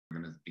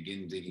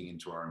begin digging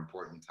into our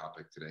important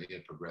topic today,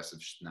 a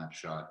progressive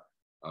snapshot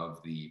of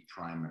the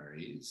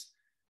primaries,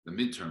 the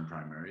midterm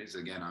primaries.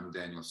 Again, I'm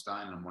Daniel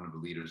Stein. I'm one of the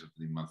leaders of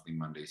the Monthly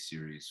Monday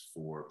series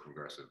for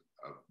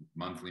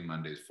Monthly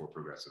Mondays for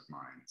Progressive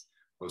Minds,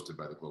 hosted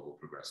by the Global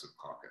Progressive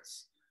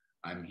Caucus.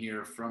 I'm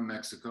here from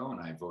Mexico and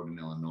I vote in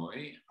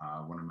Illinois.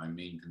 One of my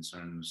main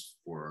concerns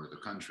for the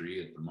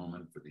country at the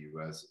moment, for the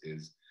US,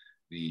 is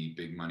the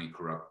big money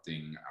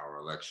corrupting our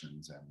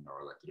elections and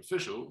our elected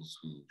officials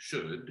who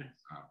should,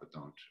 but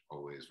don't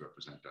always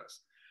represent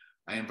us.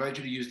 I invite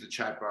you to use the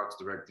chat box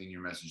directing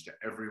your message to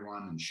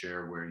everyone and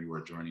share where you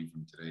are joining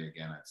from today.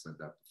 Again, I've said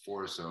that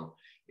before. So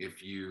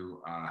if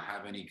you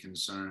have any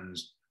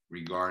concerns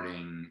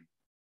regarding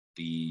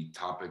the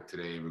topic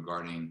today,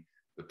 regarding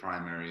the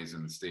primaries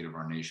and the state of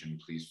our nation,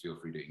 please feel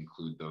free to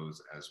include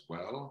those as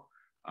well.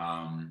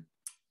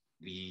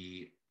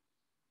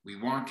 We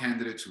want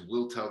candidates who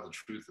will tell the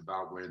truth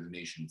about where the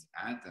nation's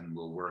at and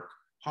will work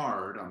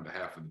hard on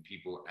behalf of the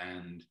people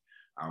and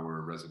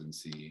our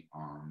residency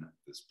on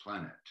this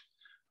planet.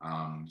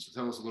 So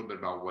tell us a little bit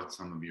about what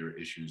some of your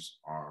issues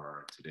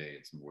are today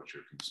and some of what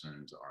your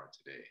concerns are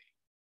today.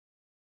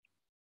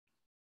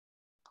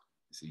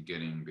 I see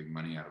getting big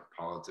money out of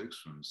politics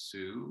from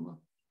Sue.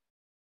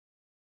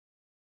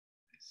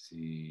 I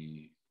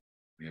see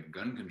we have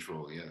gun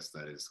control. Yes,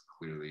 that is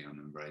clearly on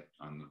the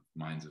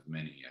minds of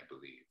many, I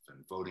believe.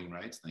 And voting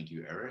rights. Thank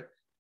you, Eric.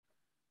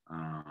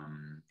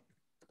 Right.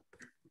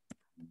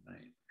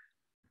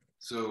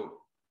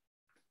 So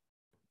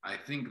I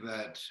think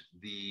that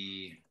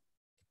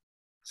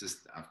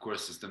of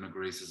course, systemic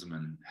racism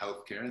and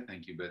healthcare.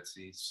 Thank you,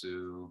 Betsy.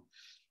 Sue,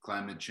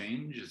 climate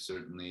change is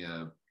certainly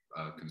a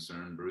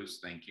concern. Bruce,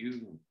 thank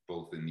you,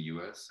 both in the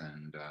US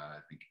and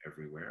I think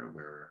everywhere,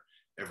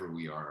 wherever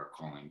we are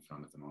calling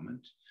from at the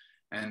moment.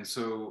 And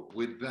so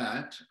with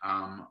that,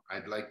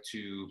 I'd like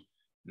to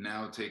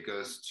now take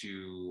us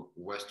to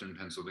Western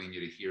Pennsylvania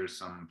to hear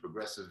some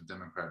progressive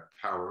Democrat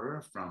power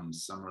from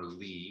Summer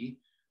Lee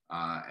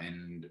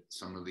and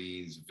Summer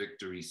Lee's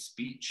victory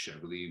speech. I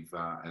believe,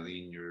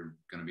 Eileen, you're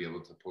going to be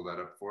able to pull that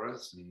up for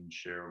us and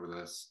share with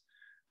us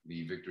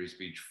the victory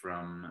speech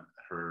from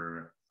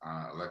her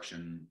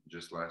election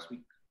just last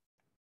week.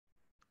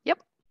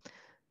 Yep.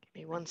 Give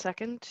me 1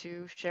 second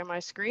to share my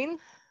screen.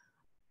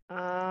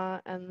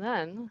 And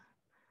then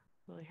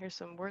we'll hear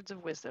some words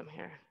of wisdom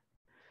here.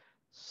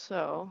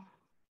 So,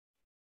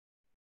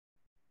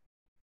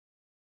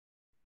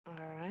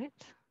 all right.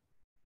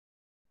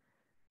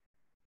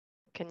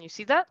 Can you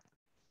see that?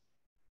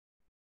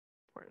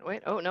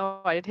 Wait, oh no,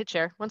 I did hit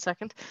share. 1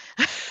 second.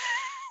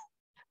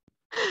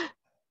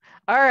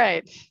 All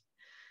right.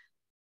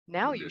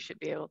 Now you should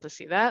be able to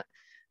see that.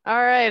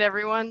 All right,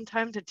 everyone,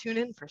 time to tune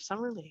in for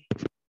Summer Lee.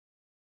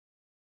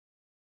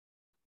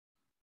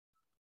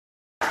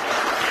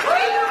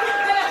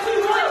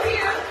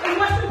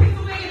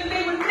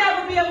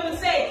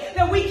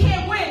 We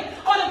can't win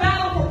on a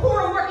battle for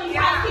poor and working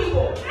class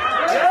people. And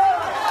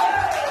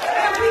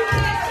we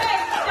can't say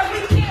that we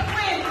can't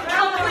win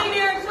on clean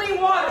air and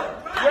clean water.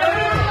 And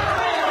we can't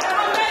win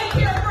on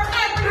Medicare for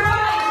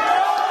everybody.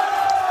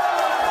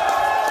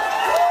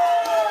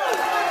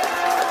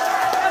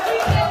 And we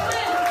can't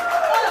win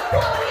on a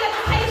quality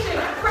education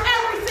for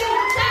every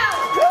single child.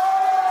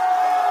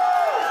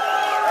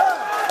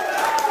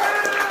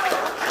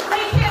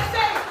 They can't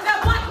say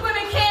that black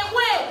women can't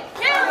win.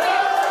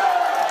 Period.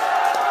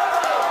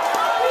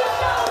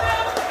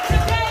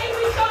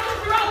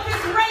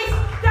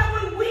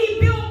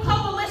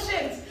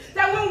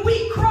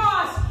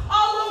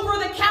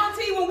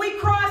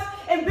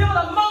 And build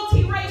a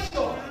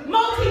multiracial,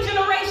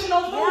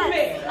 multi-generational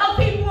movement of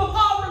people of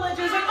all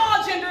religions and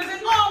all genders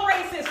and all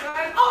races,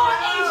 all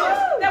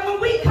ages, that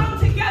when we come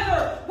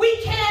together,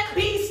 we can't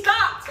be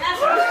stopped. That's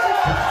I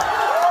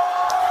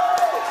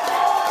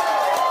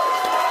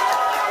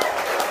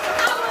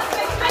want to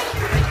say thank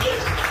you to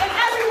each and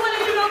every one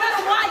of you, no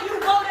matter why you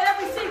voted,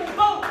 every single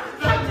vote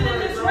counted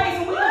in this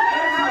race. And we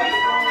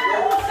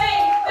will say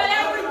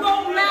that every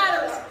vote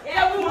matters.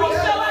 And when we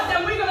show up,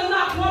 that we're going to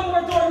knock one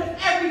more door, because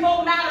every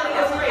vote matters.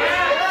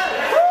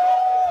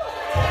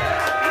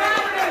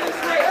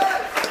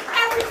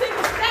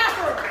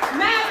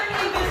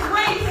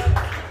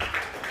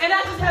 And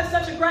I just have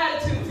such a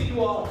gratitude to you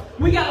all.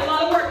 We got a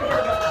lot of work ahead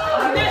of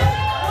us. This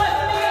was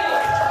the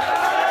beginning.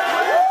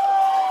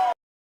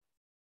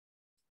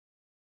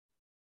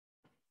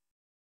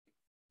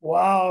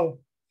 Wow,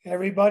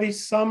 everybody,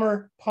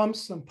 Summer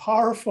pumps some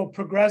powerful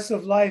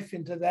progressive life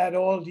into that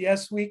old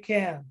 "yes, we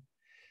can."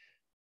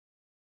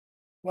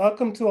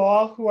 Welcome to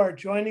all who are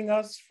joining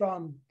us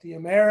from the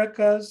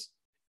Americas,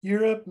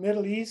 Europe,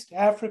 Middle East,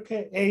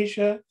 Africa,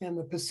 Asia, and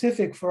the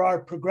Pacific for our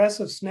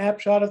progressive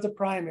snapshot of the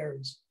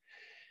primaries.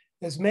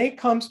 As May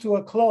comes to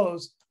a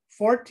close,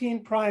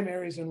 14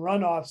 primaries and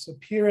runoffs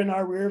appear in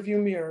our rearview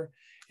mirror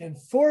and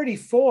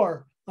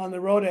 44 on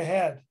the road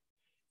ahead.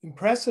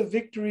 Impressive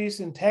victories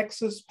in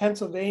Texas,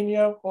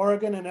 Pennsylvania,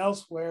 Oregon, and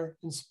elsewhere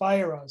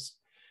inspire us.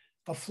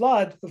 A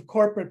flood of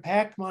corporate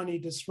PAC money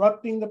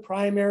disrupting the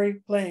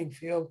primary playing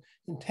field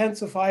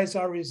intensifies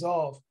our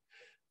resolve.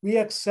 We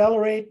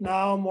accelerate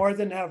now more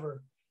than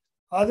ever.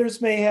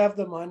 Others may have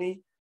the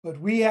money, but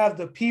we have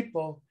the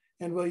people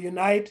and will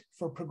unite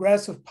for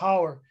progressive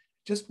power.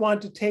 Just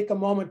want to take a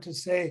moment to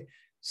say,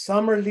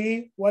 Summer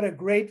Lee, what a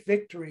great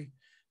victory.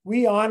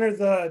 We honor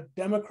the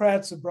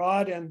Democrats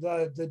abroad and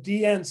the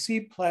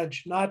DNC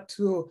pledge not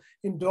to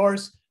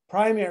endorse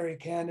primary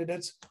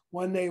candidates.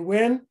 When they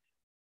win,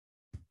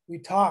 we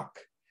talk.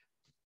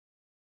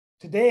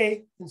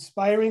 Today,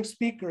 inspiring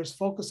speakers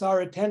focus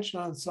our attention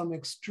on some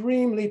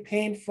extremely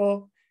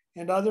painful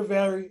and other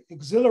very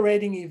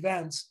exhilarating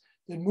events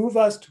that move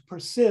us to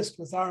persist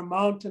with our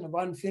mountain of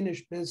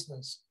unfinished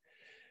business.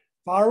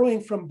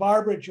 Borrowing from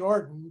Barbara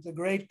Jordan, the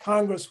great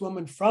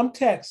Congresswoman from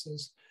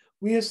Texas,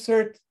 we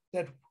assert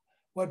that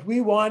what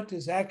we want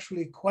is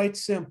actually quite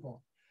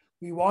simple.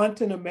 We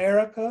want an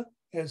America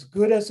as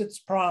good as its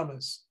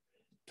promise.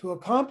 To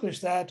accomplish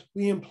that,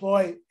 we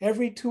employ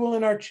every tool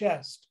in our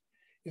chest.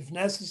 If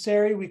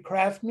necessary, we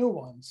craft new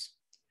ones.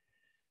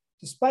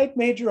 Despite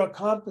major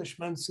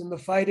accomplishments in the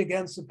fight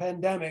against the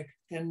pandemic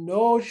and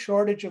no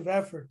shortage of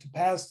effort to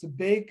pass the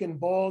big and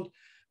bold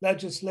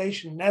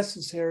legislation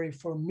necessary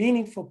for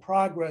meaningful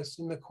progress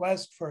in the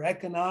quest for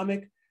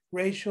economic,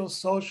 racial,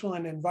 social,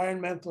 and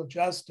environmental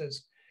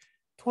justice,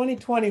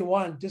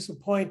 2021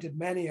 disappointed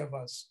many of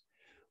us.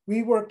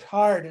 We worked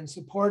hard in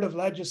support of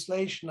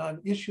legislation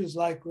on issues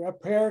like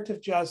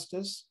reparative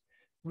justice,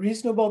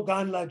 reasonable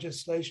gun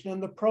legislation,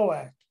 and the PRO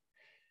Act.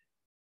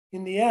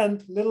 In the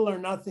end, little or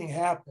nothing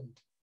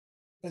happened.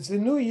 As the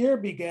new year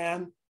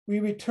began, we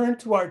returned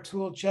to our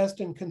tool chest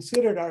and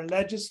considered our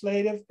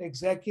legislative,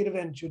 executive,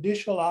 and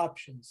judicial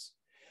options.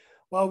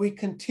 While we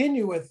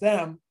continue with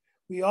them,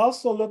 we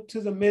also look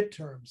to the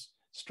midterms,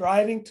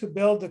 striving to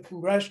build the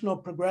Congressional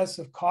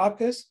Progressive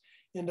Caucus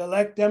and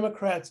elect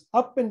Democrats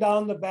up and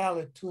down the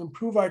ballot to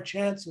improve our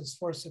chances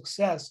for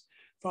success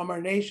from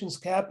our nation's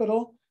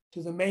capital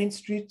to the main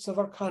streets of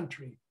our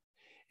country.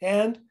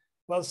 And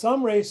while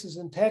some races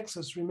in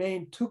Texas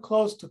remain too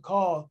close to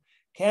call,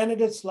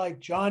 candidates like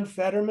John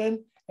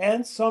Fetterman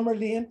and Summer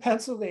Lee in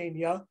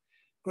Pennsylvania,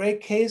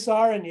 Greg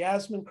Casar and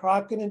Yasmin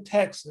Crockett in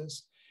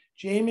Texas,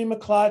 Jamie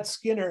McLeod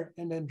Skinner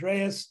and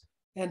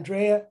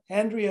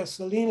Andrea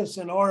Salinas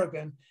in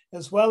Oregon,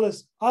 as well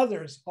as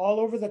others all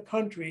over the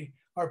country,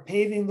 are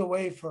paving the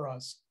way for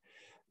us.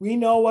 We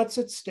know what's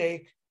at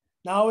stake.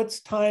 Now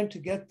it's time to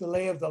get the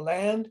lay of the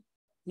land,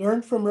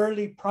 learn from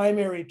early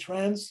primary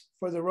trends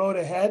for the road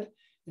ahead,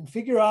 and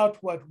figure out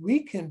what we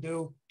can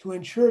do to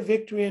ensure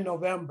victory in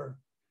November.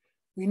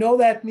 We know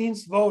that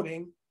means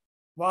voting,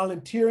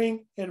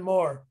 volunteering, and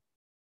more.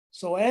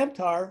 So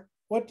Antar,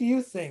 what do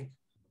you think?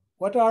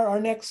 What are our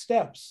next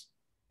steps?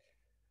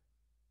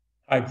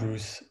 Hi,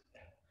 Bruce.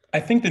 I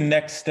think the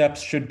next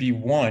steps should be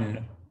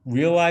 1,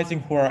 realizing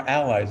who our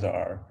allies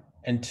are,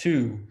 and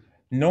 2,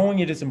 knowing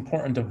it is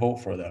important to vote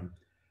for them.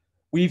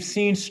 We've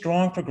seen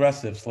strong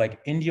progressives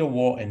like India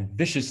Walton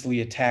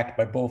viciously attacked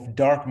by both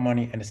dark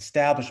money and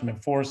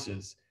establishment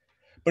forces.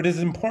 But it is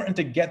important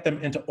to get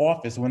them into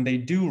office when they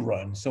do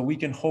run so we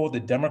can hold the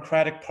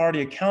Democratic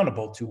Party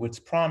accountable to its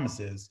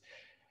promises.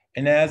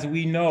 And as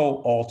we know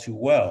all too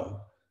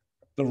well,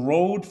 the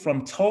road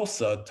from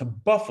Tulsa to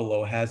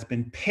Buffalo has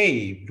been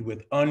paved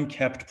with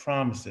unkept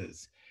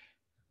promises.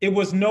 It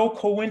was no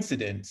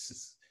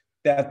coincidence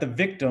that the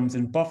victims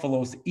in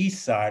Buffalo's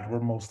east side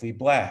were mostly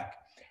Black.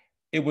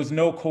 It was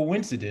no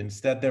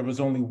coincidence that there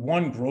was only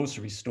one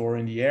grocery store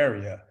in the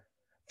area.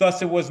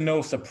 Thus, it was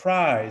no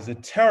surprise a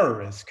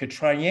terrorist could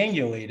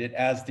triangulate it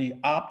as the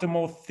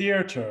optimal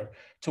theater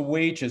to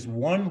wage his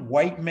one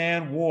white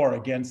man war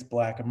against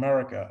Black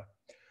America.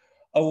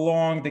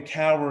 Along the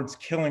coward's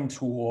killing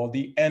tool,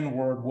 the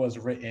N-word was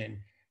written.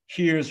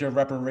 Here's your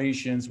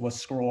reparations was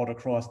scrawled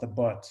across the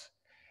butt.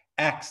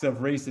 Acts of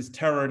racist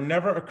terror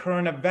never occur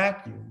in a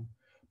vacuum,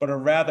 but are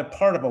rather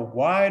part of a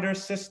wider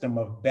system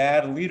of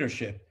bad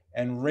leadership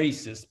and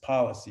racist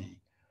policy.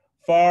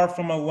 Far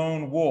from a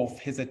lone wolf,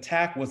 his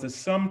attack was a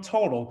sum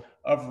total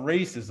of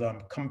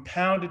racism,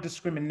 compounded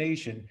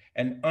discrimination,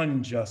 and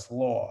unjust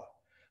law.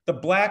 The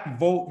Black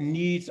vote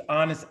needs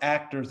honest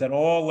actors at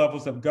all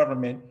levels of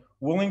government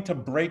willing to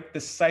break the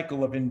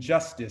cycle of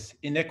injustice,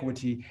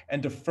 inequity,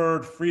 and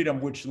deferred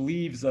freedom which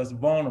leaves us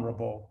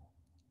vulnerable.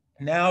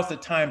 Now's the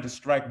time to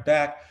strike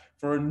back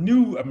for a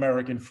new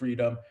American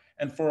freedom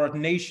and for a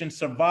nation's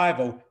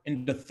survival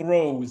in the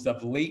throes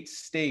of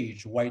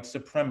late-stage white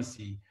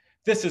supremacy.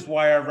 This is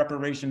why our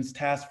Reparations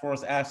Task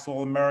Force asks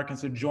all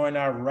Americans to join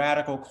our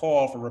radical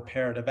call for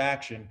reparative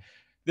action.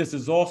 This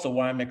is also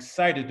why I'm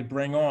excited to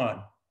bring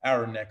on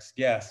our next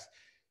guest.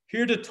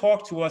 Here to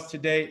talk to us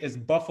today is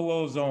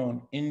Buffalo's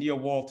own India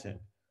Walton.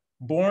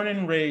 Born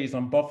and raised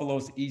on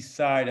Buffalo's east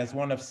side as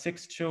one of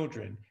 6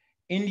 children,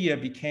 India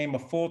became a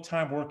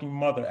full-time working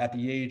mother at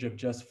the age of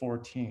just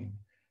 14.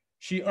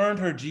 She earned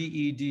her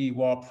GED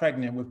while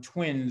pregnant with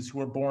twins who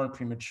were born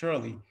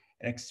prematurely,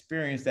 an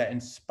experience that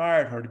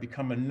inspired her to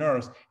become a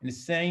nurse in the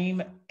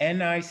same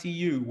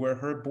NICU where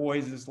her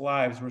boys'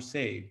 lives were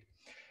saved.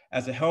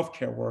 As a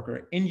healthcare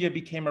worker, India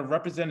became a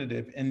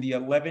representative in the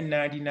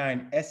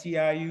 1199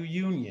 SEIU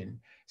union,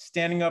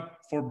 standing up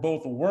for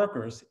both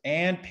workers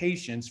and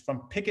patients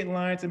from picket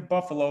lines in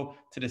Buffalo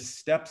to the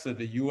steps of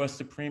the US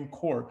Supreme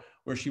Court,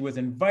 where she was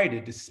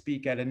invited to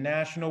speak at a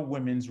national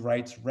women's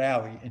rights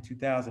rally in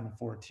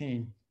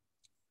 2014.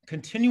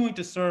 Continuing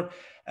to serve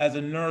as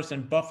a nurse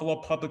in Buffalo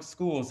public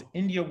schools,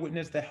 India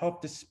witnessed the health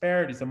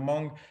disparities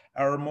among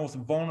our most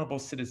vulnerable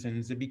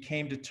citizens and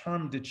became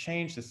determined to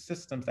change the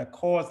systems that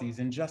cause these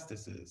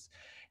injustices.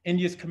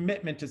 India's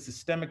commitment to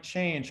systemic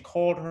change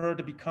called her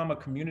to become a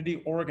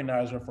community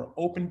organizer for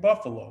Open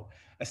Buffalo,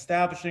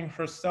 establishing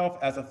herself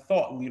as a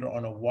thought leader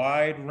on a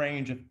wide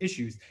range of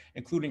issues,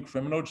 including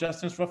criminal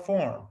justice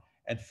reform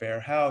and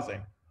fair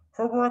housing.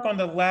 Her work on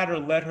the latter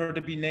led her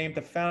to be named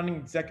the founding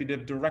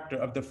executive director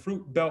of the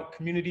Fruit Belt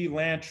Community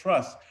Land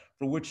Trust,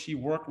 for which she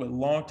worked with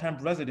longtime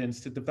residents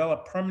to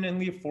develop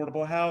permanently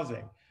affordable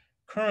housing.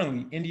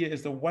 Currently, India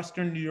is the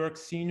Western New York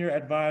Senior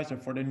Advisor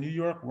for the New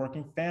York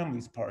Working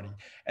Families Party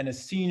and a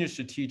Senior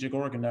Strategic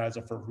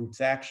Organizer for Roots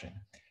Action.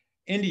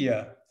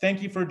 India,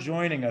 thank you for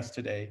joining us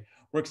today.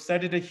 We're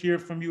excited to hear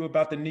from you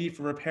about the need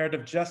for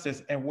reparative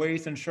justice and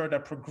ways to ensure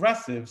that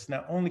progressives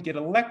not only get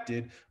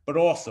elected, but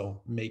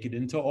also make it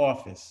into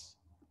office.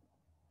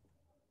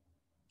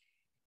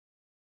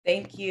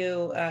 Thank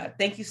you.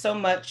 Thank you so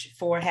much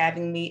for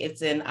having me.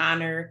 It's an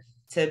honor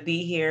to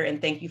be here,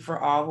 and thank you for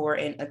all who are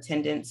in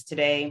attendance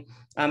today.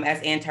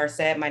 As Antar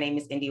said, my name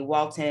is India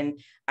Walton.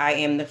 I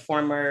am the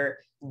former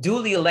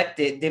duly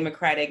elected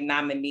Democratic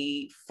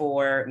nominee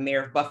for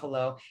Mayor of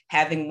Buffalo,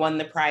 having won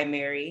the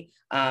primary,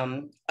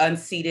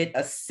 unseated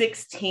a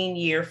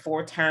 16-year,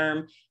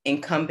 4-term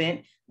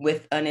incumbent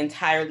with an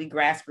entirely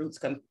grassroots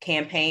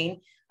campaign.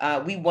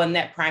 We won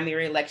that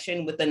primary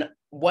election with a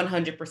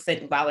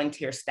 100%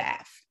 volunteer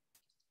staff.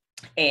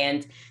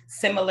 And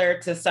similar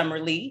to Summer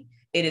Lee,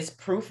 it is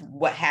proof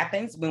what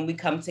happens when we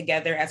come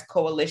together as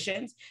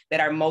coalitions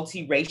that are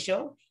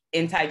multiracial,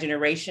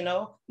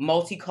 intergenerational,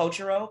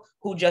 multicultural,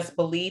 who just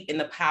believe in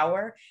the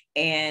power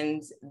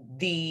and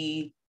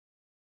the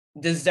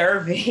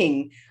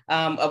deserving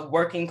of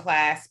working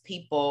class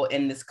people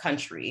in this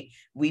country.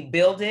 We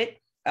build it,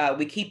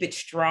 we keep it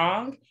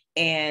strong,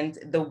 and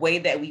the way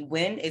that we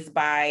win is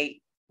by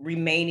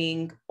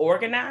remaining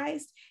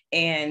organized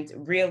and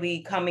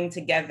really coming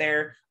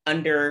together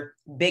under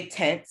big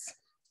tents.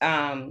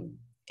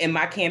 In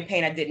my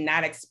campaign, I did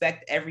not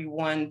expect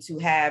everyone to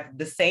have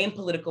the same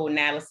political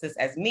analysis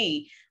as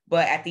me,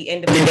 but at the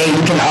end of the day,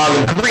 we can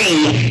all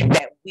agree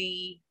that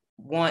we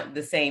want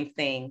the same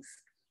things.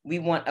 We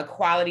want a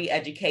quality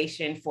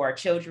education for our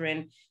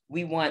children.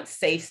 We want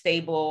safe,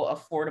 stable,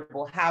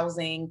 affordable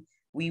housing.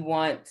 We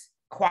want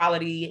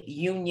quality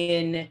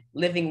union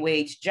living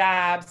wage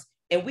jobs,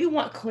 and we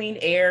want clean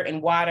air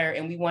and water,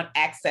 and we want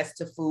access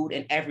to food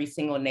in every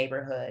single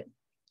neighborhood.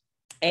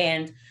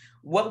 And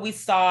what we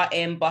saw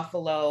in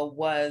Buffalo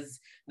was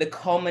the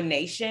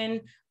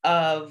culmination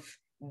of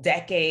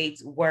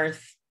decades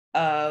worth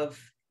of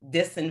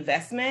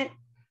disinvestment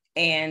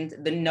and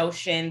the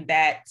notion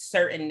that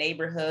certain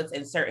neighborhoods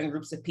and certain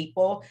groups of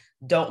people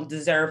don't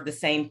deserve the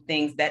same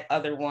things that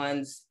other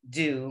ones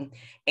do.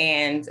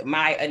 And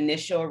my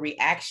initial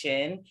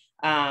reaction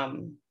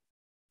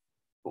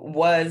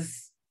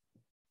was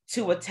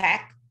to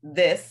attack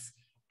this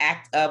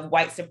act of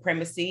white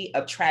supremacy,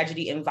 of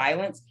tragedy and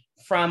violence,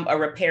 from a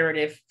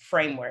reparative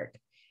framework.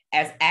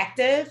 As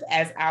active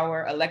as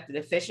our elected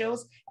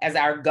officials, as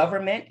our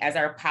government, as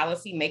our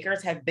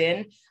policymakers have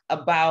been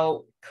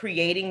about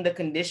creating the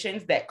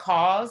conditions that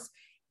cause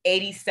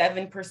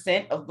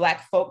 87% of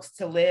Black folks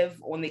to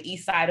live on the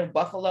east side of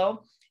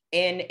Buffalo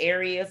in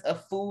areas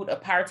of food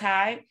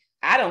apartheid.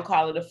 I don't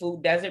call it a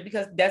food desert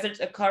because deserts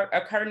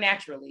occur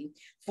naturally.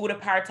 Food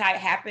apartheid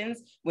happens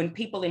when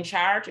people in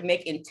charge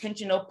make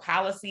intentional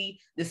policy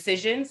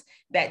decisions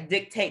that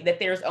dictate that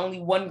there's only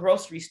one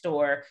grocery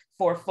store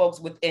for folks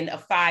within a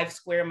 5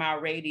 square mile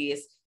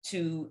radius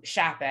to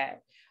shop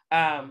at.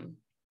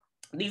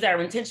 These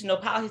are intentional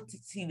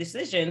policy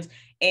decisions.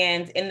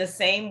 And in the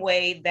same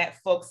way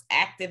that folks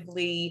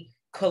actively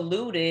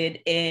colluded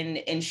in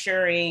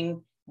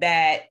ensuring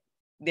that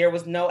there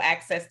was no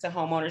access to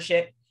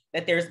homeownership,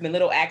 that there's been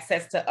little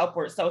access to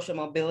upward social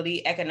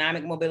mobility,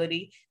 economic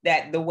mobility,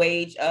 that the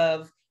wages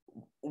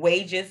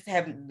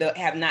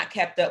have not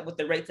kept up with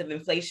the rates of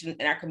inflation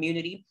in our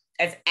community.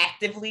 As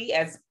actively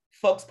as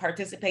folks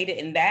participated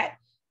in that,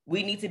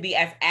 we need to be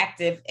as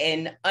active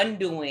in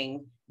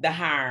undoing the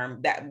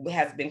harm that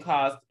has been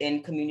caused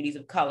in communities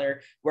of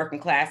color, working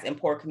class and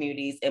poor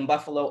communities in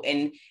Buffalo,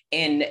 and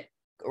in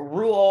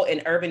rural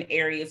and urban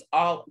areas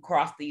all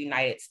across the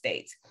United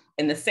States.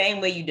 In the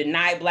same way you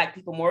deny Black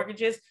people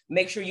mortgages,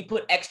 make sure you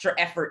put extra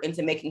effort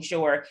into making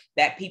sure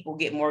that people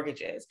get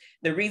mortgages.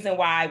 The reason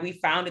why we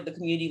founded the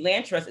Community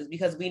Land Trust is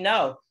because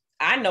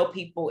I know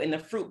people in the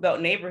Fruit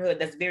Belt neighborhood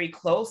that's very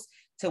close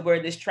to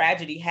where this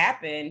tragedy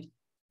happened.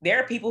 There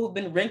are people who've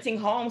been renting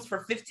homes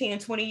for 15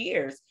 and 20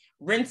 years,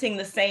 renting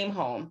the same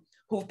home,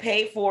 who've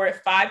paid for it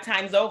 5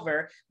 times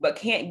over, but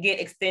can't get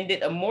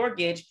extended a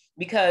mortgage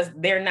because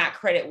they're not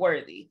credit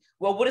worthy.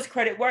 Well, what is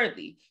credit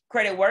worthy?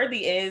 Credit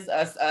worthy is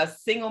a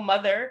single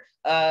mother,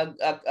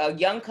 a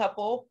young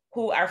couple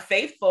who are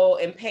faithful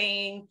in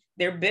paying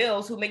their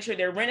bills, who make sure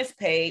their rent is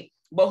paid,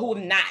 but who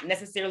not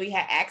necessarily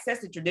have access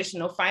to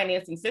traditional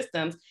financing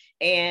systems.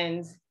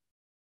 And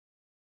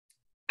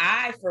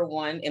I, for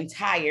one, am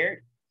tired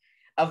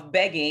of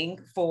begging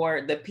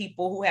for the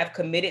people who have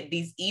committed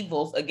these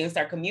evils against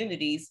our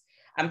communities.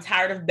 I'm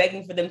tired of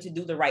begging for them to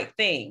do the right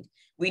thing.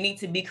 We need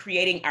to be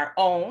creating our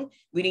own.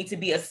 We need to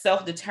be a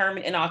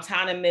self-determined and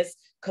autonomous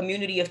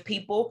community of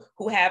people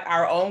who have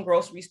our own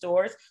grocery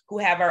stores, who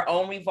have our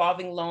own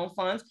revolving loan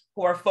funds,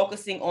 who are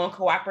focusing on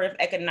cooperative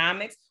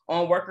economics,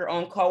 on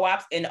worker-owned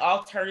co-ops, and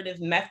alternative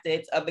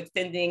methods of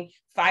extending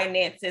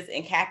finances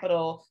and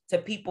capital to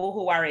people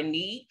who are in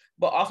need,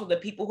 but also the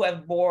people who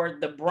have bore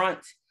the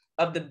brunt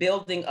of the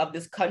building of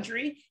this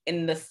country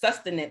and the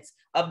sustenance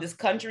of this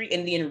country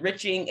and the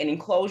enriching and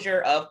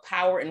enclosure of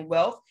power and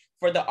wealth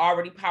for the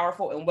already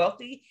powerful and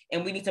wealthy.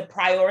 And we need to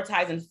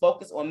prioritize and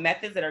focus on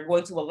methods that are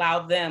going to allow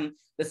them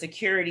the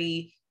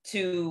security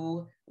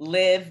to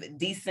live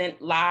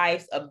decent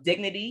lives of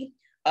dignity,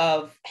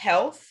 of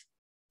health,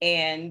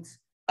 and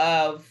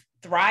of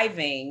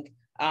thriving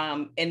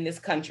in this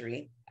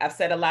country. I've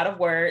said a lot of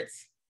words.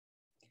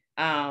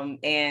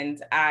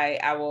 And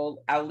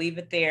I'll leave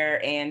it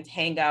there and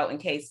hang out in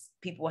case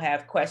people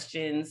have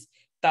questions,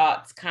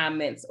 thoughts,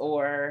 comments,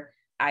 or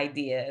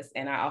ideas.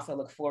 And I also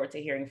look forward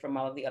to hearing from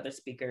all of the other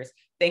speakers.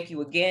 Thank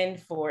you again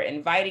for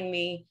inviting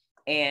me.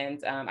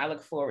 And I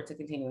look forward to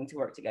continuing to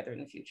work together in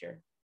the future.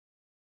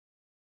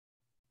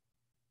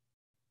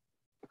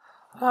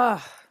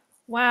 Oh,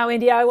 wow,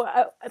 Indy,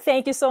 I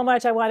thank you so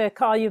much. I want to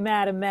call you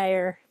Madam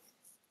Mayor.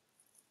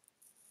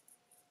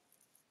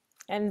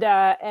 And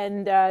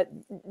the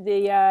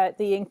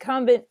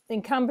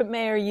incumbent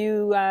mayor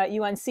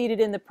you unseated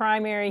in the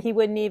primary, he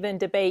wouldn't even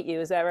debate you.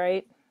 Is that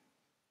right?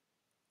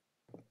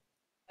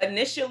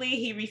 Initially,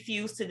 he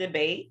refused to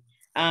debate.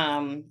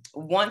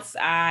 Once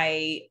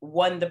I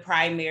won the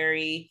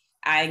primary,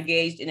 I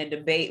engaged in a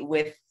debate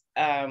with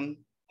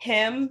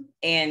him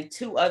and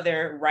 2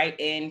 other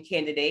write-in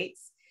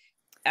candidates.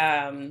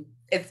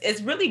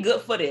 It's really good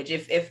footage.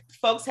 If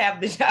folks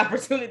have the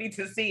opportunity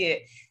to see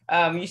it,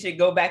 you should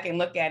go back and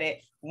look at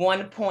it.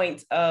 One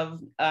point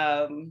of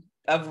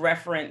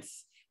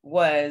reference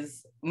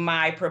was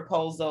my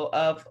proposal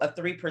of a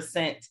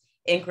 3%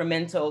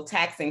 incremental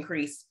tax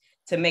increase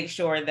to make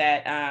sure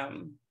that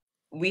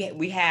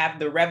we have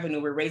the revenue,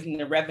 we're raising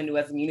the revenue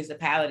as a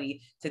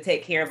municipality to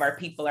take care of our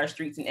people, our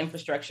streets and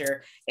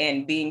infrastructure,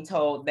 and being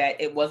told that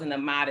it wasn't a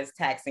modest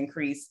tax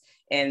increase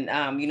and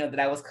that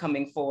I was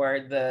coming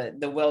for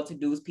the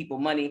well-to-do people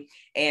money.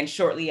 And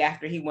shortly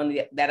after he won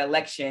that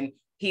election,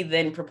 he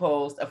then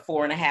proposed a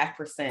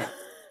 4.5%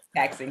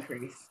 tax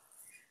increase.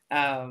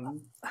 Man.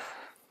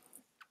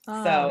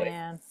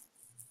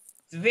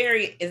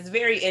 It's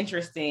very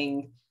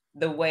interesting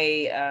the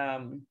way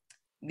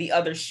the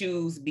other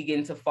shoes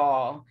begin to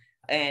fall.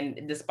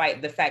 And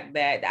despite the fact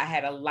that I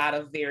had a lot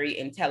of very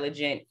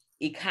intelligent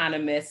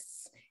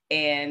economists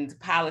and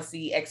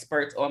policy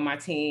experts on my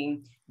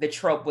team, the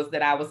trope was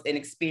that I was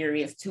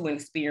inexperienced, too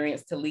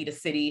inexperienced to lead a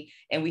city,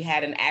 and we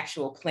had an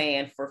actual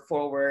plan for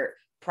forward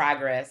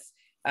progress.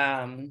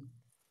 But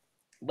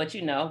what's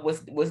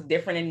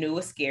different and new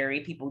is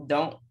scary. People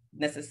don't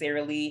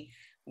necessarily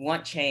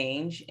want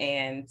change,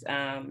 and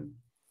I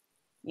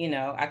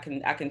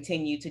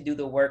continue to do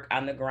the work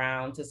on the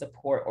ground to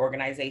support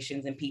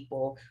organizations and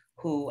people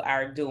who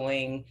are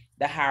doing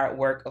the hard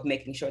work of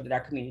making sure that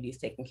our community is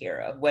taken care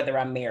of, whether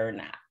I'm mayor or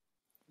not.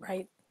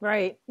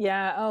 Right.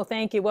 Yeah. Oh,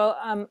 thank you. Well,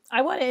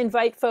 I want to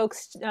invite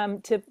folks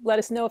to let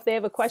us know if they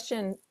have a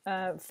question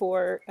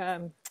for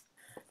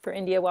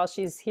India while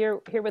she's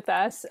here with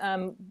us.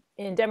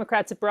 In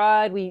Democrats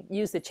Abroad, we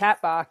use the chat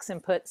box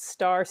and put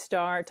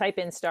type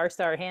in **,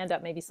 hand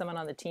up. Maybe someone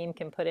on the team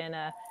can put in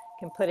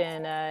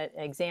an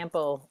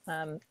example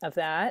of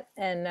that.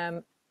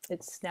 And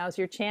now's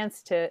your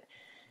chance to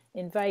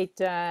invite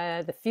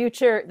the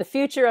future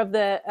of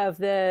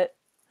the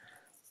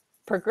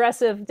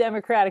Progressive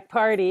Democratic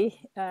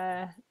Party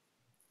to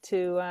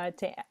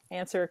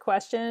answer a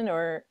question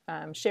or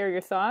share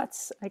your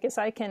thoughts. I guess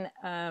I can.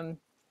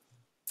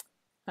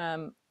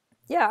 I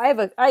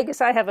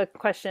guess I have a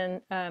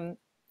question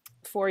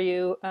for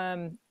you.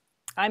 I'm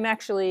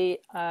actually.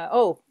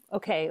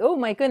 Okay. Oh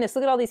my goodness!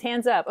 Look at all these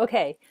hands up.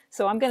 Okay,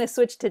 so I'm going to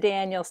switch to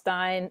Daniel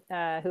Stein,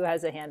 who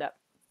has a hand up.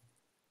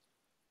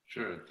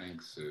 Sure.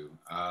 Thanks, Sue.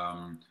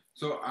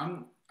 So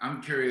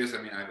I'm curious.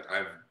 I mean,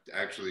 I've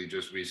actually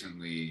just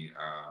recently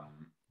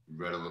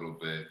read a little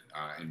bit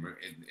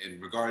in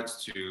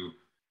regards to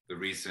the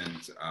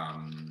recent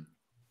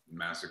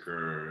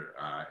massacre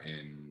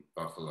in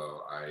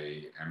Buffalo.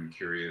 I am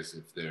curious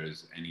if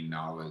there's any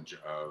knowledge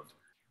of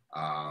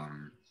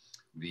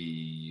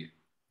the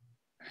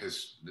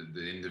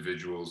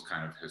individual's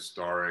kind of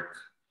historic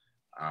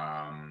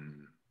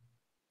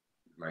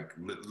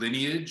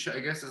lineage, I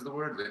guess is the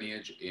word,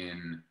 lineage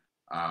in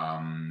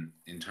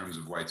in terms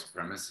of white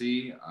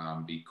supremacy,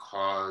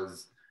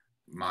 because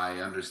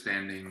my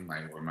understanding,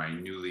 my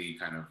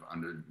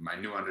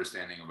new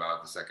understanding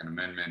about the Second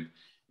Amendment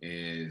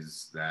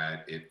is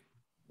that it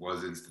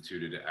was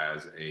instituted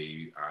as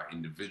a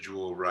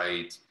individual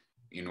right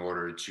in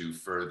order to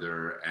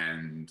further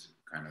and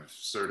kind of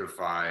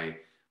certify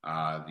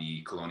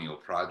the colonial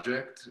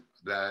project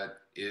that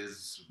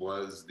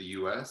was the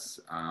U.S.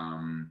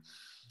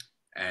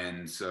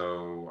 And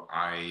so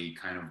I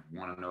kind of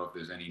want to know if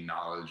there's any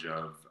knowledge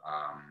of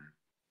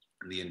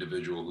the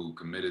individual who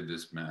committed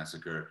this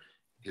massacre.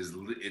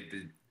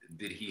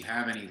 Did he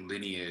have any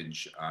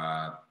lineage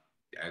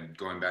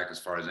going back as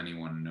far as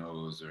anyone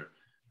knows, or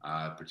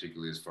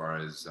particularly as far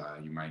as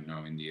you might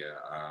know, India,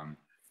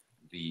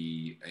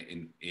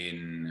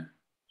 in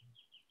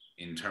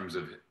terms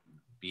of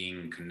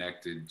being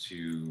connected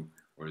to,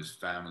 or his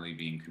family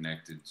being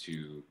connected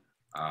to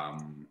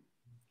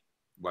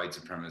white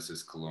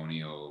supremacist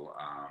colonial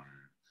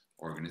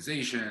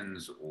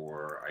organizations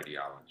or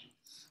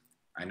ideologies?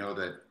 I know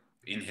that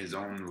in his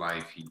own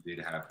life he did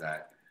have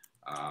that,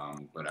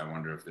 but I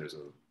wonder if there's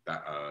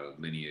a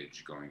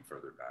lineage going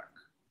further back.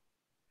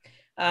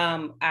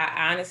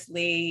 I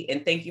honestly,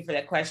 and thank you for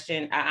that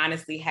question, I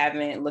honestly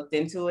haven't looked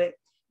into it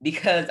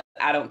because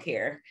I don't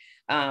care.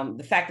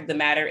 The fact of the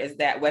matter is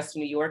that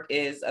Western New York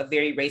is a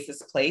very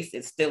racist place.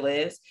 It still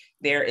is.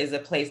 There is a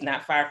place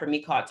not far from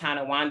me called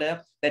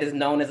Tonawanda that is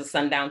known as a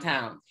sundown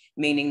town,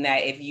 meaning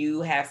that if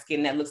you have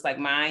skin that looks like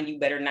mine, you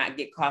better not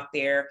get caught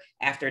there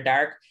after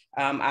dark.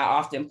 I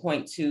often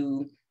point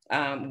to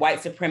white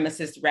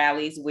supremacist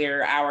rallies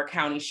where our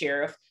county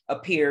sheriff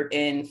appeared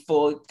in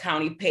full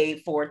county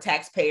paid for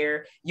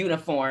taxpayer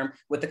uniform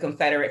with the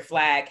Confederate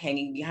flag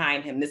hanging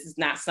behind him. This is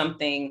not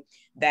something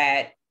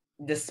that,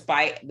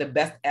 despite the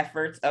best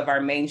efforts of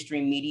our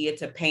mainstream media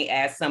to paint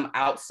as some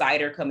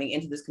outsider coming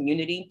into this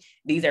community,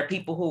 these are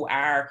people who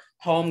are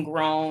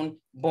homegrown,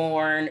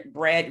 born,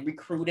 bred,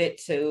 recruited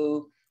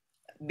to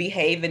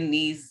behave in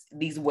these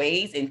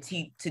ways and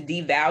to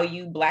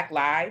devalue Black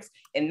lives.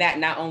 And that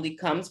not only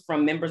comes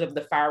from members of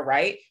the far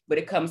right, but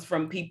it comes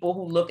from people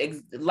who look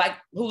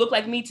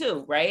like me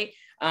too, right?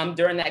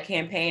 During that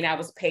campaign, I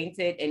was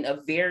painted in a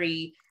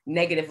very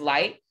negative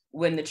light,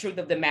 when the truth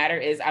of the matter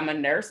is I'm a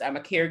nurse, I'm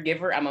a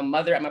caregiver, I'm a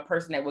mother, I'm a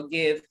person that will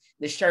give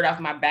the shirt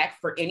off my back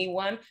for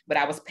anyone, but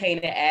I was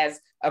painted as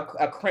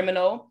a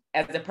criminal,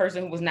 as a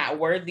person who was not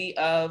worthy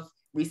of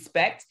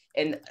respect.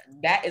 And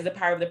that is a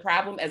part of the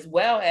problem, as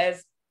well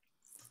as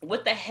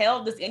what the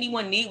hell does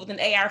anyone need with an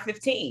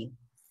AR-15?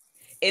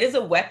 It is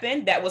a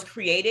weapon that was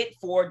created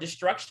for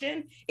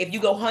destruction. If you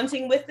go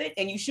hunting with it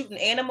and you shoot an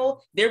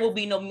animal, there will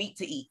be no meat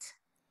to eat,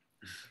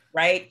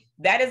 right?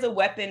 That is a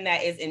weapon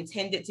that is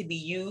intended to be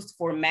used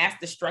for mass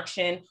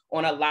destruction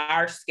on a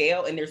large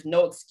scale. And there's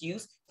no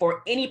excuse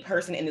for any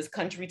person in this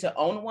country to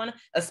own one,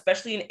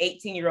 especially an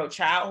 18-year-old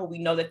child who we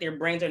know that their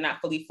brains are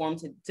not fully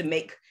formed to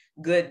make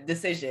good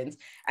decisions.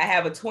 I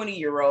have a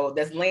 20-year-old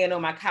that's laying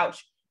on my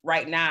couch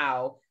right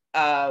now,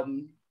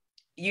 who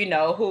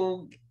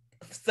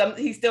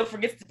he still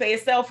forgets to pay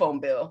his cell phone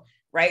bill,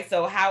 right?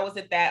 So how is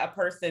it that a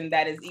person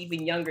that is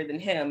even younger than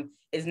him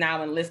is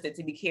now enlisted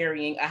to be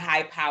carrying a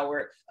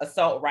high-powered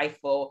assault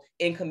rifle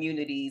in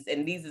communities?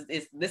 And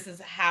this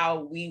is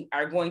how we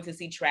are going to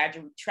see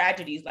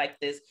tragedies like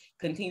this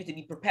continue to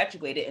be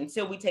perpetuated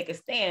until we take a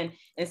stand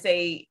and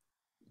say,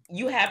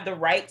 you have the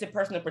right to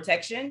personal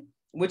protection,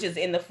 which is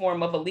in the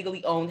form of a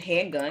legally owned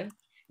handgun.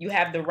 You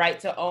have the right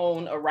to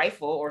own a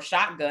rifle or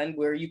shotgun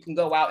where you can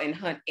go out and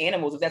hunt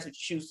animals if that's what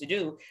you choose to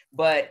do.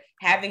 But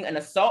having an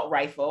assault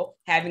rifle,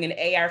 having an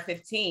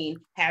AR-15,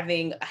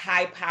 having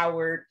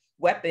high-powered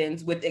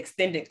weapons with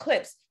extended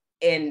clips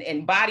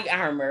and body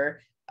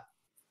armor,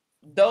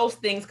 those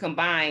things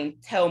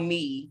combined tell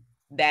me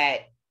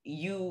that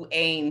you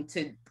aim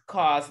to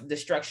cause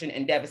destruction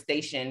and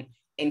devastation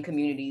in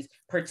communities,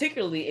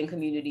 particularly in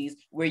communities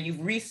where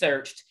you've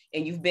researched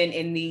and you've been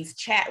in these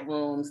chat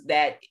rooms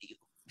that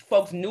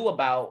folks knew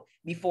about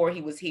before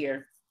he was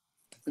here.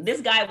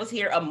 This guy was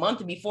here a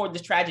month before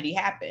this tragedy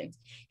happened.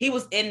 He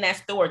was in that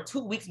store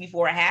 2 weeks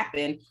before it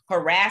happened,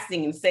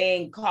 harassing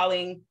and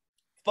calling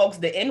folks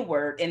the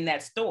N-word in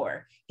that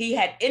store. He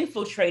had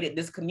infiltrated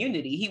this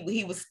community.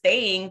 He was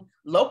staying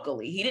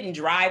locally. He didn't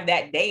drive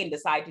that day and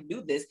decide to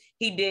do this.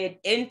 He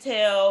did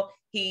intel.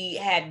 He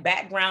had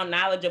background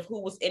knowledge of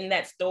who was in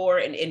that store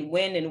and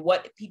when and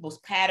what people's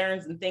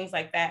patterns and things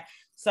like that.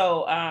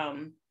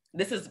 So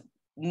this is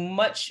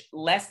much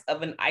less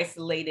of an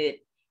isolated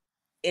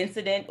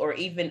incident or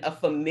even a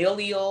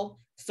familial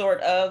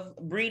sort of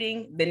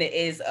breeding than it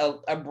is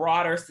a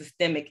broader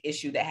systemic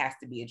issue that has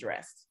to be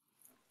addressed.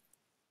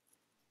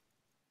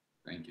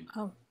 Thank you.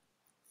 Oh,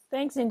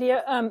 thanks,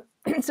 India.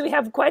 So we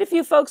have quite a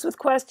few folks with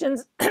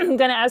questions. I'm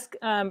going to ask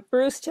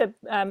Bruce to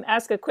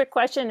ask a quick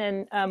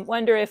question and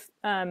wonder if,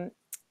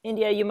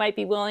 India, you might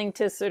be willing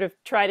to sort of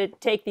try to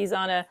take these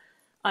on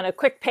a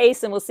quick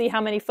pace, and we'll see how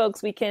many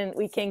folks we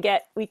can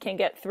get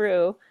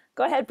through.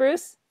 Go ahead,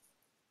 Bruce.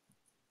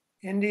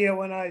 India,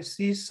 when I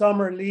see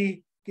Summer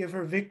Lee give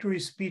her victory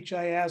speech,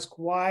 I ask,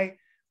 why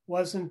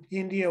wasn't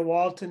India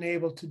Walton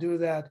able to do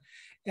that?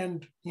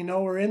 And, you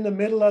know, we're in the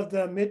middle of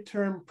the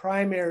midterm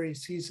primary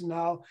season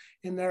now,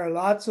 and there are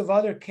lots of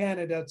other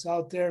candidates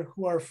out there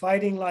who are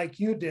fighting like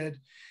you did.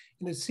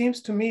 And it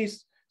seems to me,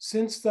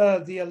 since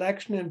the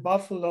election in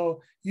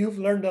Buffalo, you've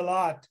learned a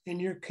lot, and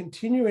you're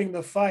continuing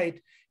the fight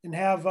and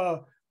have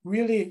a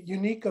really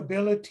unique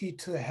ability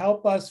to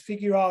help us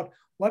figure out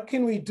what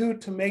can we do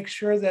to make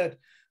sure that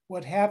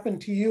what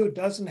happened to you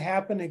doesn't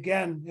happen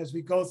again as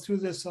we go through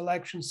this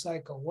election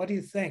cycle. What do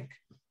you think?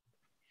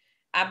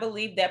 I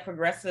believe that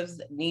progressives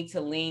need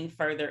to lean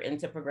further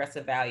into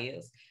progressive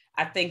values.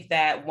 I think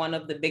that one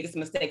of the biggest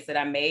mistakes that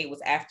I made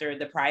was after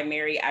the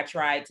primary, I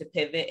tried to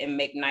pivot and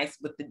make nice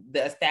with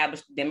the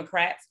established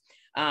Democrats,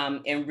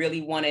 and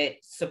really wanted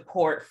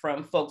support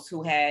from folks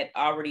who had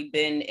already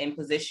been in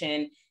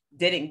position,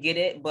 didn't get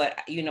it, but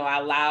you know, I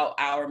allow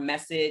our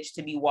message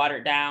to be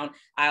watered down.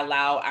 I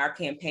allow our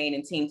campaign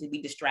and team to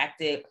be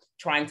distracted,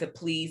 trying to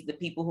please the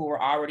people who were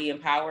already in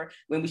power,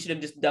 when we should have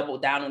just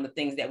doubled down on the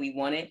things that we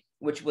wanted,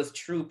 which was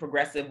true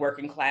progressive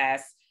working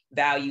class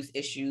values,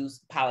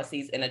 issues,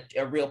 policies, and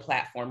a real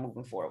platform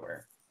moving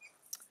forward.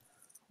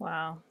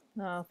 Wow.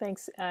 Oh,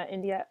 thanks,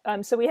 India.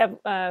 So we have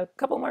a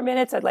couple more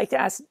minutes. I'd like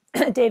to ask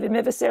David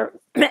Miviser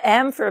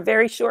M for a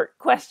very short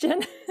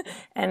question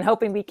and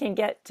hoping we can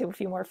get to a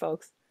few more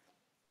folks.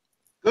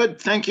 Good,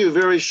 thank you.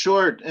 Very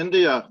short.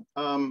 India,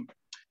 I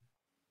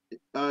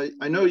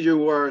know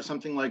you are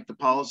something like the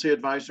policy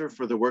advisor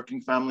for the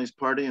Working Families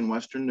Party in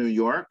Western New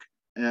York.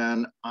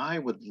 And I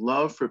would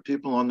love for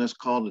people on this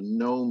call to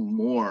know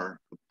more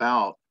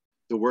about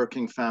the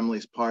Working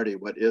Families Party.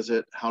 What is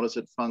it? How does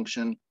it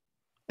function?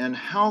 And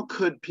how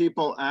could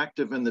people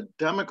active in the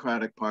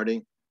Democratic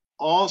Party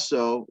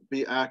also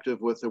be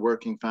active with the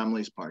Working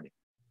Families Party?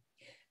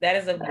 That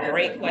is a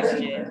great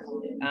question.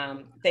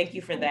 Thank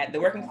you for that. The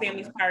Working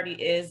Families Party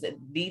is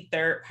the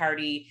third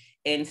party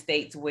in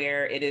states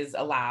where it is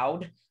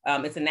allowed.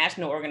 It's a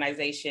national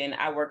organization.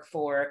 I work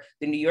for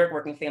the New York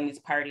Working Families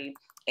Party.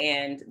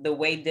 And the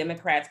way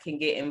Democrats can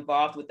get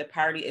involved with the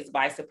party is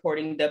by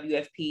supporting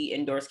WFP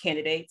endorsed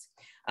candidates,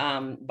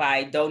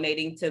 by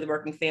donating to the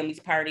Working Families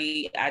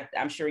Party.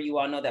 I'm sure you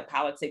all know that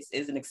politics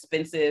is an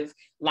expensive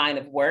line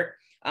of work.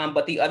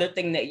 But the other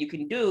thing that you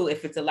can do,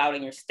 if it's allowed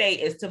in your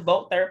state, is to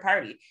vote third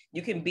party.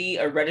 You can be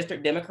a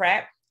registered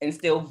Democrat and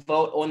still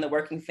vote on the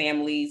Working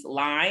Families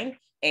line.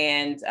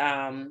 And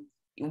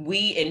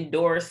we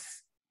endorse,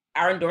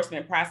 our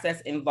endorsement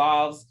process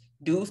involves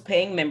dues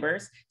paying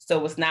members.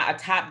 So it's not a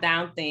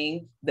top-down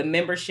thing. The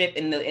membership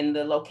in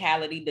the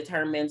locality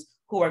determines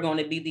who are going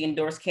to be the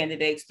endorsed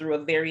candidates through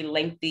a very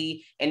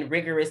lengthy and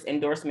rigorous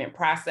endorsement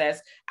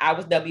process. I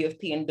was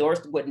WFP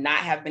endorsed, would not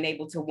have been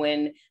able to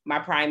win my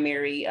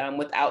primary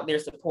without their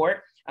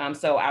support.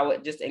 So I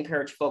would just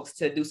encourage folks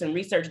to do some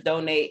research,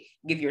 donate,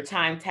 give your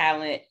time,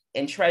 talent,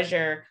 and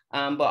treasure,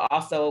 but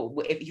also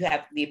if you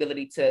have the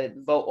ability to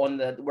vote on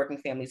the Working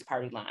Families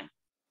Party line.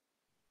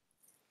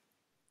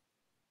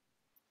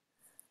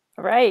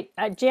 All right,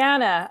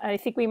 Gianna, I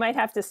think we might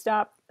have to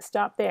stop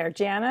there.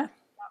 Gianna?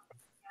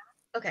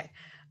 Okay.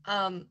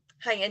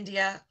 Hi,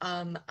 India.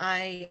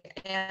 I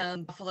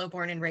am Buffalo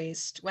born and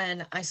raised.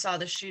 When I saw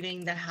the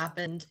shooting that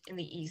happened in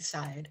the East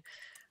Side,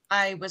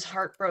 I was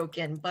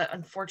heartbroken, but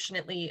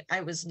unfortunately,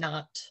 I was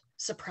not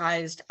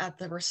surprised at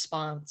the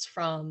response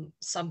from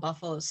some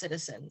Buffalo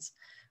citizens.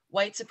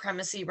 White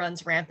supremacy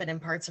runs rampant in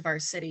parts of our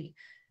city,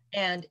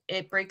 and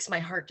it breaks my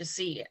heart to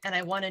see. And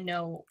I want to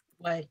know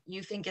what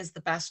you think is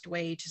the best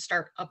way to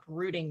start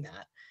uprooting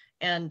that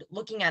and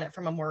looking at it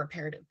from a more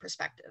reparative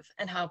perspective,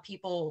 and how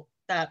people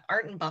that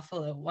aren't in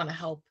Buffalo want to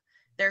help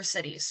their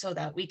cities so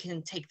that we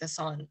can take this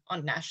on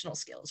national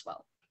scale as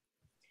well.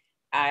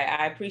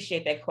 I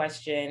appreciate that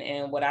question.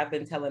 And what I've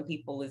been telling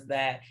people is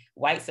that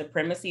white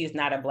supremacy is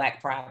not a Black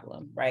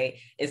problem, right?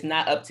 It's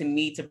not up to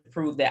me to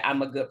prove that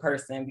I'm a good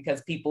person,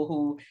 because people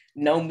who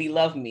know me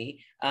love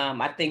me.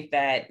 I think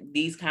that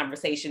these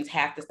conversations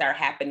have to start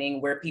happening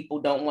where people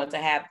don't want to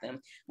have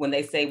them. When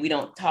they say we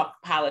don't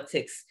talk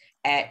politics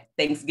at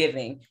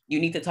Thanksgiving, you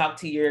need to talk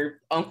to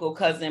your uncle,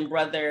 cousin,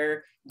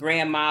 brother,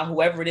 grandma,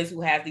 whoever it is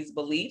who has these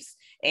beliefs,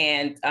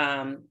 and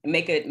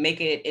make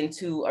it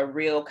into a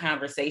real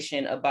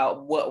conversation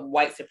about what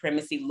white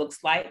supremacy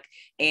looks like,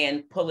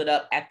 and pull it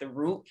up at the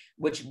root,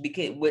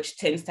 which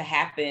tends to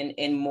happen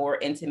in more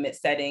intimate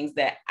settings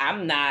that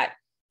I'm not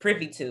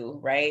privy to,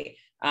 right?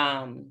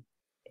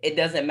 It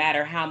doesn't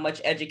matter how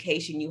much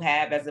education you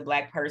have as a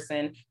Black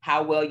person,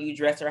 how well you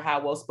dress, or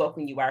how well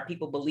spoken you are.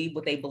 People believe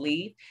what they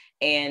believe.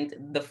 And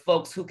the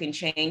folks who can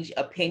change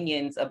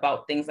opinions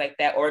about things like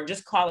that, or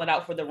just call it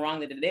out for the wrong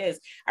that it is,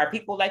 are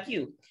people like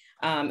you.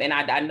 And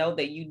I know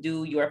that you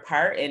do your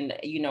part. And,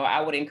 you know,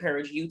 I would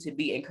encourage you to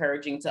be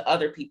encouraging to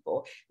other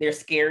people. They're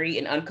scary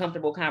and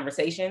uncomfortable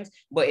conversations,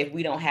 but if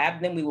we don't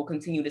have them, we will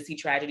continue to see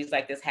tragedies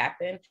like this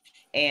happen.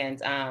 And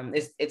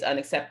it's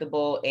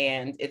unacceptable.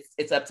 And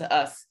it's up to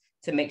us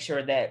to make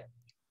sure that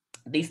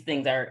these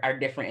things are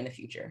different in the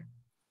future.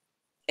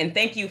 And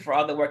thank you for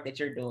all the work that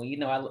you're doing. You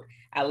know,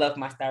 I love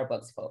my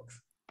Starbucks folks.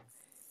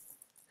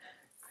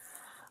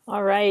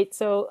 All right.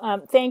 So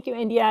thank you,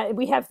 India.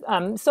 We have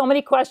so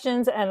many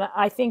questions, and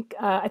I think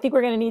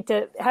we're going to need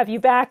to have you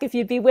back if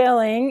you'd be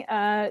willing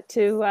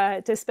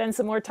to spend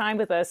some more time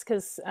with us,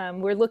 because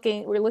we're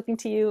looking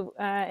to you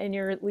in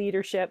your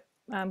leadership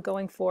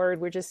going forward.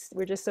 We're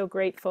just so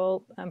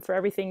grateful for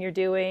everything you're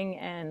doing,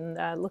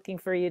 and looking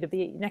for you to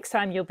be next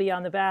time you'll be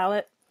on the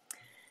ballot.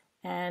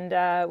 And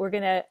I'm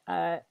gonna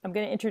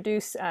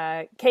introduce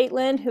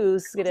Caitlin,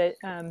 who's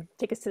gonna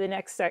take us to the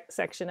next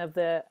section of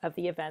the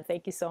event.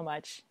 Thank you so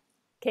much,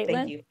 Caitlin.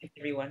 Thank you,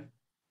 everyone.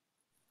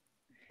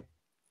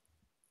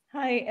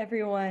 Hi,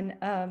 everyone.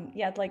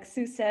 Yeah, like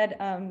Sue said,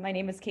 my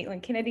name is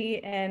Caitlin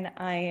Kennedy, and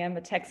I am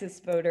a Texas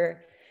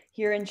voter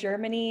here in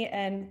Germany.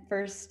 And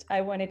first,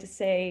 I wanted to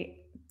say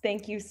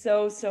thank you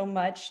so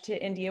much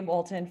to India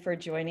Walton for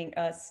joining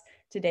us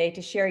today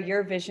to share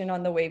your vision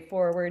on the way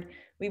forward.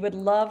 We would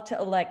love to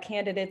elect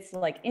candidates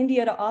like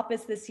India to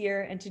office this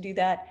year, and to do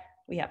that,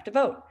 we have to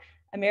vote.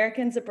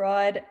 Americans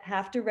abroad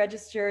have to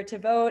register to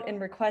vote and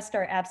request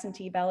our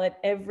absentee ballot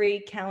every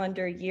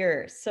calendar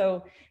year.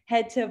 So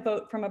head to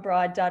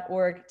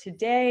votefromabroad.org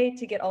today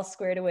to get all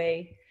squared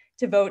away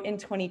to vote in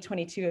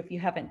 2022 if you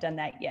haven't done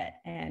that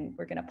yet. And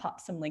we're gonna pop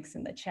some links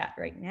in the chat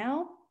right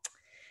now.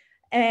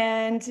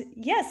 And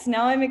yes,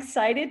 now I'm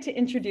excited to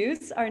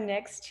introduce our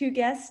next two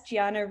guests,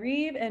 Gianna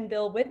Reeve and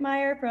Bill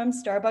Whitmire from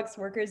Starbucks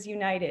Workers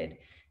United.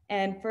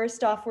 And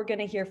first off, we're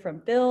going to hear from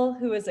Bill,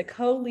 who is a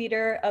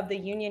co-leader of the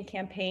union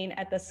campaign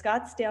at the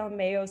Scottsdale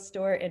Mayo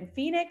store in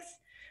Phoenix,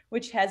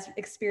 which has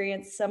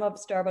experienced some of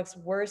Starbucks'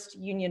 worst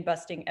union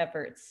busting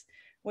efforts.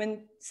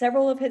 When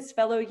several of his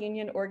fellow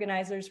union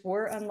organizers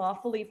were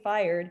unlawfully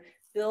fired,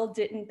 Bill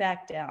didn't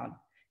back down.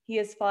 He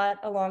has fought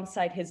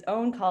alongside his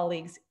own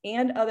colleagues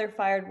and other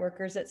fired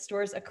workers at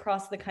stores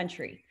across the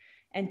country.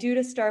 And due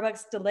to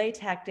Starbucks' delay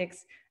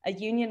tactics, a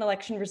union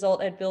election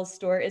result at Bill's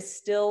store is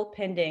still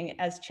pending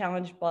as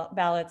challenge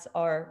ballots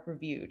are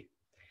reviewed.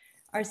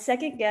 Our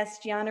second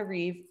guest, Gianna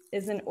Reeve,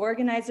 is an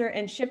organizer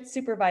and shift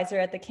supervisor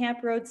at the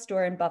Camp Road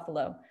store in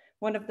Buffalo,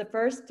 one of the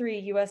first 3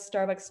 US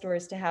Starbucks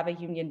stores to have a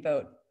union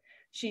vote.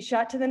 She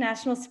shot to the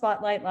national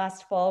spotlight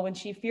last fall when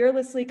she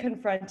fearlessly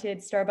confronted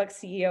Starbucks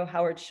CEO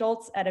Howard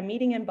Schultz at a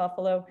meeting in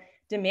Buffalo,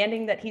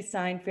 demanding that he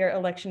sign fair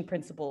election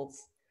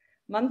principles.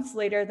 Months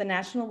later, the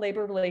National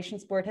Labor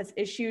Relations Board has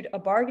issued a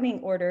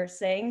bargaining order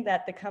saying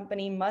that the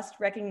company must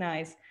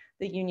recognize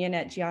the union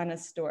at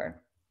Gianna's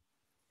store.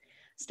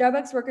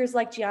 Starbucks workers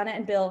like Gianna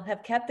and Bill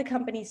have kept the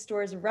company's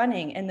stores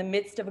running in the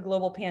midst of a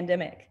global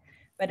pandemic.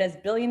 But as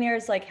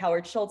billionaires like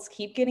Howard Schultz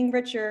keep getting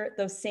richer,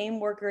 those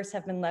same workers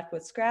have been left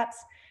with scraps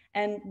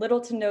and little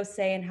to no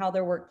say in how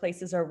their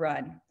workplaces are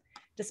run.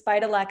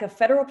 Despite a lack of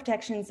federal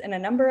protections and a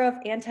number of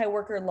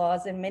anti-worker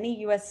laws in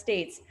many US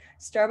states,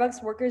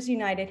 Starbucks Workers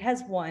United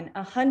has won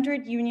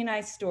 100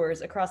 unionized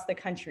stores across the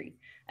country,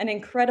 an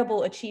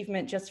incredible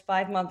achievement just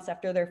 5 months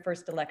after their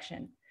first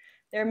election.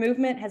 Their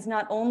movement has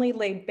not only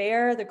laid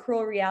bare the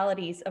cruel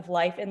realities of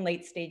life in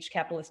late-stage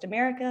capitalist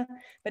America,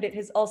 but it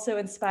has also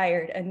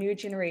inspired a new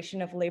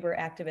generation of labor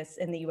activists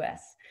in the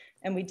US.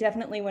 And we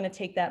definitely want to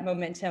take that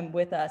momentum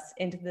with us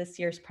into this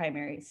year's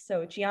primaries.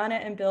 So Gianna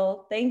and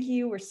Bill, thank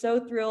you. We're so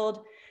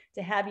thrilled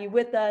to have you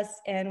with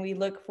us, and we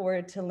look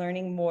forward to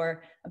learning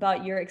more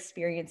about your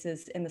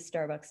experiences in the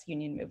Starbucks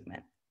union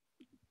movement.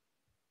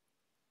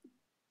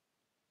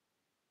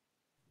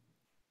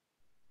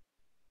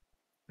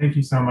 Thank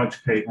you so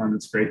much, Caitlin.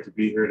 It's great to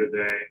be here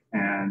today.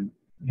 And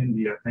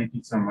India, thank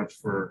you so much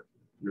for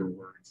your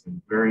words.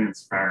 It's very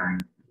inspiring.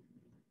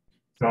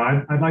 So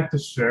I'd like to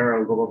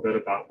share a little bit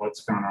about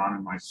what's gone on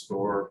in my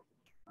store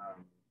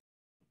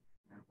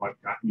and what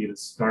got me to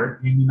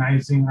start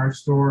unionizing our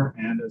store,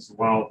 and as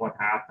well what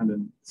happened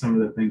and some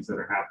of the things that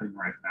are happening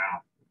right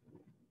now.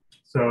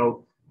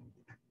 So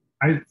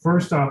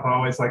first off, I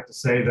always like to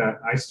say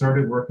that I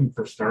started working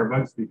for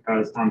Starbucks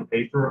because on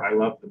paper, I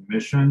love the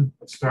mission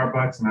of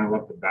Starbucks and I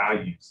love the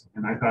values.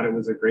 And I thought it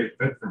was a great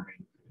fit for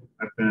me.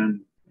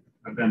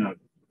 I've been a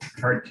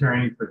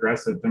card-carrying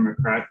progressive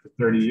Democrat for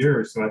 30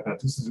 years. So I thought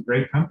this is a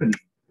great company.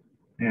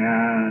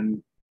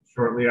 And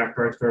shortly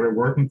after I started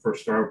working for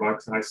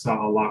Starbucks, I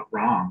saw a lot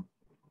wrong.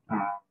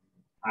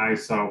 I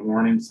saw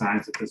warning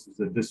signs that this was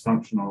a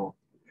dysfunctional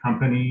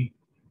company.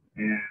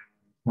 And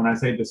when I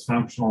say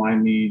dysfunctional, I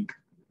mean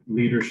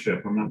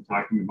leadership. I'm not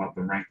talking about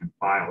the rank and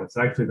file. It's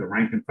actually the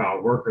rank and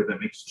file worker that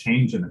makes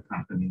change in the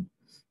company.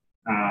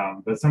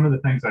 But some of the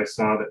things I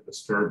saw that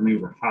disturbed me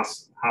were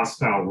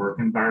hostile work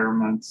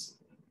environments.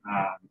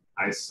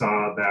 I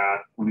saw that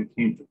when it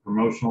came to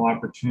promotional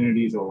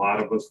opportunities, a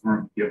lot of us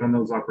weren't given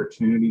those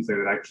opportunities. They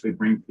would actually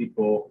bring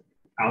people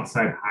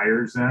outside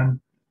hires in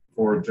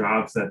for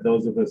jobs that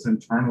those of us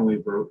internally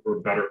were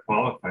better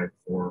qualified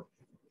for.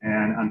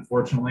 And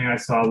unfortunately, I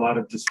saw a lot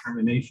of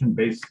discrimination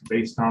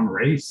based on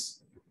race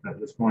that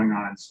was going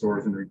on in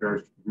stores in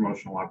regards to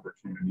promotional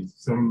opportunities.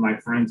 Some of my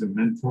friends and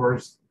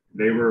mentors,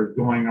 they were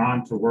going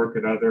on to work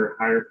at other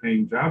higher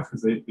paying jobs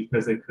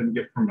because they couldn't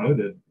get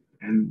promoted.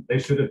 And they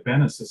should have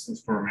been assistant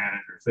store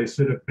managers. They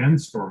should have been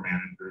store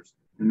managers.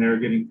 And they were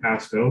getting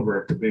passed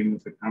over after being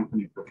with the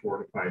company for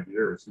 4 to 5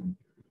 years. And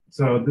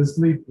So this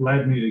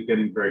led me to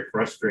getting very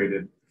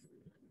frustrated.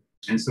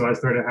 And so I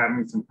started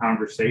having some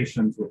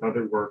conversations with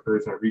other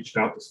workers. I reached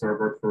out to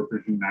Starbucks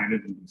Workers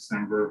United in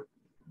December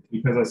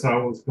because I saw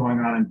what was going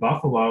on in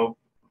Buffalo.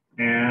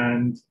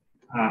 And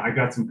I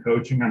got some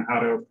coaching on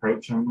how to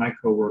approach some of my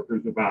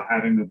coworkers about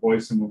having a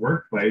voice in the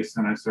workplace.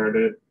 And I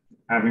started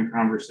having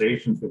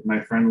conversations with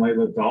my friend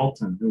Layla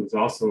Dalton, who was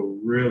also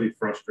really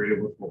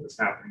frustrated with what was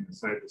happening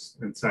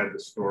inside the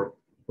store.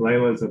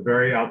 Layla is a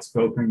very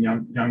outspoken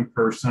young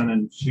person,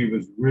 and she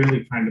was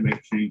really trying to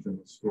make change in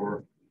the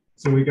store.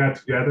 So we got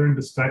together and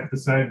decided to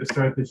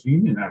start this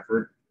union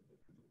effort.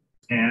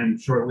 And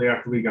shortly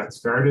after we got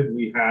started,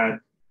 we had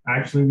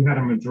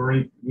a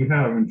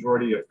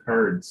majority of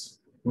cards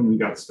when we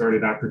got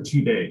started. After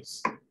 2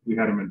 days, we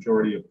had a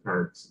majority of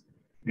cards.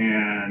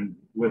 And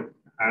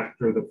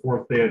after the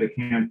 4th day of the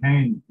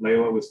campaign,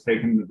 Layla was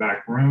taken in the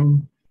back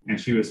room, and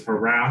she was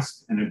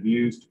harassed and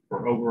abused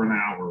for over an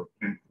hour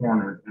and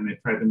cornered, and they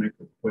tried to make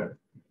her quit.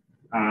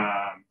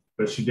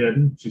 But she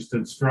didn't. She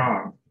stood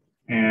strong.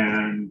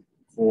 And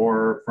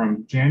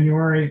from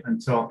January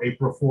until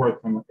April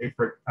 4th,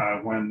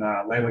 when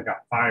Layla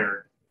got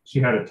fired, she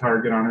had a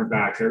target on her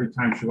back. Every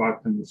time she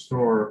walked in the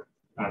store,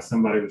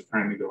 somebody was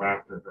trying to go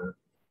after her.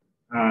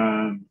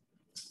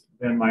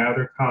 Then my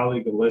other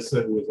colleague,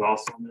 Alyssa, who was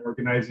also on the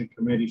organizing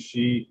committee,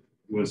 she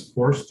was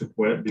forced to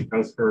quit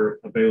because her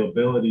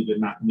availability did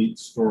not meet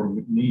store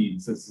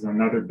needs. This is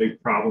another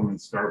big problem in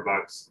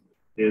Starbucks,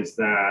 is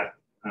that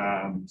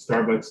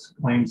Starbucks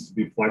claims to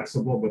be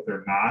flexible, but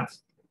they're not.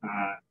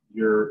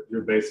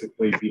 You're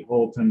basically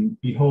beholden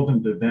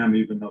to them,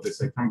 even though they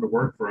say, come to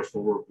work for us,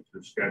 we'll work with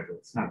your schedule.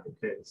 It's not the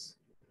case.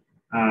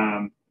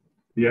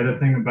 The other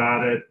thing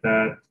about it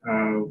that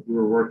we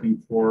were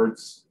working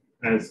towards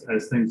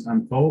as things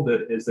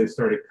unfolded is they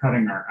started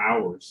cutting our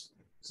hours.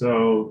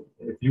 So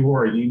if you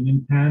wore a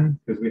union pen,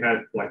 because we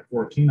had like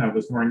 14 of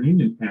us wearing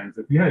union pens,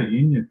 if you had a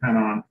union pen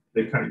on,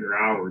 they cut your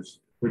hours,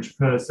 which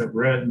put us at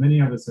risk, many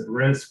of us at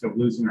risk of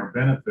losing our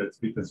benefits,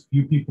 because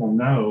few people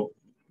know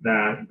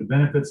that the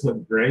benefits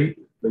look great,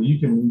 but you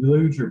can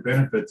lose your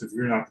benefits if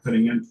you're not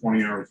putting in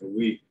 20 hours a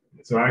week.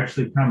 So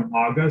actually come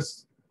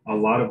August, a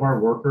lot of our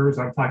workers,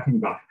 I'm talking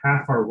about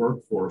half our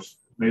workforce,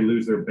 may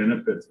lose their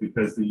benefits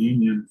because of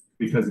union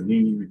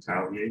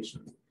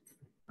retaliation.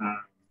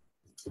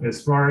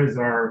 As far as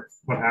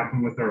what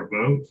happened with our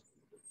vote,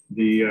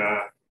 the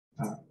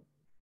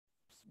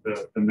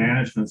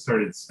management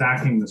started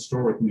stacking the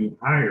store with new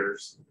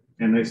hires,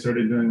 and they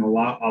started doing a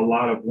lot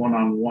of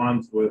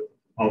one-on-ones with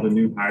all the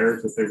new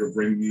hires that they were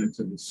bringing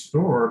into the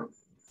store.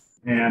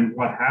 And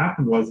what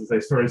happened was they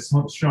started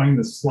showing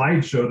the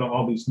slideshow to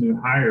all these new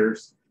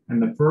hires,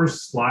 and the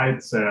first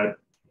slide said,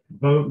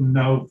 "Vote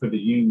no for the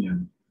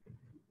union."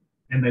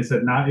 And they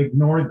said, "Now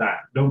ignore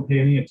that. Don't pay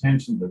any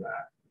attention to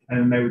that."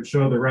 And they would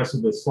show the rest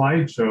of the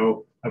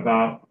slideshow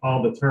about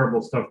all the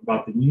terrible stuff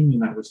about the union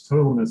that was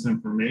total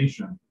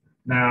misinformation.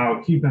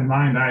 Now, keep in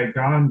mind, I had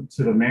gone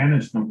to the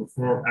management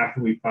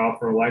after we filed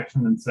for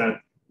election and said,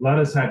 let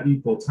us have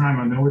equal time.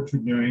 I know what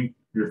you're doing.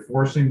 You're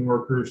forcing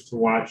workers to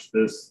watch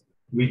this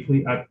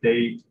weekly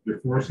update. You're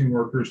forcing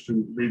workers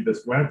to read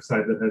this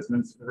website that has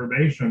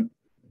misinformation.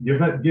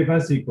 Give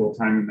us equal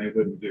time, and they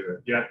wouldn't do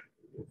it. Yet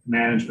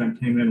management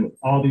came in with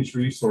all these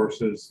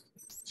resources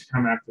to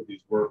come after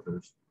these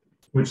workers,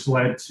 which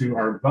led to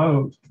our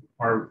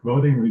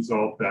voting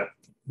result that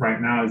right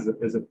now is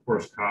of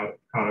course caught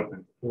up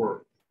in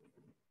court.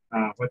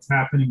 What's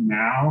happening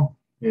now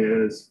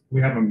is we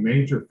have a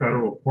major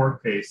federal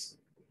court case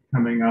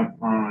coming up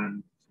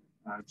on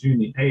June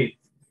the 8th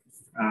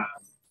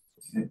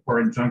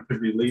for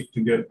injunctive relief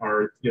to get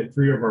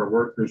 3 of our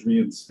workers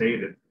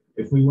reinstated.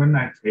 If we win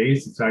that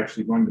case, it's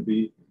actually going to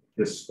be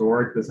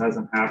historic. This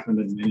hasn't happened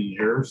in many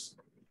years.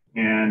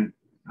 And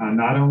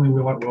not only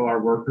will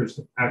our workers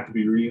have to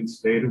be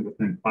reinstated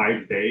within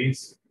 5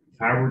 days,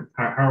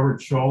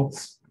 Howard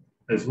Schultz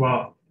as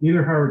well,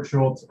 either Howard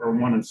Schultz or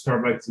one of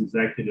Starbucks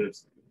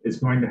executives is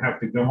going to have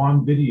to go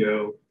on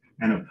video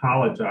and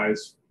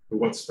apologize for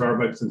what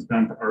Starbucks has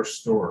done to our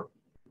store.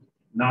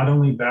 Not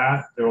only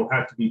that, there will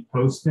have to be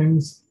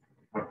postings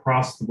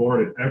across the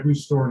board at every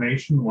store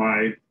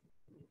nationwide,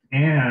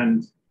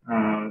 and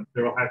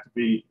there will have to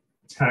be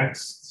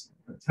text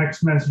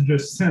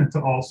messages sent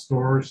to all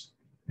stores.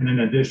 And in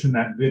addition,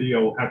 that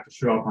video will have to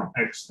show up on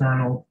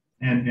external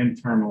and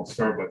internal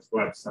Starbucks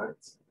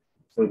websites.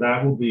 So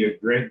that will be a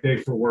great day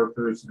for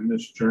workers in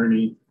this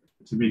journey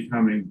to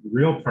becoming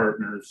real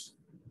partners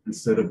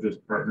instead of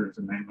just partners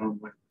in name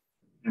only.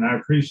 And I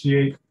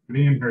appreciate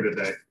being here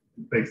today.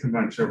 Thanks a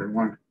bunch,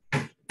 everyone.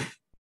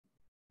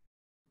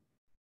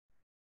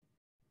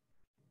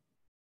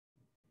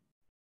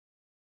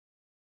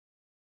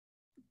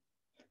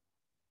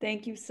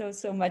 Thank you so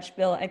much,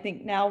 Bill. I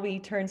think now we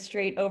turn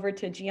straight over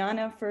to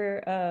Gianna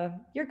for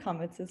your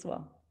comments as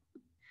well.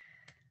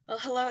 Well,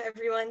 hello,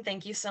 everyone.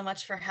 Thank you so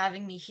much for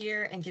having me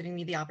here and giving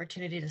me the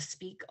opportunity to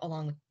speak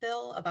along with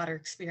Bill about our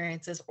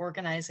experiences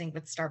organizing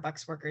with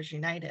Starbucks Workers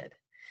United.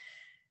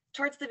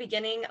 Towards the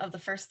beginning of the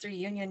first 3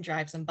 union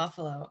drives in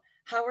Buffalo,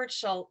 Howard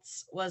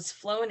Schultz was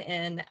flown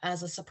in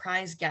as a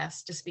surprise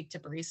guest to speak to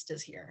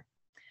baristas here.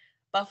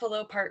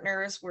 Buffalo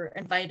partners were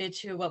invited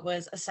to what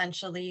was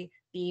essentially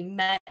the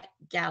Met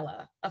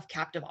Gala of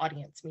captive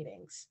audience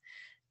meetings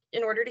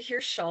in order to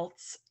hear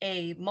Schultz,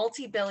 a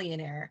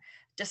multi-billionaire,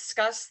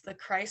 discuss the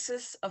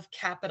crisis of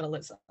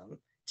capitalism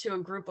to a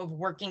group of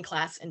working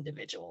class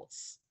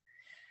individuals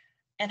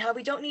and how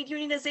we don't need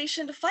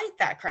unionization to fight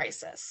that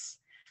crisis.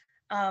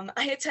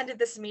 I attended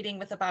this meeting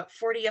with about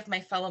 40 of my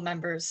fellow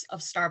members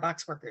of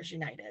Starbucks Workers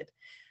United.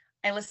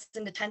 I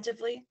listened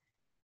attentively.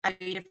 I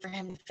waited for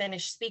him to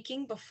finish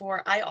speaking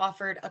before I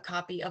offered a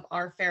copy of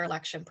our fair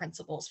election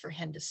principles for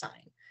him to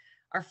sign.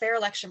 Our fair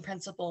election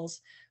principles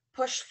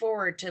push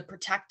forward to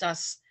protect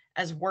us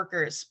as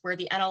workers where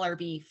the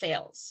NLRB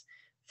fails,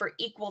 for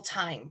equal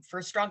time,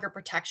 for stronger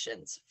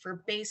protections,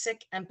 for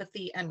basic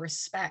empathy and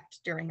respect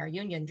during our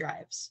union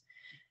drives.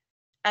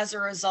 As a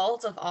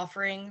result of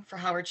offering for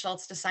Howard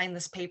Schultz to sign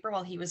this paper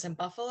while he was in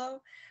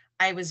Buffalo,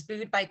 I was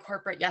booed by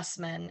corporate yes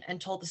men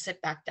and told to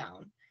sit back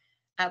down.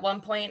 At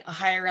one point, a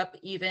higher up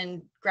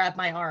even grabbed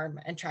my arm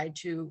and tried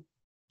to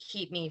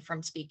keep me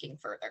from speaking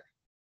further.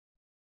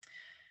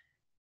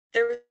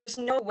 There was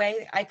no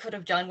way I could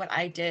have done what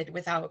I did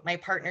without my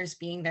partners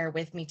being there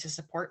with me to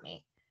support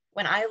me.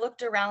 When I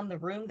looked around the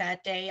room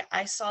that day,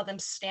 I saw them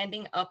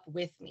standing up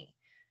with me.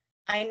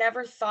 I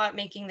never thought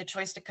making the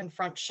choice to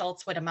confront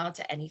Schultz would amount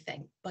to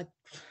anything, but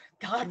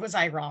God, was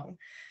I wrong.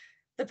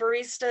 The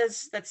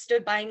baristas that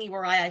stood by me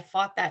were why I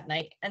fought that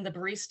night, and the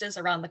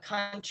baristas around the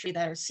country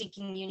that are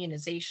seeking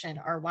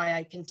unionization are why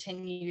I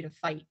continue to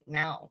fight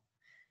now.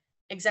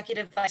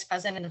 Executive Vice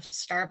President of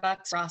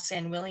Starbucks,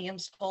 Roxanne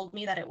Williams, told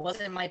me that it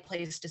wasn't my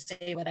place to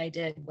say what I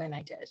did when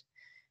I did.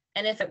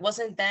 And if it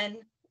wasn't then,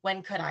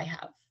 when could I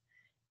have?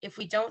 If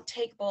we don't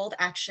take bold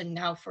action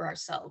now for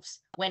ourselves,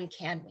 when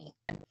can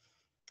we?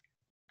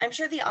 I'm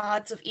sure the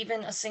odds of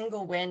even a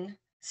single win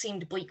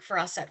seemed bleak for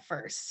us at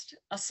first,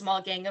 a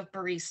small gang of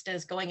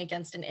baristas going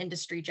against an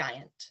industry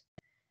giant.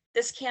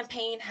 This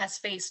campaign has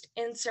faced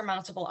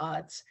insurmountable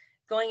odds,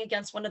 going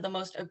against one of the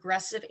most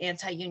aggressive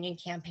anti-union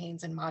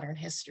campaigns in modern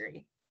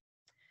history.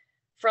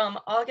 From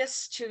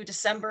August to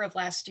December of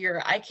last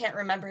year, I can't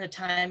remember a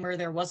time where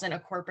there wasn't a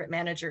corporate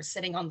manager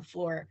sitting on the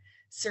floor,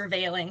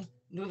 surveilling,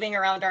 moving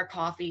around our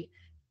coffee,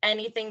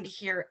 anything to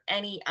hear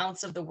any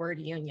ounce of the word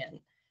union.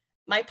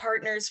 My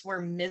partners were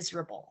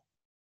miserable.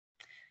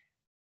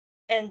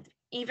 And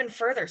even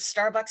further,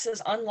 Starbucks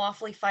has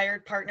unlawfully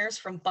fired partners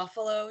from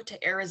Buffalo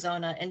to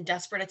Arizona in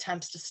desperate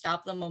attempts to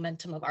stop the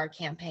momentum of our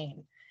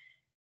campaign.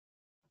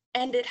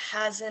 And it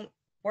hasn't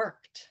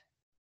worked.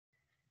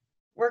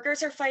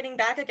 Workers are fighting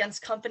back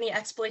against company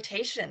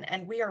exploitation,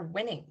 and we are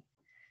winning.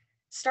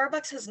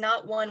 Starbucks has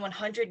not won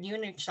 100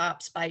 union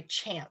shops by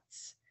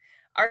chance.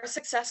 Our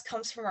success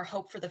comes from our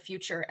hope for the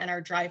future and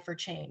our drive for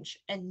change,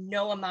 and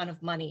no amount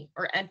of money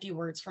or empty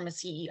words from a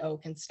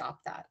CEO can stop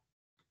that.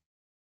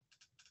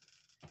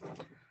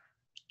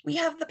 We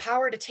have the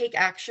power to take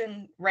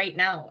action right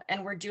now,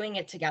 and we're doing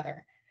it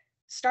together.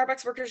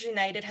 Starbucks Workers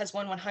United has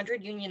won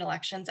 100 union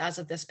elections as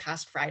of this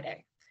past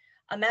Friday.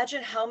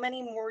 Imagine how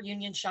many more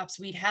union shops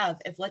we'd have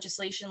if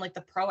legislation like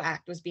the PRO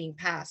Act was being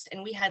passed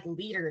and we had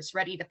leaders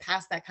ready to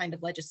pass that kind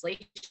of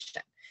legislation.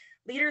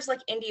 Leaders like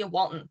India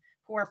Walton,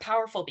 who are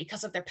powerful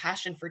because of their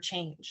passion for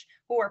change,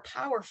 who are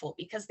powerful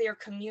because they are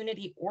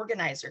community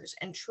organizers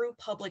and true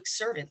public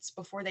servants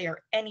before they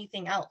are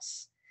anything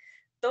else.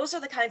 Those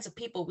are the kinds of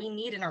people we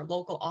need in our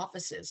local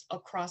offices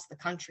across the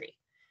country.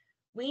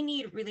 We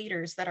need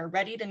leaders that are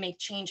ready to make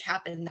change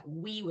happen that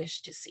we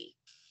wish to see.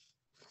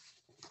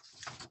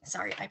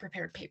 Sorry, I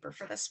prepared paper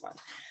for this one.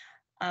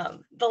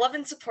 The love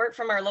and support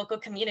from our local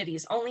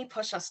communities only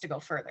push us to go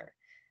further.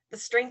 The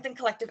strength in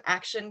collective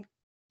action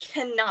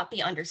cannot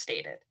be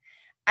understated.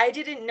 I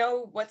didn't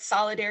know what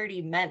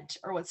solidarity meant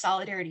or what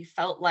solidarity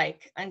felt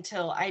like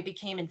until I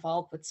became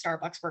involved with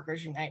Starbucks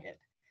Workers United.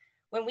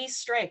 When we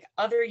strike,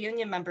 other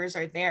union members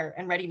are there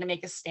and ready to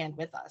make a stand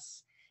with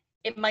us.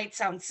 It might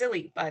sound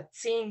silly, but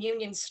seeing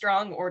unions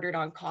strong ordered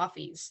on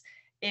coffees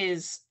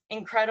is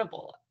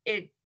incredible.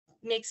 It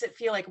makes it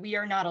feel like we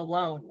are not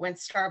alone when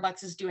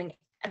Starbucks is doing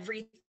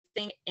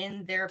everything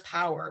in their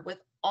power with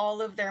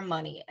all of their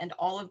money and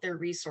all of their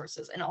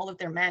resources and all of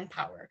their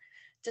manpower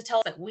to tell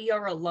us that we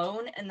are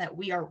alone and that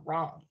we are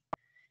wrong.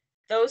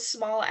 Those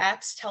small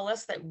acts tell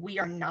us that we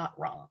are not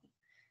wrong.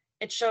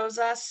 It shows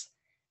us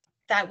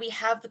that we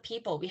have the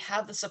people, we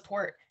have the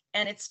support,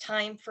 and it's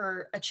time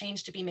for a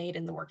change to be made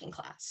in the working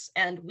class,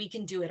 and we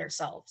can do it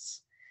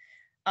ourselves.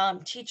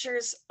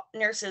 Teachers,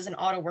 nurses, and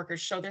auto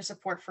workers show their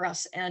support for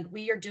us, and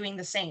we are doing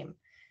the same.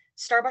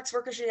 Starbucks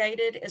Workers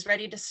United is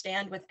ready to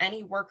stand with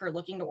any worker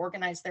looking to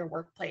organize their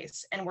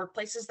workplace and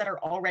workplaces that are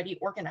already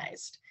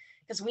organized,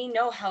 because we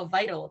know how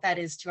vital that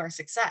is to our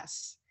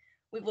success.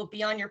 We will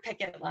be on your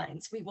picket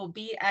lines, we will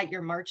be at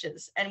your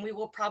marches, and we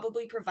will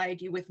probably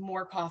provide you with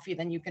more coffee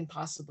than you can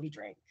possibly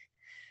drink.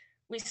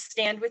 We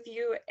stand with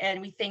you,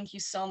 and we thank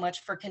you so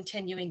much for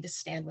continuing to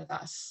stand with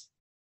us.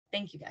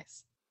 Thank you,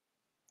 guys.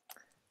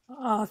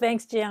 Oh,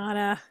 thanks,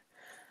 Gianna.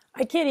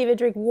 I can't even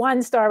drink one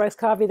Starbucks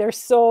coffee. They're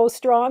so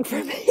strong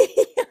for me.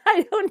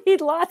 I don't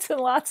need lots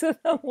and lots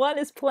of them. One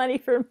is plenty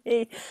for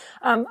me.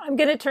 I'm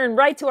going to turn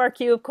right to our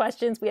queue of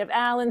questions. We have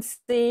Alan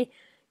C.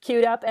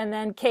 queued up and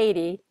then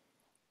Katie.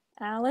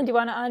 Alan, do you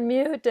want to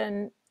unmute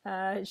and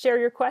share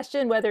your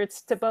question, whether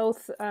it's to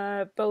both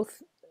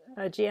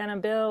Gianna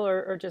and Bill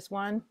or just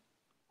one?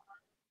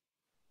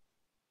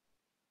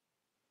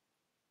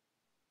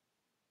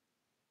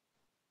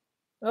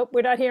 Oh,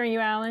 we're not hearing you,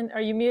 Alan. Are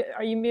you mute?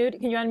 Are you mute?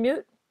 Can you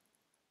unmute?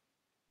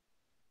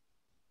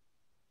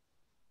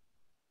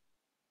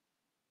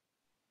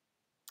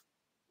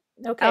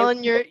 Okay.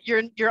 Alan, you're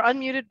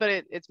unmuted, but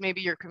it's maybe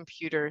your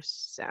computer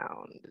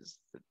sound.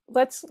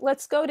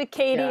 Let's go to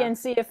Katie Yeah. and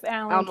see if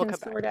Alan will can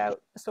come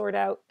sort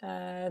out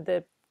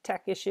the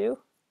tech issue.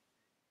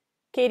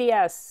 Katie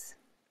S.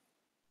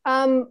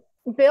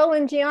 Bill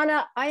and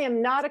Gianna, I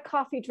am not a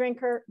coffee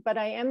drinker, but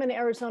I am an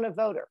Arizona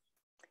voter,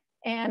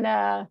 and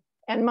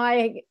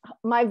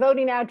my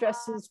voting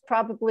address is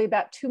probably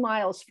about 2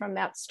 miles from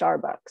that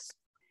Starbucks.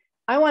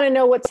 I want to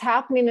know what's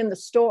happening in the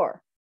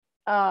store.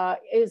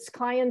 Is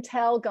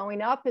clientele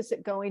going up? Is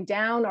it going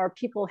down? Are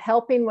people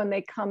helping when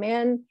they come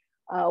in?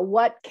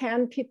 What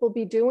can people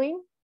be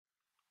doing?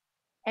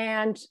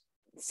 And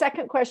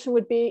second question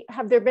would be,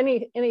 have there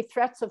been any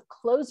threats of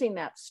closing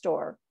that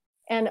store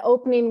and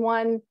opening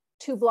one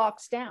 2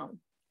 blocks down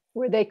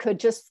where they could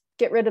just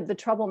get rid of the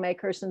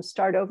troublemakers and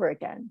start over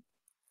again?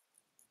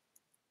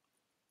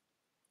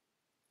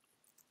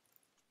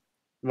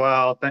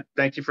 Well,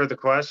 thank you for the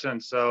question.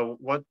 So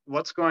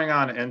what's going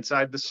on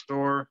inside the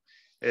store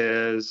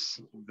is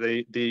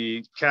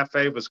the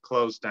cafe was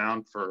closed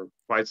down for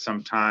quite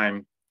some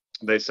time.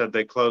 They said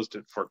they closed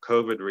it for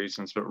COVID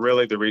reasons, but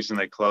really the reason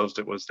they closed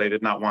it was they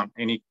did not want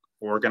any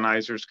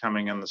organizers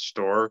coming in the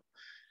store.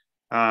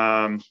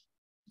 But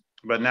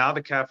now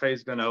the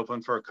cafe's been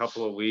open for a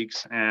couple of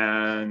weeks,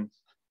 and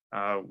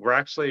we're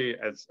actually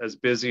as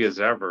busy as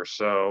ever.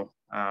 So,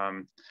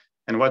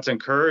 and what's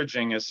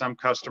encouraging is some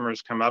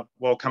customers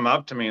will come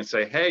up to me and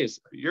say, "Hey,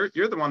 you're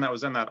the one that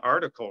was in that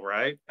article,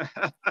 right?"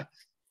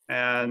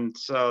 And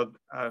so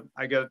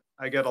I get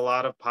a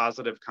lot of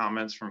positive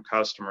comments from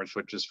customers,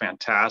 which is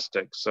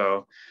fantastic.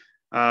 So,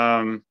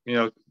 you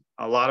know,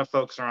 a lot of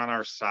folks are on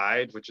our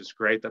side, which is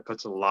great. That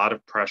puts a lot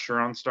of pressure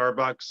on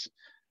Starbucks.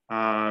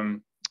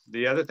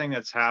 The other thing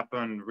that's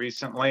happened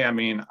recently, I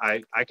mean,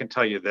 I can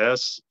tell you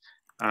this.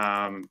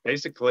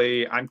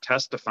 Basically, I'm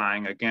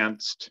testifying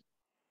against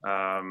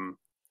our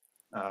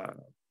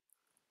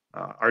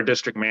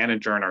district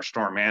manager and our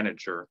store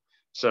manager.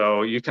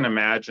 So you can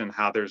imagine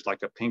how there's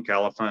like a pink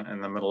elephant in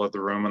the middle of the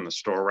room in the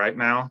store right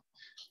now.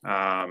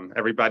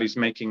 Everybody's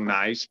making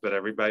nice, but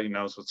everybody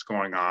knows what's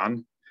going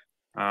on.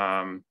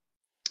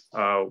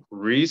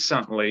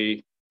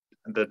 Recently,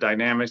 the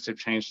dynamics have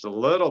changed a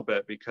little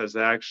bit because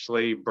they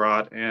actually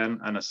brought in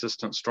an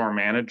assistant store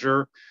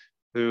manager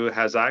who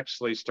has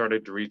actually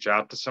started to reach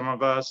out to some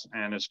of us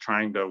and is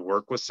trying to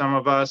work with some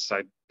of us.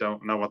 I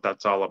don't know what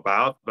that's all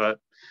about, but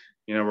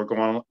you know,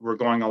 we're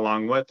going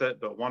along with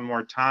it. But one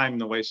more time,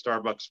 the way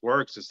Starbucks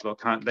works is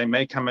they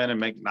may come in and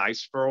make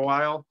nice for a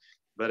while,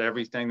 but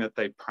everything that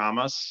they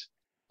promise,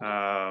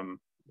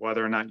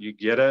 whether or not you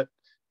get it,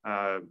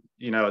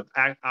 you know,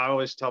 I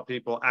always tell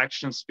people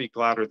actions speak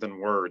louder than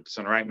words.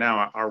 And right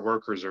now our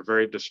workers are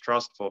very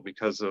distrustful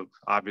because of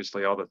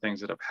obviously all the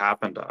things that have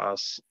happened to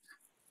us.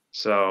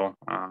 So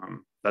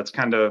that's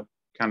kind of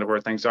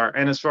where things are.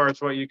 And as far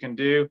as what you can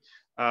do,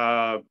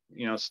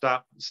 you know,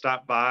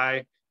 stop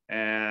by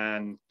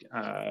and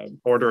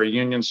order a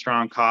Union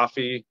Strong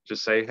coffee.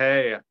 Just say,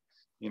 hey,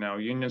 you know,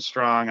 Union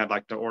Strong, I'd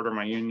like to order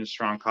my Union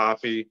Strong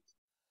coffee.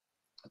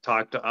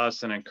 Talk to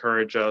us and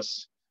encourage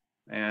us.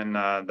 And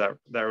that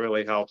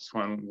really helps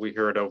when we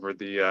hear it over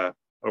the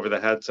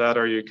headset,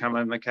 or you come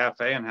in the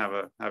cafe and have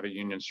a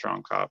Union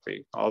Strong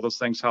coffee. All those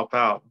things help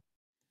out.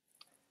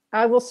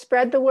 I will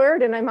spread the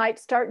word, and I might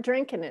start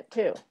drinking it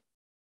too.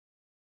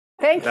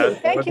 Thank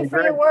you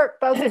for your work,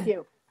 both of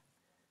you.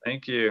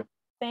 Thank you.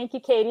 Thank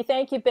you, Katie.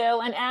 Thank you,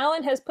 Bill. And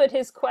Alan has put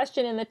his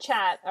question in the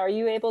chat. Are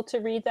you able to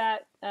read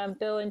that,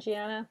 Bill and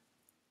Gianna?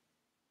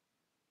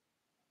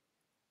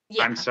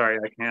 Yeah. I'm sorry,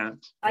 I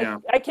can't. Yeah.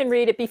 I can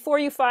read it. Before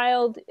you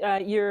filed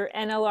your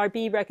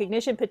NLRB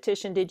recognition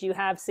petition, did you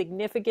have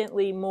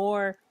significantly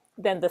more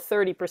than the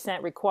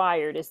 30%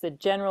 required? Is the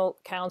General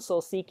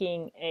Counsel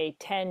seeking a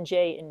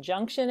 10J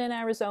injunction in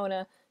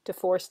Arizona to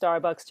force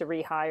Starbucks to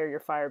rehire your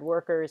fired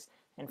workers?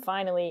 And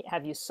finally,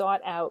 have you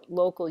sought out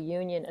local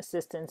union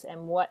assistance,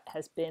 and what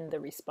has been the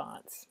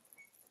response?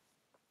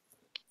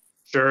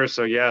 Sure.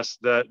 So yes,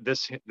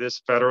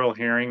 this federal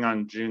hearing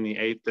on June the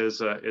 8th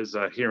is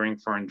a hearing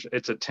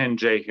it's a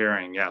 10J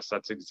hearing. Yes,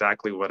 that's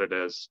exactly what it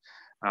is.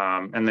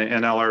 And the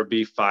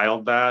NLRB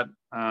filed that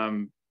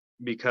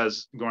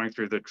because going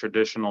through the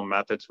traditional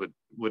methods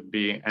would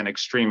be an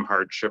extreme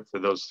hardship for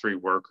those 3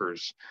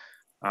 workers.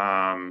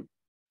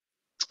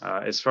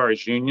 As far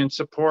as union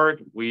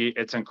support,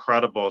 it's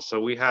incredible. So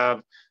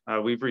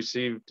we've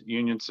received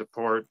union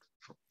support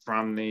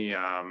from the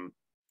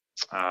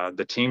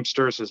The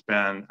Teamsters has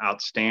been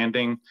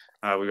outstanding.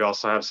 We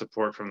also have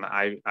support from the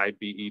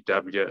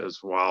IBEW as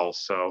well.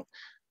 So,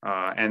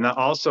 and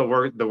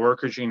also the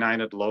Workers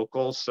United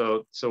local.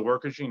 So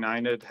Workers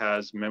United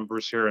has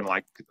members here in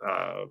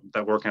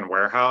that work in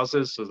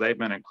warehouses. So they've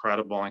been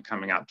incredible in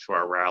coming out to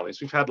our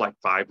rallies. We've had like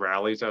 5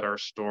 rallies at our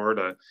store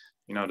to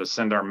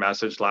send our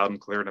message loud and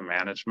clear to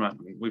management.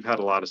 We've had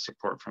a lot of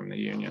support from the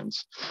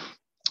unions.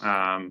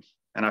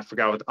 And I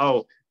forgot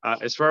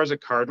as far as a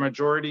card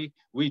majority,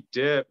 we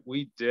did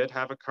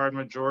have a card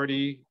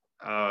majority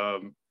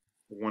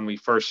when we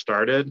first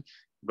started,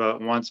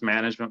 but once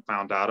management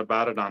found out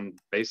about it on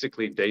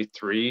basically day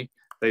 3,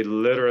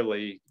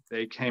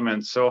 they came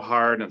in so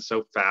hard and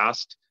so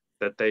fast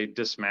that they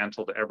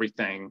dismantled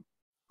everything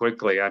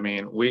quickly. I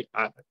mean,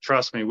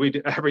 trust me, we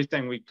did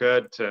everything we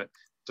could to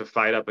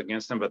fight up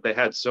against them, but they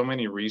had so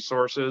many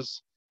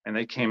resources and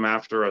they came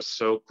after us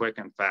so quick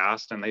and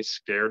fast, and they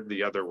scared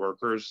the other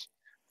workers.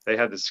 They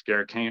had the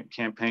scare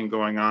campaign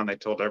going on. They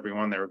told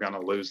everyone they were going to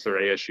lose their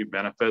ASU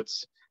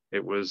benefits.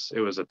 It was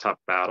a tough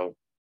battle.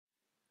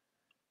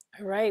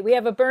 All right, we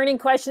have a burning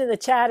question in the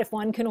chat if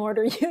one can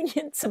order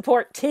union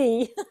support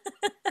tea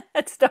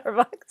at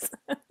Starbucks.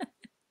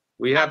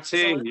 We have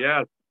tea,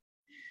 yeah.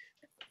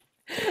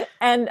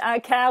 And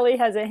Callie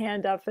has a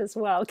hand up as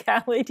well.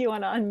 Callie, do you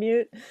want to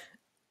unmute?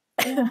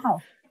 Hi, can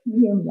you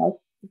hear me, guys?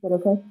 Is that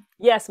okay?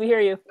 Yes, we hear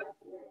you.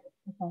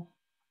 Okay.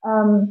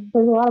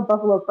 There's a lot of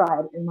Buffalo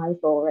pride in my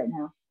soul right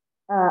now.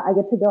 I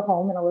get to go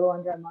home in a little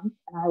under a month,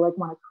 and I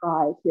want to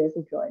cry tears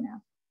of joy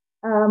now.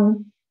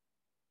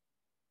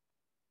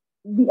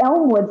 The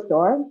Elmwood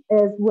store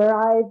is where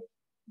I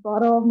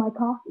bought all of my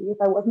coffee if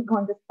I wasn't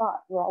going to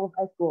Spot for all of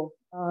high school.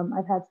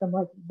 I've had some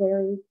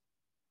very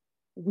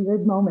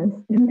weird moments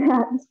in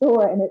that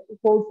store, and it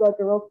holds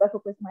a real special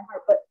place in my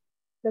heart. But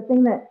the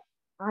thing that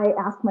I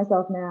ask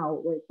myself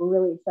now, we're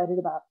really excited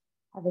about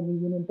having a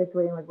union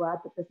victory, and we're glad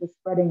that this is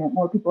spreading and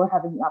more people are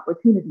having the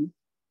opportunity.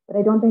 But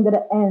I don't think that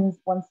it ends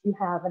once you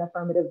have an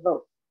affirmative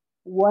vote.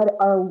 What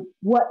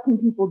can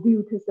people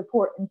do to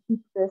support and keep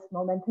this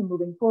momentum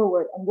moving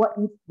forward? And what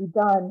needs to be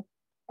done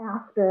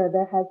after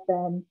there has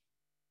been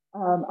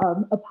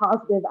a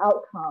positive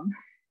outcome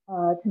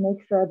to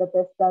make sure that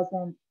this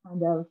doesn't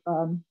kind of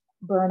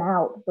burn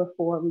out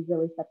before we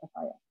really set the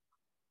fire?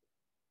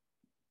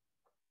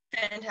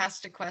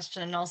 Fantastic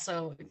question. And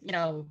also,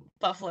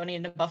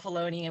 Buffalonian to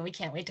Buffalonian, and we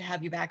can't wait to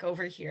have you back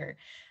over here.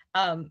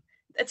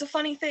 It's a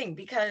funny thing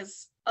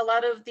because a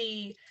lot of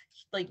the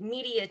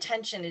media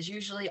attention is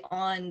usually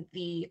on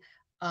the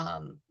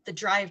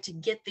drive to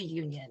get the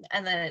union,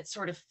 and then it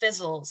sort of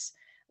fizzles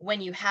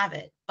when you have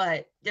it.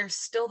 But there's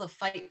still the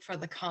fight for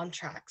the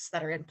contracts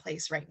that are in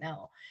place right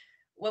now.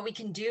 What we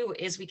can do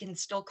is we can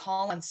still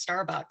call on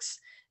Starbucks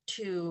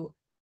to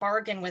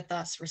bargain with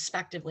us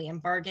respectively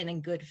and bargain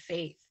in good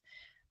faith.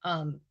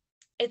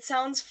 It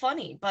sounds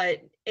funny,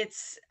 but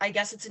I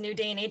guess it's a new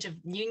day and age of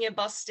union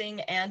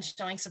busting and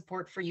showing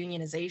support for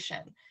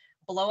unionization.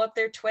 Blow up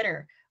their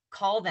Twitter,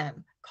 call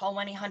them, call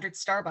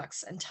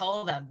 1-800-Starbucks and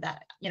tell them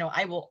that,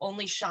 I will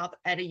only shop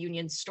at a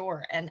union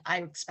store and I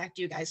expect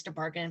you guys to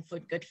bargain in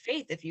good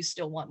faith if you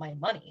still want my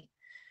money.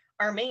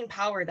 Our main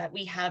power that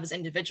we have as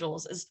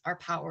individuals is our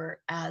power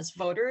as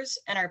voters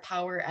and our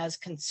power as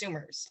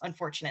consumers,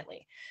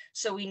 unfortunately.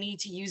 So we need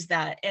to use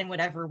that in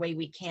whatever way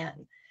we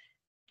can.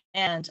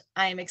 And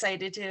I'm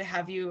excited to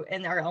have you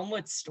in our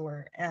Elmwood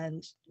store.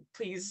 And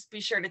please be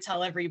sure to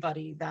tell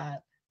everybody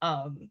that,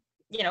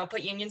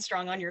 put Union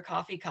Strong on your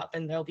coffee cup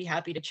and they'll be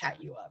happy to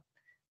chat you up.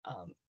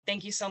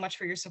 Thank you so much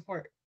for your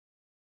support.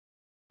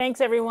 Thanks,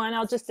 everyone.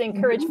 I'll just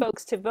encourage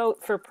folks to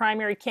vote for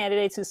primary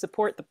candidates who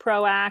support the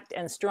PRO Act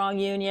and strong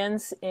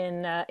unions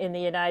in the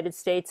United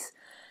States.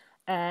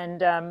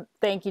 And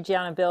thank you,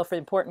 Gianna and Bill, for the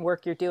important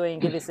work you're doing,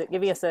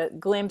 giving us a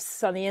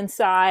glimpse on the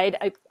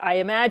inside. I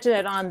imagine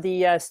that on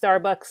the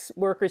Starbucks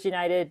Workers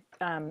United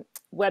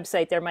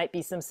website, there might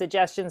be some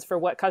suggestions for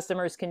what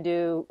customers can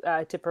do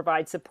to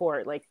provide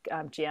support, like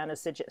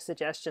Gianna's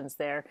suggestions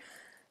there.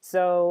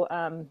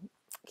 So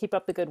keep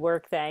up the good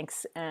work.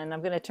 Thanks. And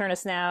I'm going to turn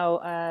us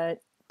now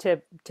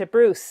to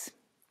Bruce.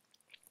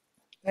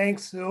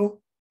 Thanks, Sue.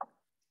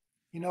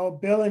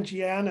 Bill and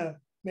Gianna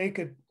make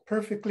it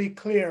perfectly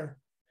clear.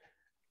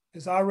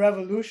 As our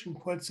revolution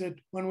puts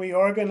it, when we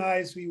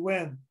organize, we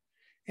win.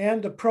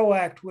 And the PRO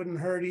Act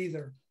wouldn't hurt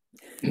either.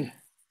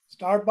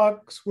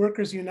 Starbucks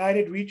Workers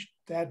United reached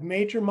that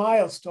major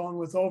milestone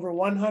with over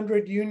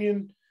 100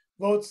 union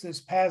votes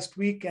this past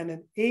week and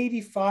an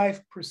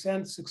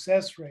 85%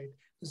 success rate.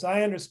 As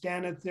I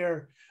understand it, there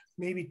are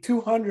maybe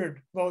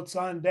 200 votes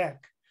on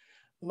deck.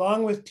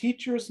 Along with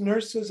teachers,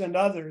 nurses, and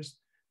others,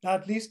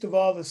 not least of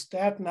all the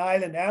Staten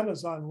Island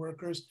Amazon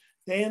workers,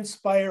 they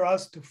inspire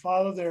us to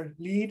follow their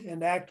lead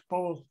and act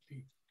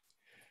boldly.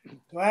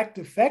 To act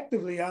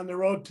effectively on the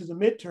road to the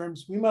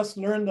midterms, we must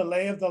learn the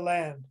lay of the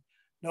land,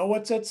 know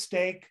what's at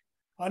stake,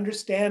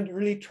 understand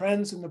early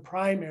trends in the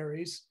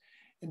primaries,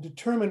 and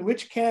determine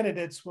which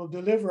candidates will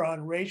deliver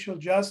on racial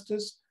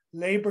justice,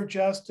 labor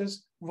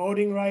justice,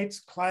 voting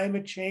rights,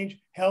 climate change,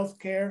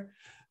 healthcare,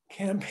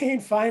 campaign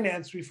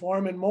finance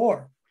reform, and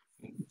more.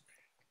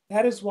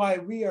 That is why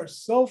we are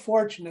so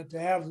fortunate to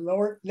have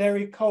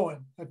Larry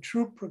Cohen, a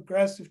true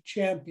progressive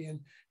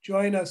champion,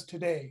 join us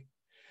today.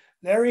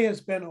 Larry has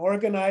been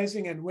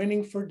organizing and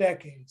winning for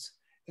decades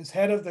as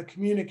head of the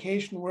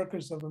Communication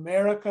Workers of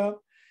America,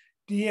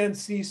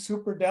 DNC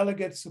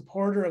superdelegate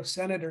supporter of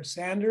Senator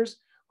Sanders,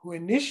 who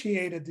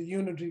initiated the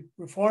Unity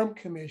Reform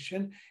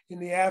Commission in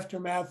the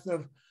aftermath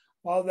of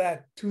all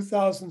that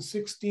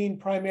 2016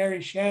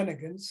 primary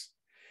shenanigans,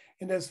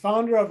 and as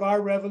founder of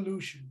Our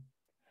Revolution.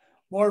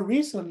 More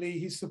recently,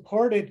 he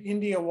supported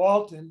India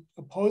Walton,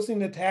 opposing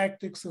the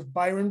tactics of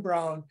Byron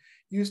Brown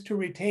used to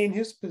retain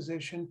his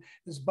position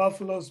as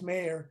Buffalo's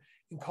mayor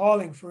and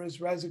calling for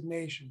his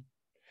resignation.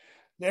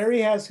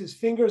 Larry has his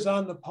fingers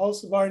on the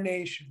pulse of our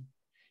nation.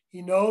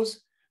 He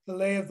knows the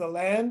lay of the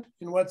land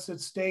and what's at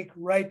stake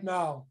right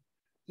now.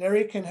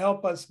 Larry can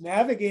help us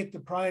navigate the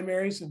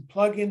primaries and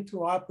plug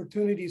into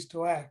opportunities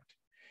to act.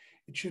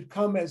 It should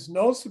come as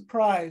no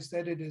surprise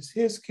that it is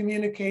his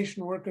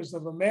Communication Workers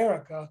of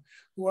America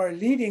who are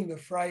leading the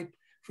fight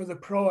for the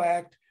PRO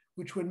Act,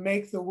 which would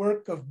make the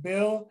work of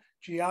Bill,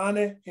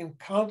 Gianna, and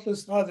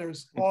countless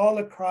others all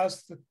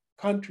across the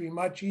country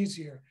much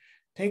easier.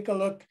 Take a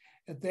look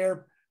at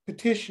their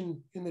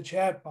petition in the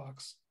chat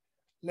box.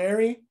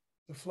 Larry,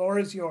 the floor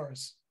is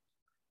yours.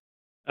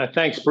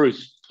 Thanks,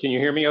 Bruce. Can you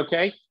hear me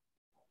okay?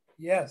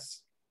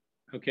 Yes.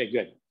 Okay,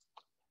 good.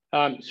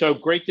 So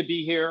great to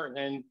be here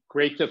and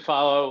great to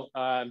follow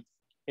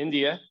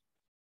India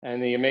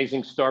and the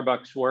amazing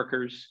Starbucks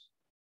workers.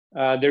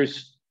 There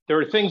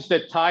are things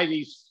that tie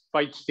these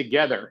fights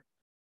together.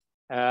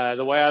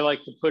 The way I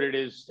like to put it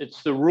is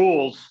it's the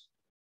rules,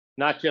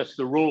 not just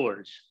the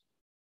rulers.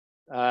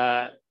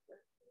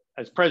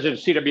 As president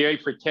of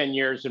CWA for 10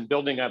 years and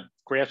building a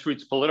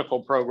grassroots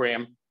political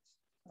program,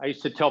 I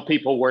used to tell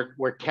people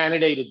we're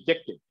candidate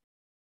addicted,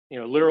 you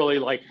know, literally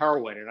like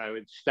heroin, and I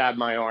would stab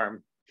my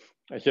arm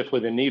as if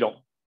with a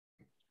needle.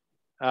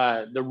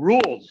 The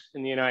rules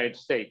in the United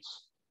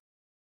States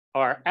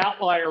are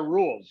outlier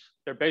rules.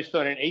 They're based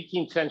on an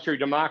 18th century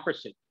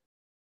democracy.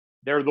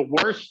 They're the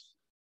worst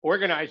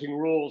organizing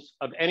rules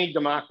of any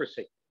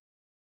democracy.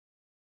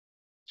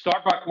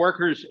 Starbucks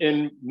workers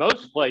in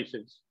most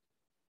places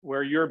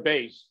where you're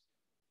based,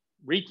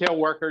 retail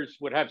workers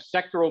would have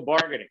sectoral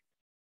bargaining.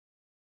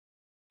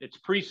 It's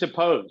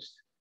presupposed.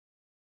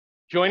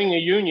 Joining a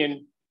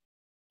union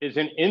is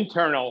an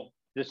internal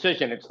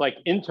decision. It's like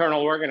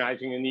internal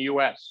organizing in the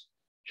US.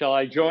 Shall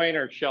I join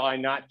or shall I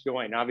not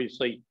join?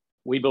 Obviously,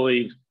 we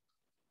believe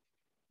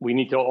we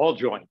need to all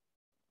join.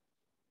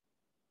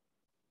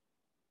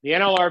 The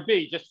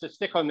NLRB, just to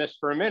stick on this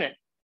for a minute,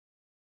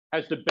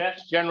 has the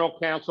best general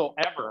counsel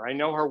ever. I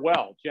know her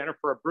well,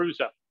 Jennifer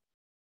Abruzzo.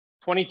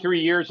 23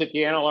 years at the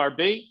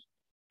NLRB,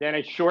 then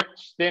a short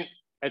stint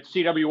at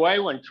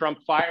CWA when Trump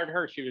fired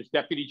her. She was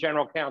deputy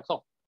general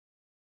counsel,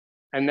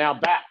 and now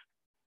back.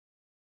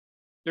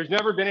 There's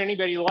never been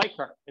anybody like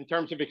her in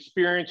terms of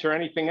experience or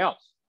anything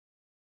else.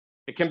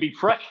 It can be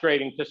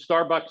frustrating to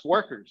Starbucks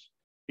workers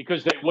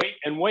because they wait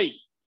and wait.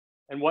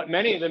 And what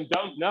many of them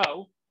don't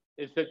know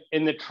is that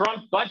in the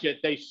Trump budget,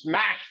 they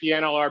smashed the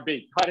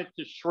NLRB, cut it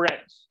to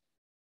shreds.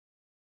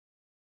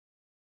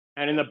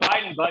 And in the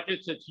Biden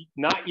budgets, it's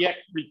not yet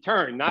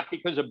returned, not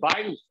because of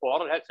Biden's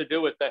fault. It has to do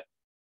with the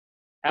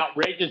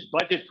outrageous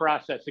budget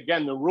process.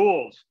 Again, the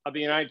rules of the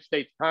United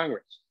States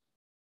Congress.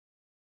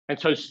 And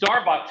so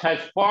Starbucks has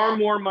far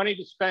more money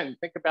to spend,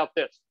 think about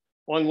this,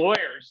 on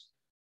lawyers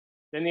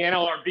than the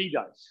NLRB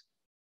does.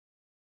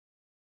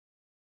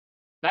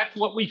 That's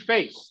what we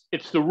face.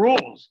 It's the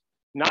rules,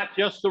 not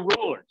just the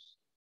rulers.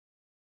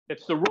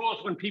 It's the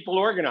rules when people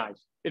organize.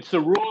 It's the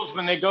rules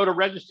when they go to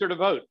register to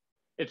vote.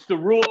 It's the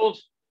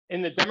rules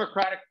in the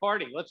Democratic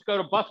Party. Let's go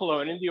to Buffalo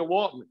and India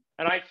Walton.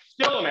 And I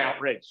still am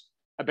outraged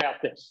about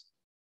this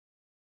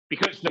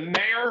because the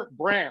Mayor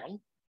Brown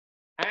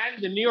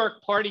and the New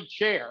York Party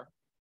chair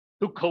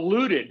who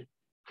colluded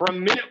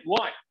from minute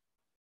one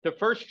to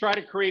first try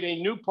to create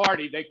a new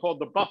party they called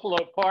the Buffalo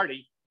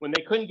Party. When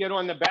they couldn't get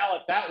on the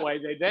ballot that way,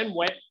 they then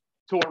went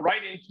to a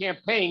write-in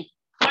campaign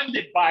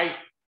funded by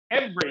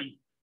every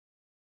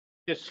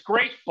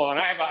disgraceful, and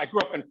I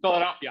grew up in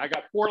Philadelphia. I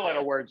got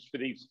 4-letter words for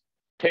these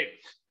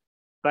pigs.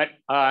 But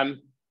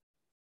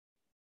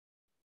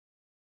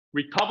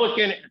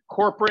Republican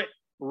corporate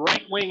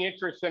right-wing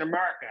interests in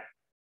America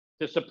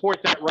to support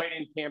that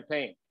write-in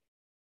campaign.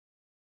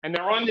 And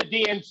they're on the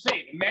DNC.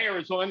 The mayor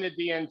is on the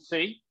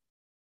DNC.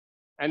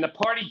 And the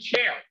party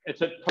chair,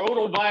 it's a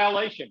total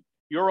violation.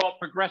 You're all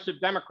progressive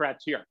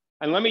Democrats here.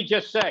 And let me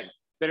just say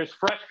that as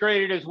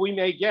frustrated as we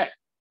may get,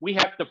 we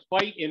have to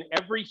fight in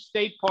every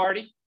state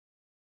party,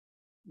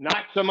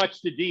 not so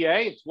much the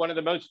DA. It's one of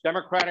the most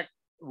democratic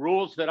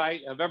rules that I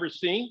have ever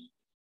seen,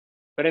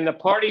 but in the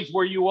parties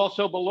where you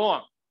also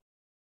belong.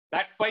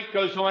 That fight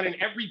goes on in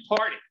every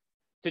party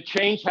to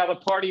change how the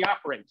party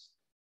operates.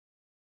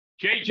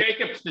 Jay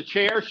Jacobs, the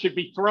chair, should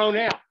be thrown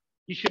out.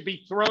 He should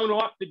be thrown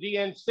off the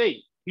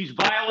DNC. He's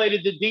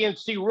violated the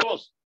DNC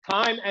rules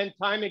time and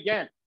time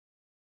again.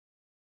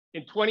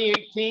 In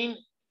 2018,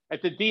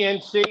 at the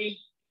DNC,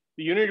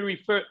 the Unity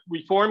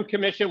Reform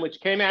Commission, which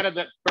came out of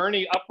the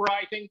Bernie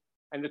uprising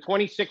and the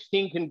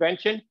 2016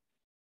 convention,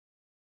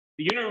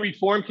 the Unity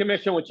Reform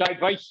Commission, which I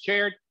vice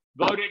chaired,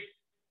 voted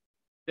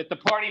that the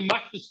party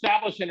must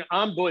establish an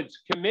ombuds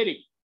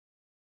committee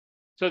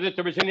so that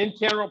there was an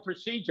internal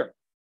procedure.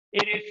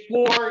 It is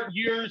 4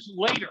 years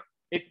later.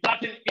 It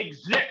doesn't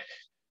exist.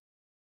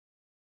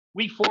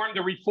 We formed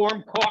a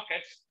reform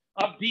caucus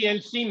of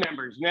DNC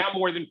members, now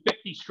more than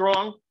 50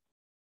 strong.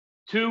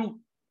 2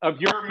 of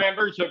your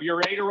members of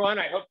your aid are on.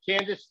 I hope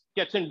Candace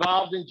gets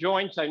involved and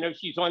joins. I know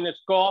she's on this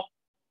call.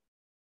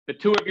 The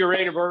 2 of your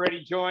aid have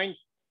already joined.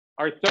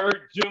 Our 3rd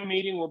Zoom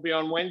meeting will be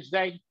on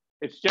Wednesday.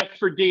 It's just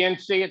for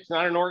DNC. It's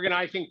not an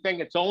organizing thing.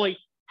 It's only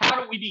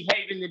how do we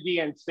behave in the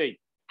DNC?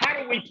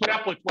 How do we put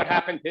up with what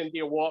happened to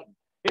India Walton?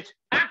 It's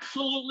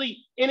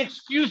absolutely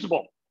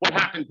inexcusable what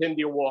happened to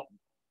India Walton.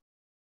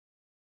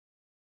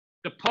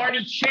 The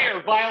party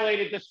chair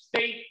violated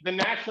the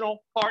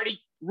national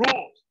party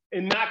rules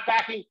in not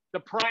backing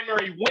the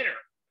primary winner.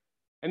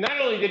 And not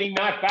only did he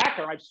not back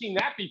her, I've seen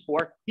that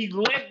before, he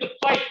led the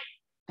fight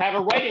to have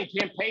a write-in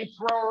campaign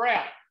throw her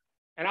out.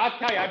 And I'll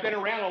tell you, I've been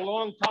around a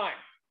long time.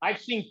 I've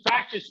seen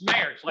fascist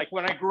mayors, like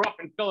when I grew up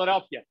in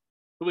Philadelphia,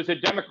 who was a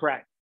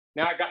Democrat.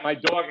 Now I got my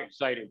dog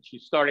excited.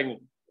 She's starting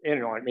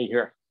in on me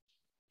here.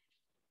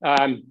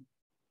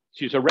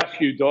 She's a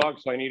rescue dog,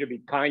 so I need to be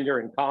kinder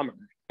and calmer.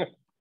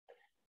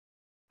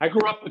 I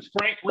grew up with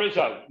Frank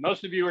Rizzo.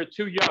 Most of you are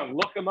too young.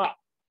 Look him up.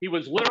 He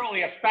was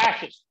literally a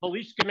fascist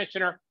police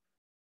commissioner.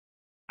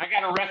 I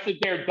got arrested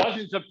there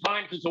dozens of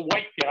times as a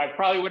white kid. I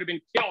probably would have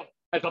been killed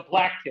as a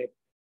black kid.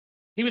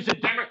 He was a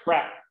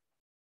Democrat.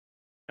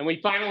 And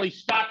we finally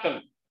stopped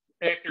him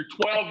after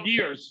 12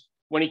 years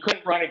when he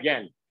couldn't run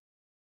again.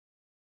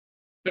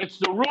 But it's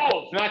the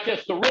rules, not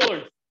just the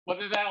rulers,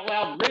 whether that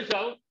allowed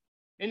Rizzo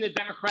in the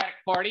Democratic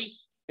Party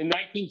in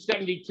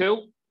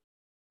 1972,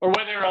 or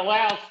whether it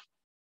allows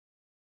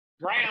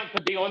Brown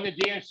to be on the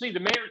DNC. The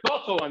mayor is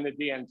also on the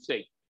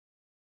DNC.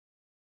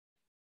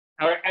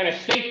 And a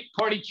state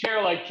party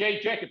chair like Jay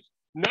Jacobs,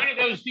 none of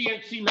those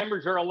DNC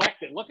members are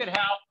elected. Look at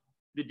how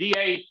the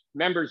DA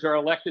members are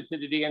elected to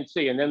the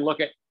DNC, and then look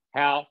at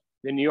how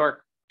the New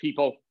York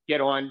people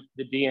get on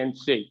the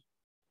DNC.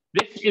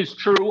 This is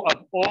true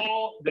of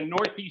all the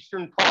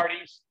Northeastern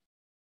parties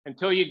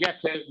until you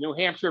get to New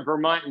Hampshire,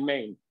 Vermont, and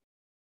Maine.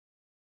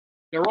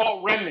 They're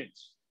all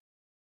remnants.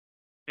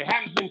 They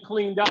haven't been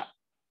cleaned up.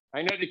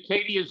 I know that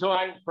Katie is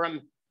on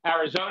from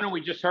Arizona.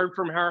 We just heard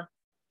from her.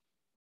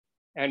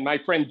 And my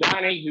friend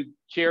Donnie, who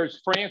chairs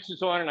France,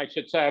 is on. And I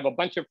should say I have a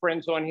bunch of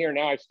friends on here.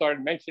 Now I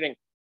started mentioning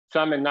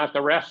some and not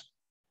the rest.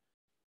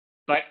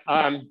 But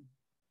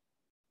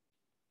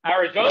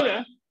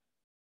Arizona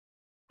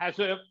has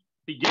a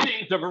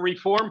beginnings of a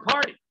reform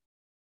party.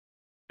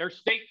 Their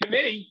state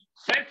committee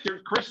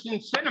censored Kristen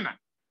Sinema.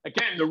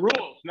 Again, the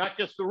rules, not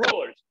just the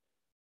rulers.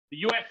 The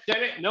US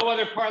Senate, no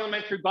other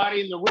parliamentary body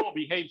in the world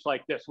behaves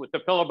like this with the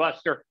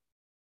filibuster.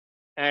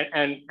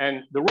 And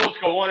the rules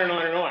go on and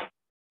on and on.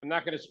 I'm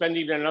not going to spend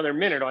even another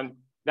minute on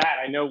that.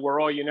 I know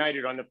we're all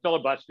united on the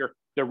filibuster,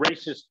 the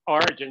racist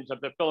origins of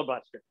the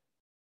filibuster.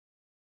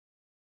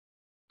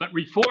 But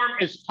reform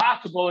is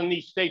possible in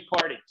these state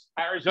parties.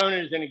 Arizona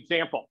is an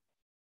example.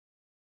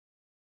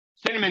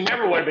 Sinema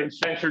never would have been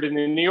censored in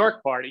the New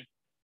York party.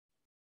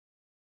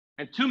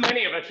 And too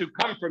many of us who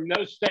come from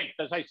those states,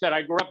 as I said,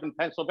 I grew up in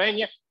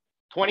Pennsylvania,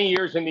 20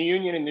 years in the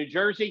Union in New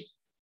Jersey,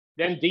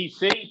 then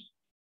DC,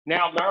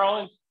 now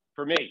Maryland,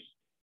 for me.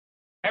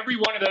 Every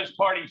one of those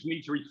parties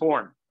needs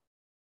reform.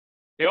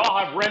 They all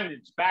have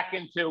remnants back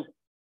into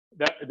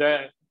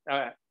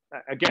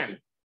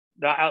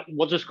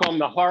we'll just call them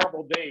the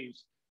horrible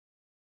days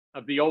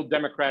of the old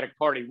Democratic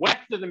Party.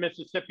 West of the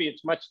Mississippi,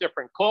 it's much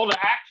different. Call to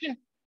action,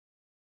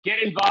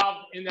 get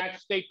involved in that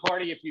state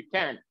party if you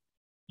can.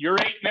 Your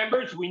 8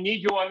 members, we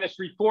need you on this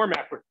reform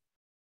effort.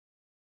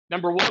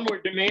 Number one,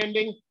 we're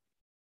demanding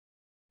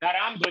that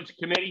ombuds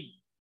committee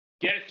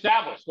get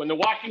established. When the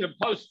Washington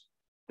Post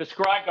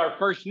described our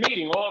first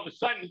meeting, all of a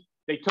sudden,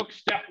 they took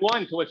step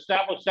 1 to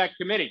establish that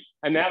committee,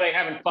 and now they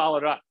haven't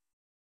followed up.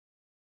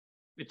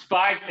 It's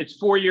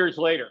 4 years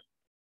later.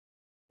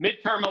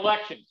 Midterm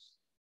elections.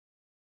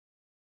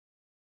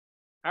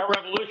 Our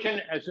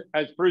revolution,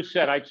 as Bruce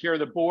said, I chair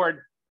the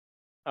board.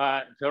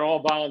 It's an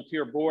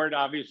all-volunteer board,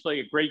 obviously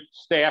a great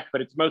staff,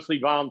 but it's mostly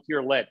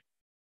volunteer-led.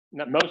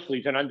 Not mostly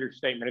is an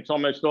understatement. It's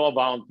almost all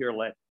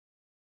volunteer-led.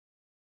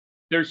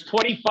 There's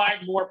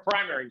 25 more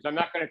primaries. I'm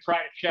not going to try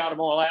to shout them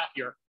all out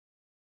here.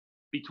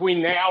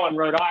 Between now and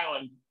Rhode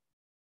Island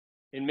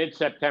in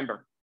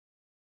mid-September.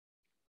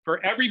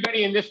 For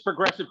everybody in this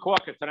progressive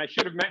caucus, and I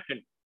should have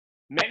mentioned,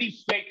 many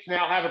states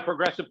now have a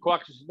progressive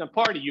caucus in the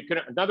party.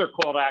 Another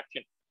call to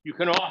action. You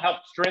can all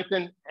help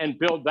strengthen and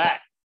build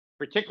that,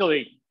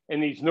 particularly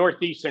in these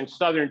Northeast and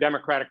Southern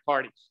Democratic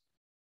parties.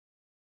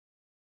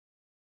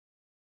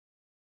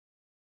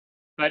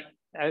 But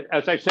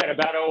as I said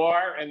about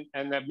OR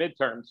and the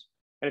midterms,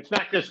 and it's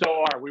not just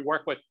OR, we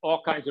work with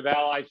all kinds of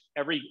allies.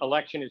 Every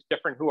election is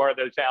different. Who are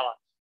those allies?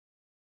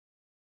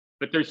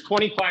 But there's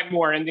 25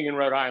 more ending in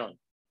Rhode Island.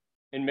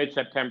 in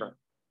mid-September.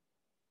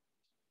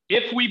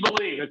 If we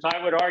believe, as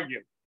I would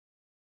argue,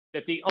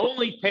 that the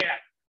only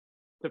path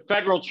to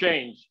federal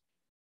change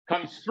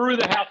comes through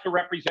the House of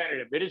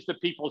Representatives, it is the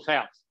people's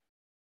house.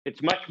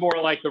 It's much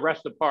more like the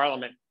rest of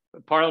Parliament,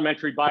 the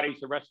parliamentary bodies,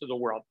 the rest of the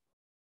world.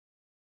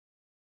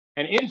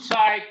 And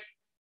inside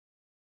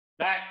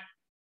that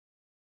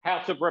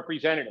House of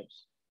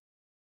Representatives,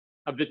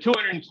 of the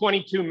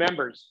 222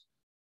 members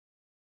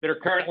that are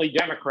currently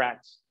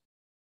Democrats,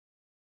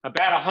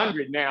 about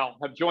 100 now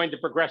have joined the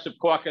Progressive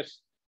Caucus,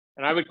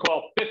 and I would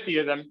call 50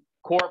 of them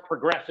core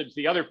progressives.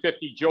 The other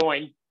 50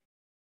 joined,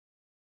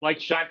 like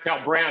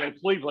Chantel Brown in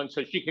Cleveland,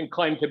 so she can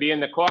claim to be in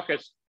the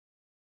caucus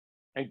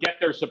and get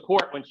their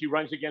support when she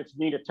runs against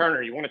Nina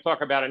Turner. You want to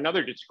talk about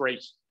another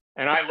disgrace?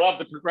 And I love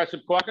the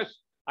Progressive Caucus.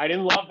 I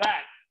didn't love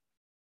that.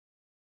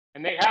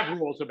 And they have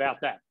rules about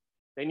that.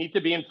 They need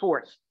to be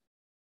enforced.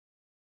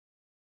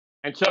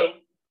 And so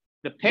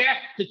the path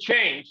to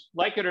change,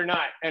 like it or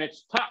not, and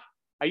it's tough.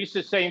 I used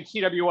to say in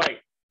CWA,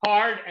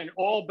 hard and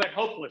all but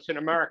hopeless in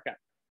America.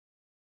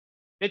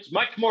 It's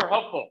much more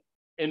hopeful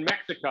in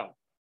Mexico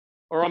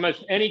or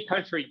almost any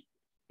country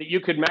that you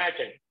could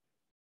imagine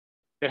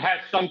that has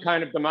some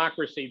kind of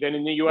democracy than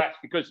in the US,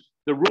 because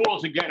the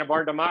rules, again, of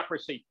our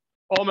democracy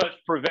almost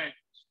prevent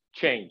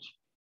change.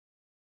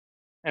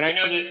 And I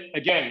know that,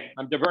 again,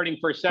 I'm diverting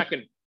for a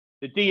second.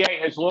 The DA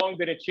has long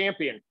been a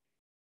champion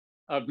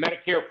of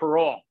Medicare for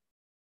all.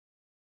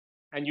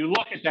 And you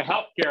look at the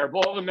healthcare of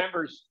all the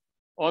members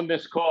on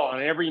this call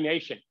in every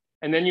nation,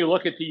 and then you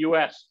look at the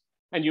US,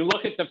 and you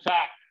look at the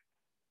fact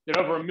that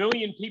over 1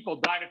 million people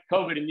died of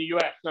COVID in the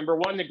US. Number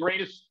one, the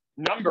greatest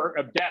number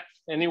of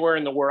deaths anywhere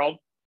in the world,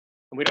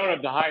 and we don't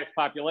have the highest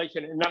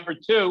population. And number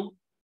two,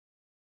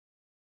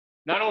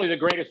 not only the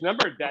greatest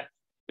number of deaths,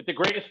 but the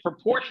greatest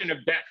proportion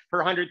of deaths per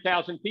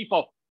 100,000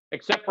 people,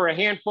 except for a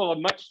handful of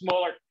much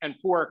smaller and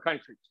poorer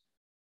countries.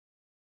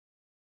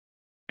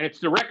 And it's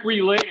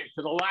directly related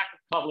to the lack of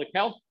public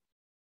health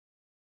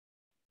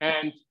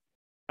and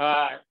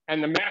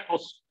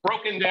the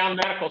broken down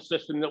medical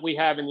system that we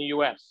have in the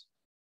US.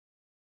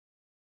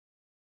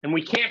 And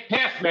we can't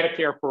pass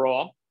Medicare for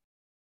all.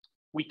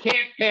 We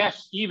can't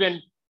pass even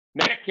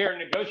Medicare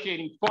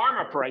negotiating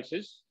pharma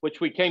prices,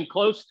 which we came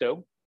close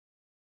to.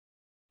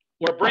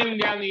 We're bringing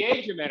down the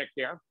age of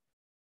Medicare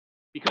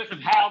because of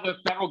how the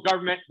federal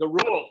government, the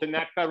rules in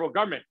that federal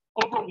government,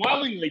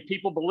 overwhelmingly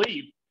people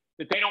believe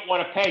that they don't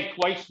want to pay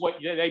twice what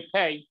they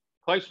pay,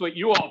 twice what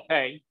you all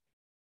pay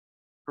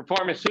for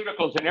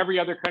pharmaceuticals in every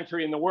other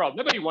country in the world.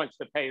 Nobody wants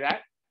to pay that.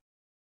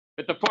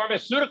 But the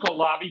pharmaceutical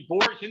lobby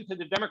bores into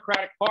the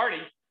Democratic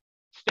Party,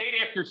 state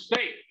after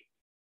state,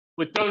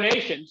 with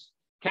donations,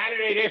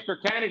 candidate after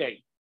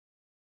candidate.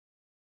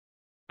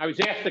 I was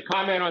asked to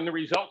comment on the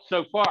results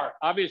so far.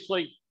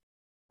 Obviously,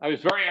 I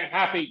was very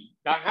unhappy.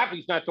 Unhappy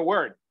is not the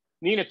word.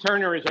 Nina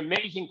Turner is an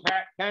amazing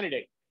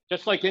candidate,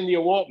 just like India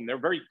Walton. They're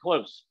very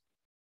close.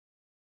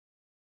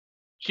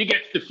 She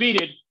gets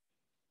defeated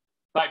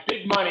by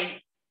big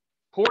money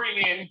pouring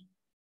in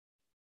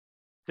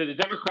to the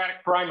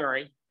Democratic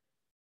primary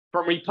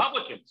from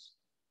Republicans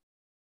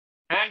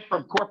and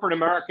from corporate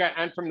America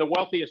and from the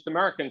wealthiest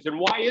Americans. And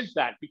why is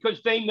that?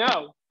 Because they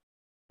know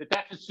that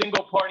that's a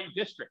single party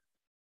district.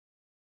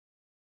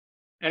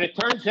 And it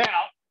turns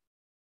out,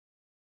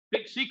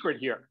 big secret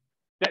here,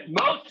 that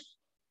most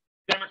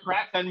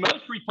Democrats and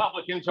most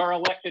Republicans are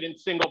elected in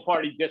single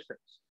party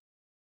districts.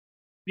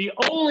 The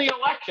only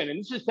election, and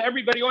this is to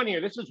everybody on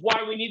here, this is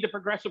why we need the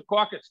Progressive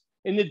Caucus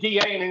in the DA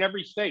and in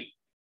every state,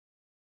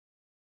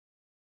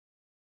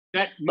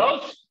 that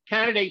most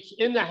candidates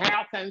in the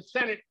House and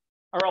Senate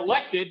are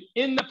elected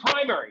in the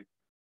primary.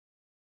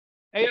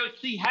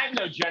 AOC had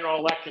no general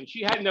election.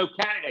 She had no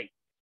candidate.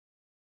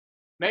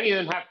 Many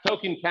of them have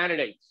token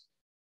candidates.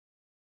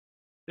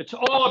 It's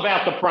all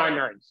about the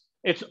primaries.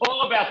 It's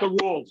all about the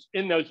rules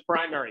in those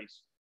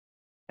primaries.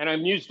 And I've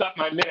used up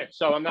my minutes,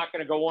 so I'm not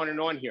going to go on and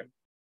on here.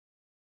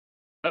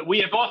 But we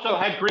have also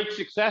had great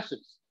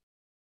successes.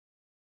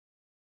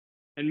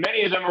 And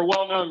many of them are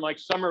well known, like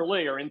Summer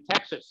Lee, or in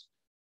Texas,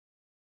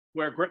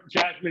 where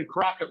Jasmine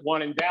Crockett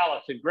won in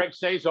Dallas, and Greg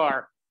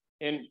Cesar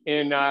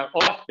in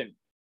Austin.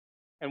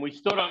 And we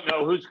still don't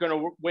know who's going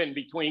to win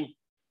between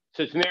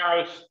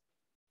Cisneros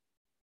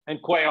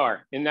and Cuellar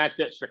in that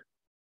district.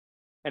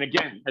 And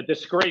again, a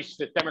disgrace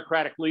that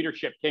Democratic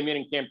leadership came in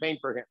and campaigned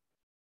for him.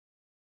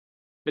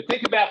 But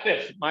think about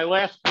this, my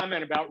last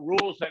comment about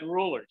rules and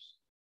rulers.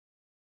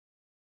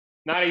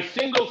 Not a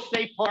single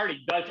state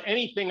party does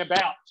anything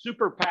about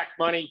super PAC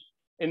money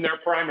in their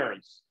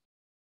primaries.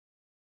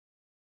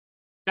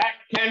 That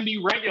can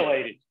be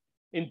regulated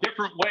in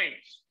different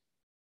ways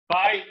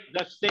by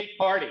the state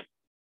party.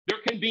 There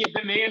can be a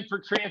demand for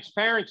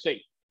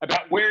transparency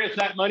about where does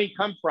that money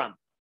come from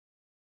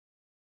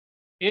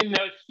in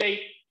those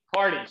state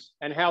parties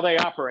and how they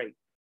operate.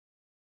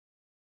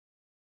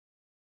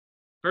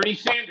 Bernie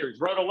Sanders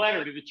wrote a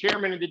letter to the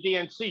chairman of the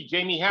DNC,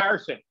 Jamie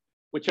Harrison,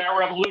 which our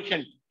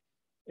revolution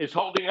is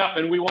holding up,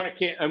 and we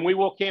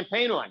will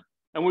campaign on,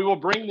 and we will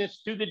bring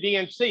this to the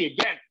DNC.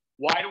 Again,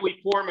 why do we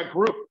form a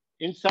group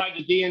inside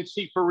the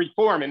DNC for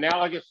reform,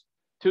 analogous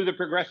to the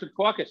Progressive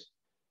Caucus,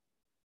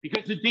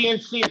 because the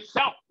DNC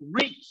itself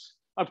reeks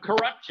of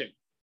corruption.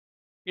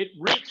 It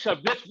reeks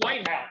of this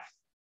White House.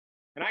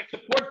 And I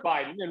support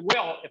Biden and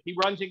will if he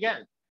runs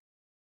again.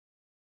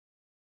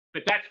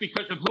 But that's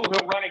because of who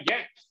he'll run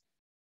against.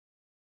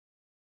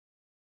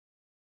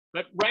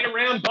 But right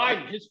around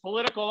Biden, his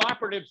political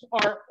operatives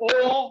are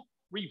all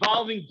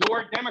revolving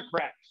door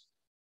Democrats,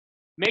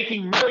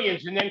 making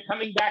millions and then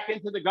coming back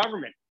into the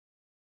government.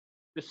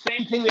 The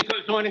same thing that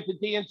goes on at the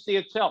DNC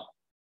itself.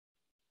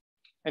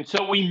 And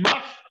so we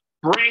must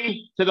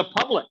bring to the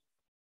public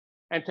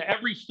and to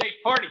every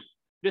state party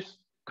this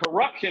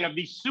corruption of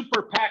these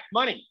super PAC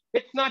money.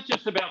 It's not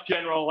just about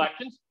general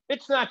elections.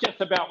 It's not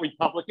just about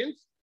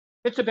Republicans.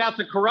 It's about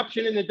the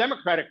corruption in the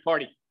Democratic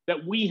Party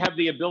that we have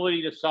the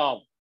ability to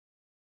solve.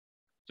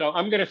 So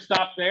I'm going to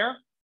stop there.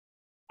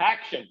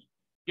 Action.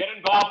 Get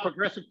involved,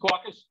 Progressive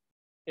Caucus,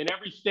 in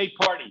every state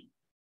party.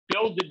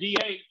 Build the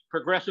DA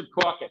Progressive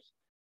Caucus.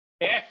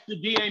 Ask the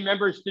DA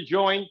members to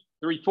join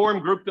the reform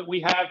group that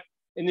we have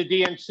in the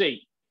DNC.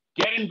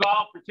 Get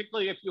involved,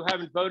 particularly if you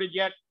haven't voted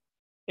yet,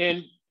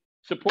 in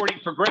supporting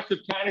progressive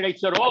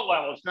candidates at all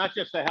levels, not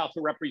just the House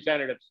of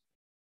Representatives,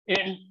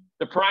 in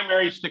the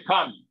primaries to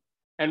come.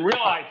 And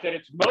realize that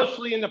it's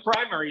mostly in the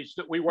primaries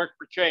that we work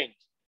for change.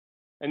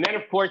 And then,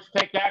 of course,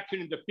 take action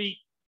and defeat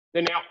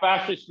the now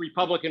fascist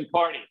Republican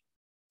Party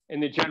in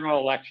the general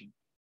election.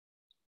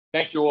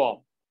 Thank you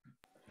all.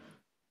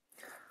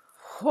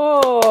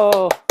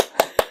 Oh.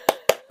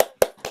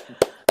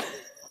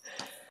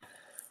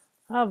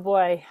 Oh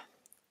boy.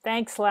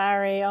 Thanks,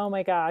 Larry. Oh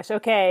my gosh.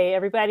 Okay,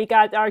 everybody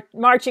got our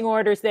marching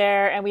orders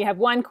there, and we have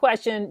one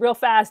question real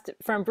fast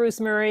from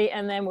Bruce Murray,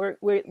 and then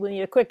we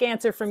need a quick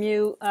answer from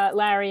you,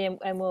 Larry,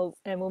 and we'll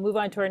move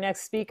on to our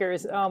next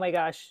speakers. Oh my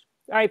gosh.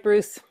 All right,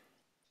 Bruce.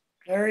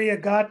 Larry, you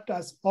got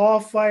us all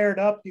fired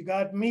up. You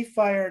got me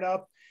fired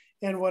up.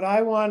 And what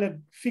I want to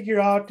figure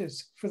out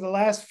is, for the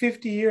last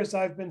 50 years,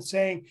 I've been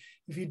saying,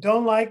 if you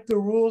don't like the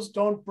rules,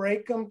 don't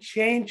break them,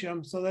 change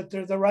them so that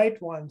they're the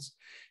right ones.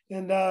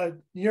 And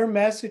your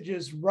message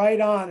is right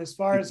on as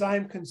far as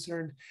I'm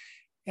concerned.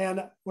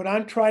 And what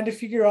I'm trying to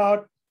figure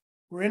out,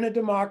 we're in a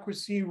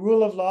democracy,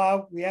 rule of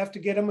law, we have to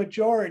get a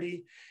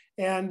majority.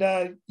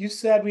 And you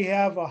said we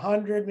have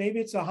 100,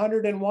 maybe it's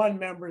 101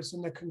 members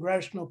in the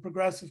Congressional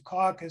Progressive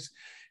Caucus.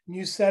 And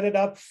you set it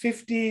up,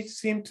 50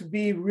 seem to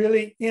be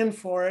really in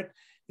for it,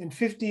 and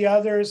 50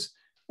 others,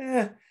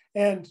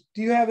 And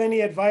do you have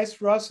any advice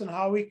for us on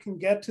how we can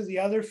get to the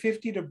other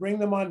 50 to bring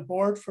them on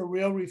board for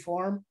real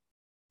reform?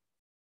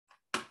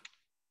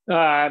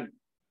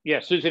 Yeah,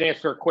 Susan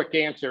asked for a quick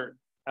answer.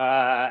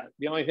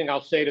 The only thing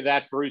I'll say to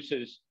that, Bruce,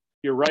 is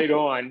you're right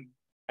on.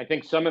 I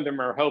think some of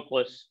them are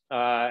hopeless,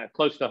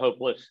 close to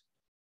hopeless,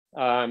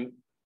 and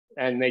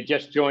they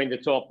just joined.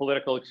 It's all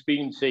political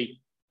expediency.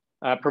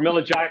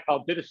 Pramila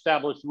Jayapal did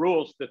establish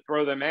rules to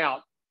throw them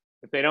out.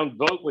 If they don't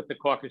vote with the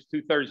caucus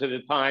 2/3 of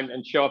the time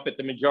and show up at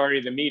the majority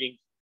of the meetings,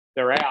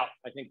 they're out.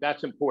 I think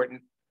that's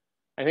important.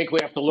 I think we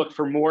have to look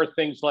for more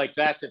things like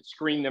that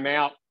screen them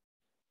out.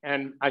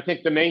 And I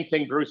think the main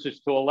thing, Bruce, is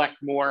to elect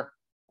more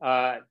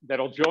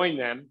that'll join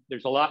them.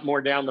 There's a lot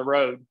more down the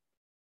road.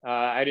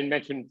 I didn't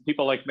mention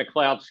people like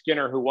McLeod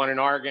Skinner, who won in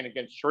Oregon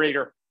against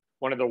Schrader,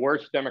 one of the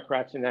worst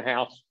Democrats in the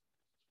House.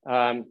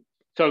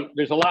 So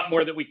there's a lot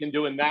more that we can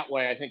do in that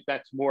way. I think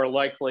that's more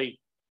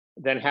likely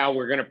than how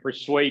we're going to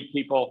persuade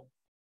people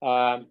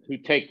who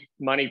take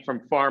money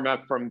from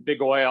pharma, from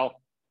big oil,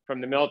 from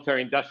the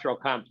military industrial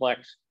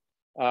complex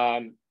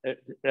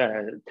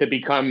to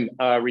become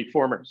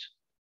reformers.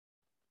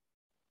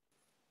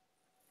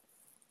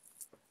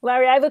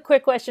 Larry, I have a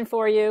quick question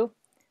for you.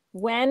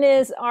 When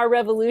is our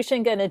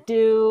revolution going to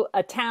do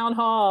a town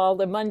hall,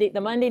 the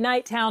Monday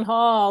night town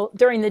hall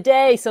during the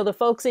day, so the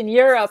folks in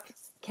Europe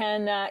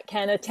can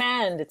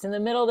attend? It's in the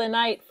middle of the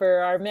night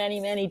for our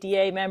many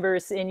DA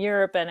members in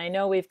Europe, and I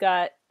know we've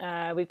got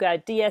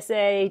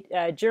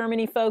DSA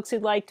Germany folks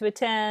who'd like to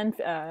attend,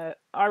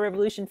 Our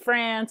Revolution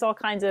France, all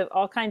kinds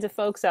of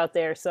folks out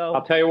there. So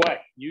I'll tell you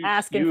what,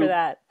 asking for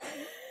that.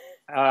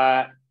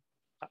 I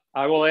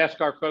will ask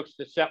our folks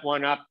to set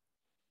one up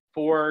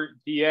for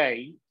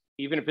DA,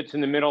 even if it's in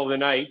the middle of the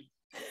night.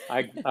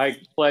 I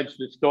pledge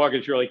this dog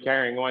is really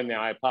carrying on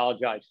now. I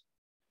apologize.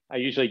 I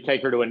usually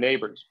take her to a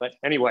neighbor's, but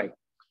anyway,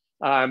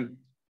 even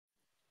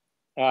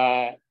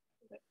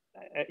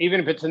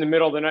if it's in the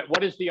middle of the night,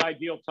 what is the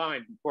ideal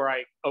time before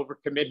I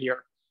overcommit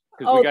here?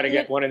 Because we got to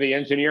get one of the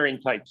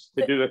engineering types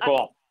to do the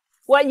call.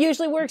 What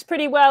usually works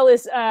pretty well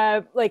is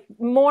like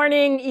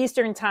morning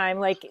Eastern time,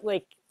 like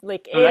 8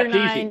 or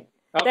 9. Easy.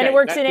 Okay, then it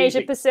works in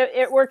Asia Pacific.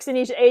 It works in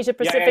Asia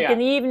Pacific in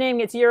the evening.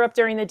 It's Europe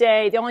during the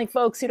day. The only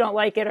folks who don't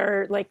like it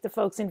are like the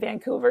folks in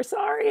Vancouver.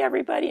 Sorry,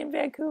 everybody in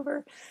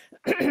Vancouver.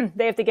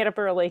 They have to get up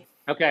early.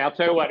 Okay, I'll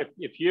tell you what.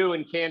 If you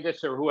and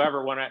Candace or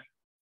whoever want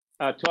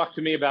to talk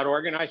to me about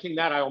organizing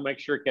that, I will make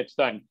sure it gets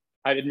done.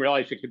 I didn't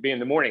realize it could be in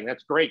the morning.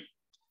 That's great.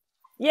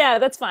 Yeah,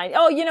 that's fine.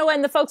 Oh, you know,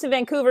 and the folks in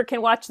Vancouver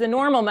can watch the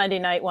normal Monday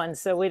night ones,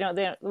 so we don't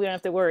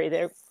have to worry.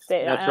 That's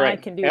right. I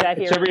can do that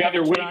here. It's every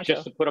other week, Toronto.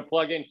 just to put a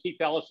plug in. Keith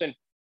Ellison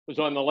was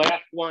on the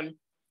last one.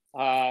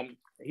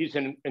 He's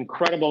an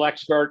incredible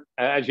expert.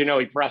 As you know,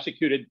 he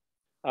prosecuted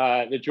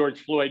the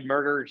George Floyd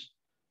murders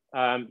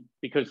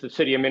because the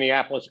city of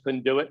Minneapolis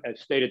couldn't do it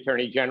as state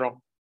attorney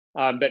general.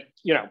 But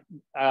you know,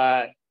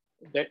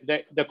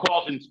 the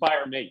calls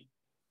inspire me.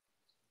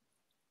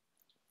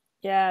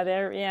 Yeah,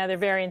 they're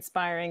very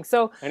inspiring.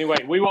 So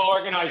anyway, we will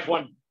organize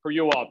one for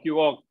you all. If you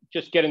all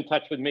just get in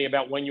touch with me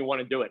about when you want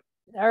to do it.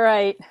 All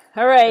right.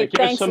 Thanks,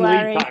 us some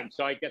Larry. lead time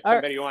so I get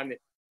somebody on that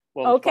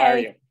will inspire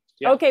you.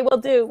 Yeah. Okay, we'll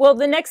do. Well,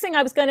 the next thing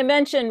I was going to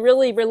mention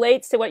really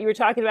relates to what you were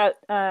talking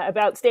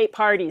about state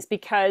parties,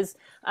 because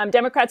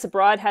Democrats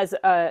Abroad has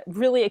a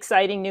really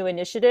exciting new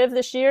initiative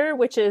this year,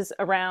 which is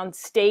around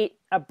state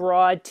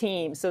abroad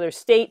teams. So there's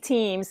state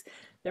teams.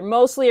 They're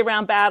mostly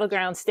around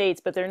battleground states,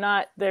 but they're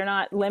not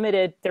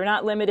limited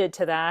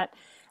to that.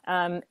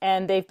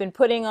 And they've been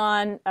putting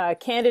on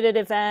candidate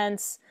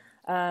events.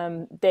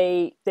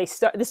 This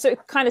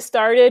kind of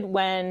started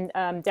when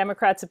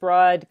Democrats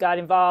Abroad got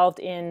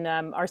involved in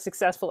our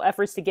successful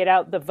efforts to get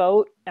out the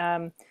vote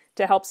to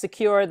help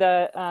secure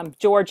the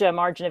Georgia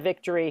margin of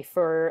victory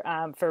for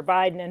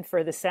Biden and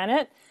for the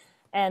Senate.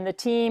 And the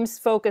teams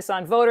focus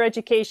on voter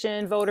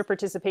education, voter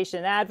participation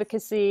and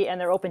advocacy,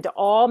 and they're open to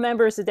all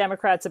members of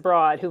Democrats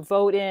Abroad who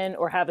vote in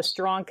or have a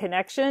strong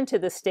connection to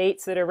the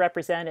states that are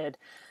represented.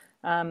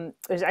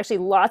 There's actually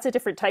lots of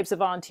different types of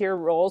volunteer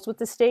roles with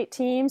the state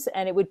teams,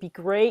 and it would be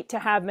great to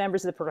have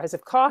members of the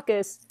Progressive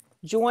Caucus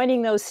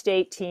joining those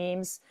state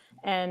teams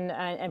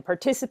and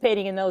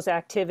participating in those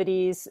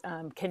activities,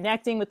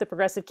 connecting with the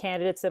progressive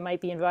candidates that might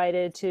be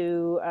invited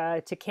to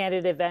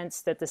candidate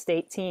events that the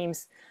state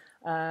teams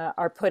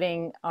are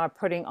putting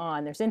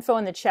on. There's info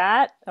in the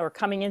chat or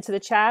coming into the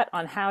chat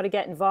on how to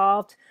get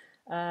involved.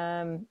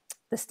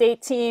 The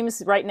state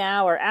teams right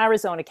now are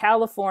Arizona,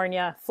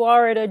 California,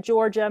 Florida,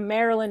 Georgia,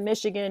 Maryland,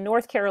 Michigan,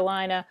 North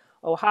Carolina,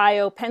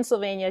 Ohio,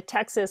 Pennsylvania,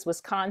 Texas,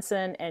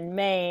 Wisconsin, and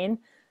Maine.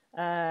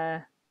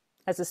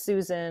 As a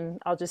Susan,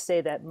 I'll just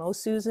say that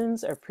most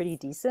Susans are pretty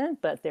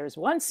decent, but there's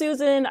one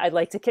Susan I'd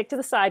like to kick to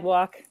the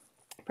sidewalk,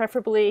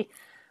 preferably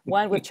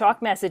one with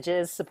chalk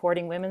messages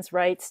supporting women's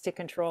rights to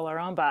control our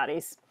own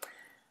bodies.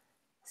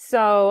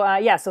 So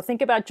so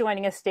think about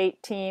joining a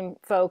state team,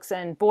 folks.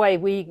 And boy,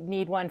 we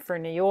need one for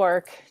New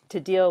York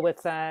to deal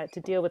with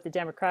the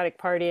Democratic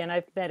Party. And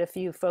I've met a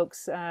few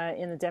folks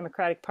in the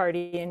Democratic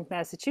Party in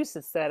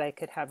Massachusetts that I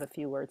could have a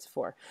few words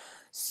for.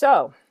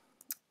 So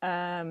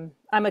I'm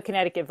a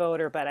Connecticut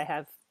voter, but I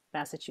have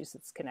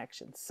Massachusetts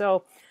connections.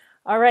 So,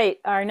 all right,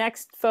 our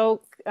next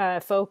folk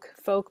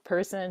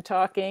person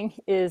talking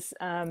is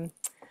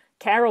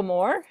Carol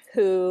Moore,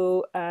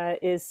 who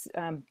is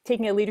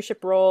taking a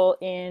leadership role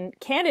in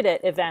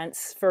candidate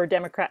events for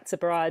Democrats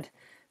Abroad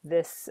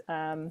this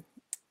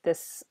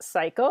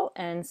cycle.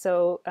 And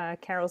so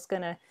Carol's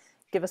going to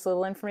give us a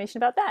little information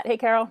about that. Hey,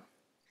 Carol.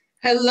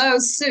 Hello,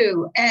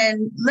 Sue.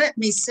 And let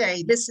me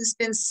say, this has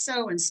been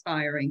so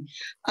inspiring,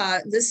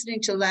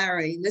 listening to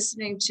Larry,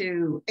 listening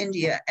to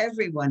India,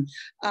 everyone.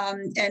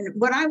 And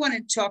what I want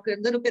to talk a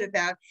little bit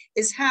about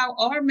is how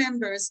our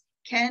members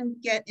can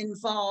get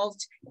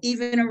involved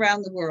even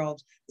around the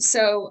world.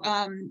 So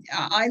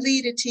I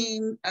lead a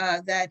team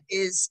that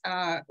is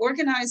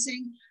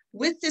organizing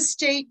with the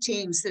state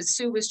teams that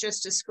Sue was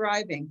just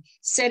describing,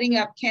 setting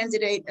up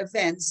candidate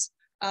events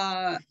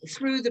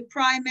through the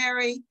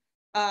primary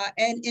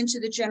and into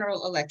the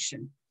general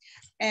election.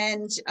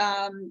 And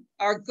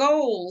our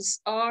goals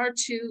are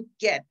to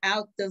get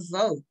out the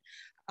vote.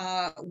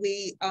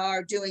 We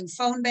are doing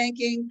phone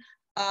banking,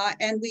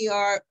 and we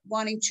are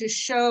wanting to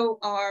show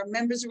our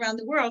members around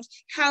the world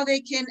how they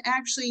can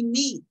actually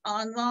meet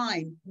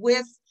online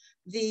with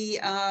the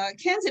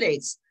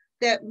candidates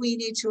that we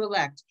need to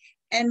elect.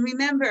 And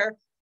remember,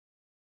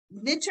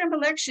 midterm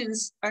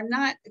elections are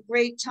not a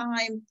great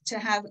time to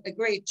have a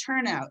great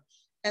turnout.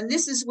 And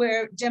this is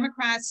where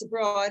Democrats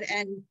abroad,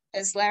 and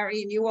as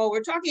Larry and you all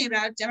were talking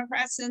about,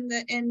 Democrats in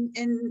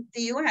the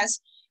US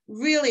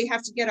really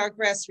have to get our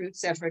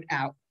grassroots effort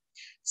out.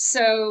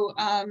 So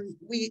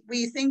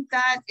we think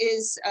that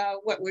is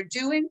what we're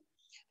doing.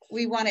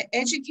 We want to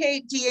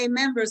educate DA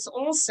members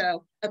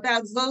also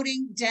about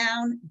voting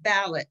down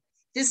ballot.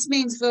 This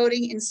means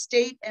voting in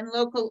state and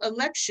local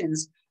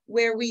elections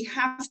where we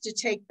have to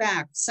take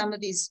back some of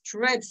these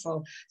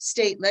dreadful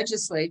state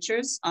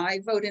legislatures.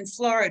 I vote in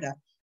Florida.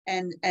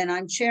 And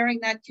I'm chairing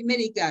that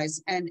committee,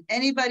 guys. And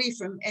anybody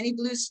from any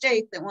blue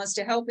state that wants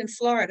to help in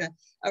Florida,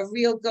 a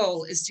real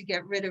goal is to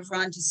get rid of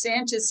Ron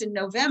DeSantis in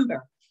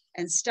November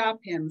and stop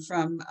him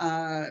from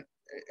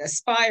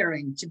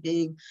aspiring to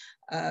being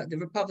the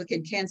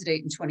Republican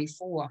candidate in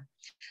 24.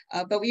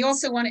 But we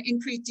also want to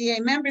increase DA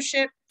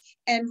membership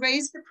and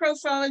raise the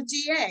profile of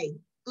DA.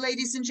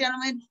 Ladies and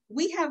gentlemen,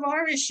 we have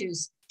our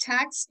issues,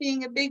 tax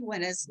being a big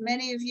one, as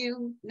many of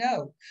you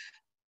know.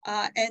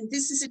 And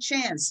this is a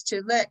chance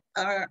to let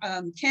our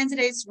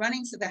candidates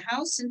running for the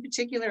House in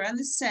particular and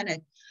the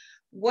Senate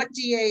what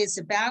DA is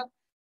about,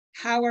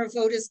 how our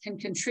voters can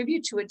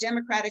contribute to a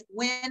Democratic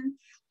win,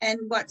 and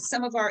what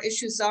some of our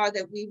issues are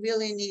that we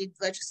really need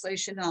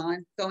legislation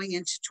on going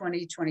into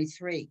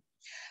 2023.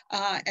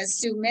 As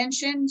Sue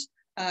mentioned,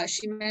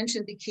 she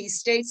mentioned the key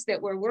states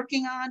that we're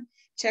working on: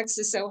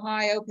 Texas,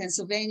 Ohio,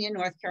 Pennsylvania,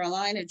 North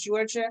Carolina,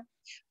 Georgia.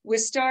 We're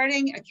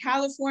starting a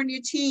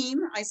California team.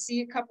 I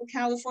see a couple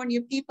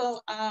California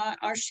people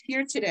are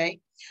here today.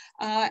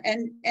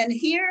 And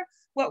here,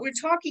 what we're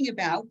talking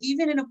about,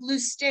 even in a blue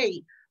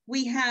state,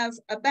 we have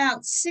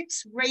about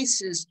 6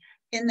 races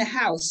in the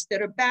House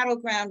that are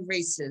battleground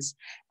races.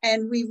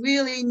 And we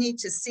really need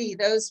to see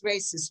those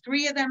races.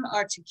 3 of them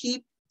are to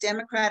keep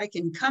Democratic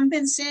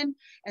incumbents in,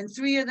 and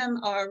 3 of them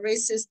are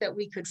races that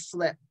we could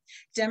flip.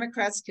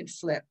 Democrats could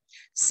flip.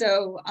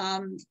 So,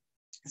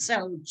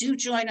 so do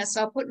join us.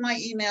 I'll put my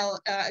email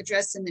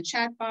address in the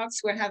chat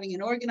box. We're having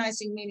an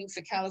organizing meeting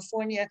for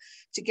California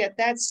to get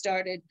that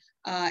started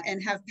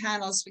and have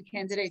panels for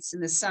candidates in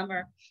the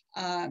summer.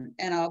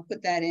 And I'll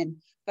put that in.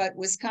 But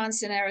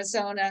Wisconsin,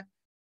 Arizona,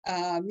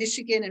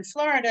 Michigan, and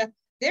Florida,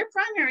 their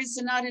primaries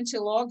are not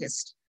until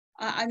August.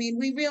 I mean,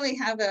 we really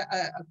have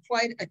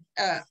quite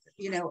a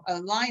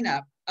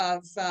lineup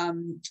of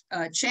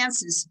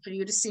chances for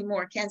you to see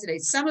more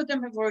candidates. Some of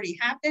them have already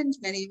happened.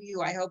 Many of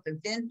you, I hope,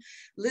 have been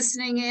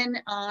listening in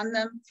on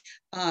them.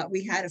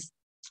 We had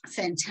a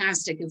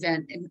fantastic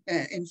event,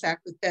 in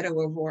fact, with Beto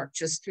O'Rourke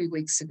just 3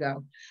 weeks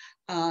ago.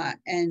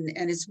 And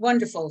it's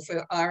wonderful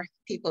for our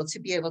people to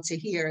be able to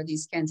hear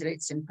these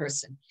candidates in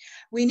person.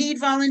 We need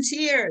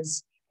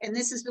volunteers, and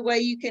this is the way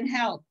you can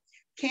help.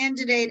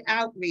 Candidate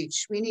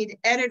outreach. We need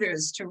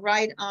editors to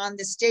write on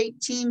the state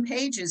team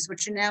pages,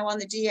 which are now on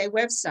the DA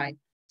website.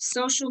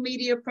 Social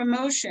media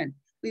promotion.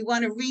 We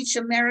want to reach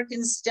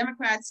Americans,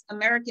 Democrats,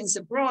 Americans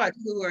abroad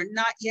who are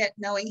not yet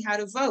knowing how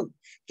to vote.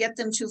 Get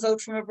them to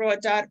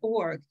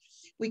votefromabroad.org.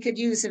 We could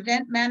use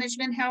event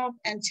management help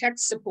and tech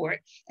support.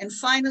 And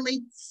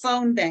finally,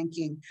 phone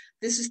banking.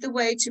 This is the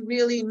way to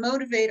really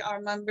motivate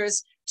our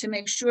members to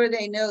make sure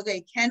they know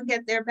they can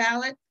get their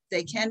ballot,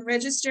 they can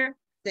register,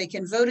 they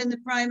can vote in the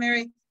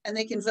primary, and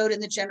they can vote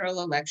in the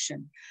general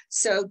election.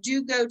 So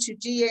do go to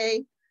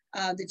the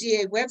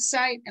DA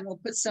website, and we'll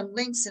put some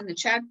links in the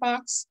chat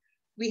box.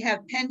 We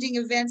have pending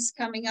events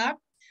coming up.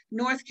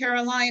 North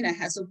Carolina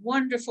has a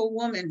wonderful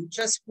woman,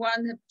 just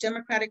won the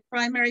Democratic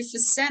primary for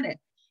Senate.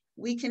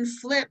 We can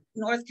flip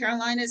North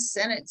Carolina's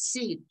Senate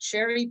seat.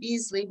 Sherry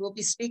Beasley will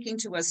be speaking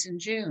to us in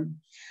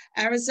June.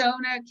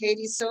 Arizona,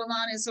 Katie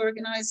Solon is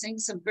organizing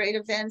some great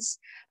events.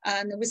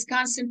 The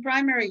Wisconsin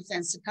primary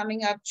events are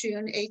coming up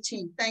June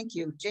 18th. Thank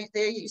you.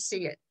 There you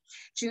see it.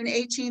 June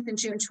 18th and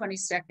June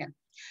 22nd.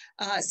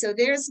 So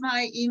there's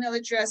my email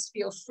address.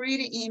 Feel free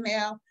to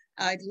email.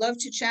 I'd love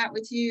to chat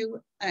with you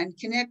and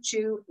connect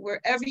you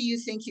wherever you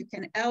think you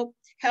can help,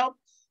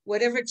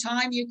 whatever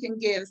time you can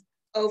give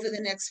over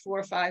the next 4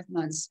 or 5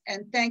 months.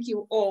 And thank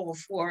you all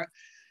for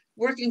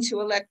working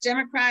to elect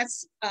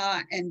Democrats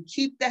and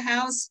keep the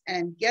House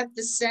and get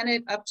the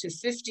Senate up to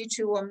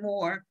 52 or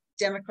more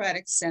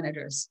Democratic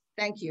senators.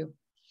 Thank you.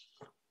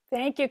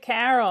 Thank you,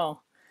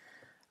 Carol.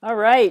 All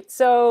right,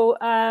 so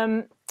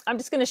I'm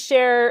just going to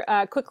share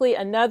quickly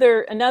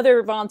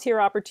another volunteer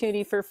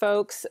opportunity for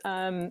folks,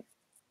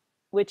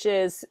 which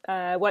is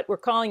what we're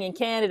calling in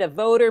Canada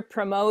voter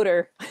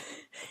promoter.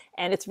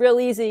 And it's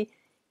real easy.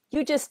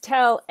 You just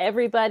tell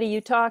everybody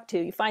you talk to.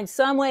 You find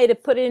some way to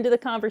put it into the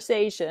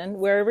conversation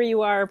wherever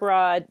you are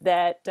abroad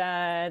that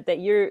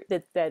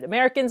that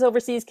Americans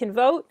overseas can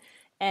vote.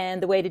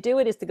 And the way to do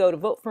it is to go to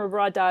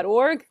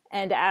votefromabroad.org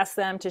and to ask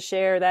them to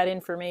share that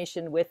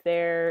information with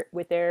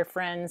their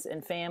friends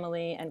and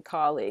family and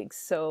colleagues.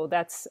 So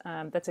that's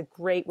a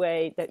great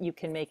way that you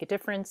can make a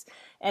difference.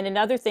 And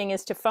another thing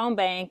is to phone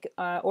bank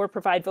or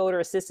provide voter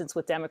assistance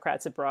with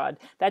Democrats abroad.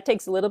 That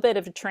takes a little bit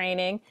of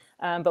training,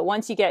 but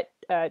once you get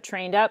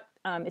trained up,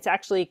 it's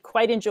actually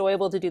quite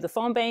enjoyable to do the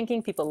phone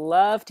banking. People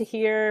love to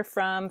hear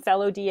from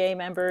fellow DA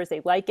members.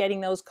 They like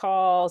getting those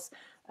calls,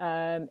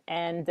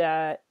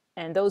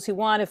 and those who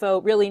want to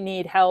vote really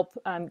need help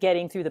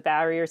getting through the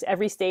barriers.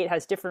 Every state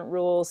has different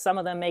rules. Some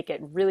of them make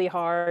it really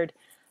hard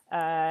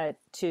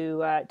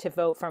to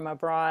vote from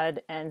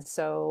abroad. And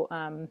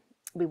so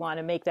we want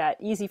to make that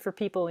easy for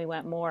people. We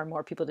want more and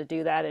more people to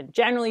do that. And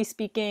generally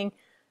speaking,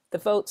 the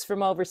votes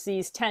from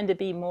overseas tend to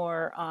be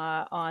more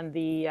on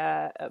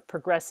the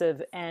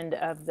progressive end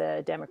of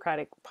the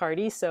Democratic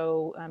Party.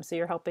 So, so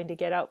you're helping to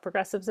get out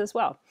progressives as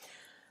well.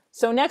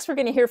 So next we're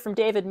going to hear from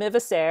David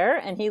Mivaser,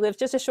 and he lives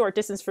just a short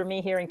distance from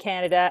me here in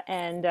Canada.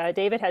 And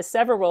David has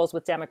several roles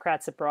with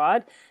Democrats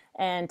abroad.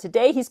 And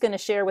today he's going to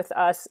share with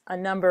us a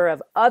number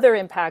of other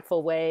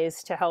impactful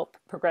ways to help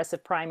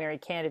progressive primary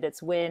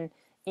candidates win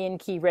in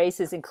key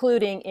races,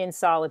 including in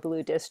solid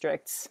blue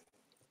districts.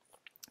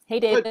 Hey,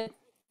 David. Good.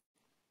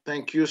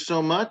 Thank you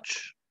so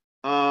much.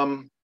 Wait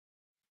a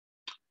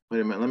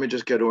minute, let me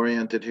just get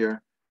oriented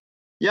here.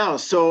 Yeah,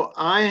 so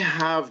I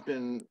have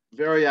been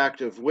very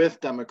active with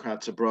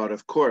Democrats abroad,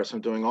 of course.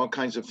 I'm doing all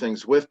kinds of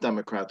things with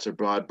Democrats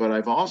abroad, but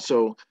I've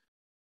also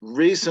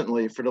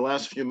recently, for the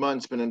last few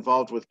months, been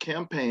involved with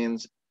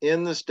campaigns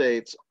in the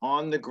States,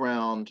 on the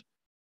ground,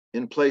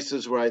 in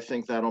places where I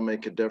think that'll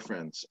make a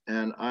difference.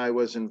 And I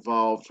was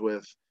involved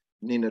with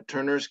Nina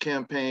Turner's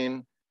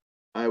campaign.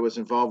 I was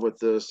involved with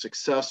the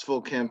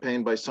successful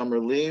campaign by Summer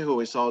Lee, who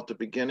we saw at the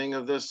beginning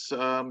of this,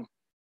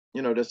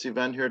 this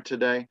event here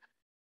today.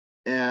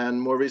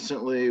 And more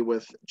recently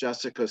with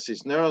Jessica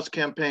Cisneros'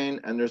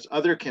 campaign, and there's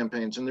other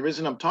campaigns. And the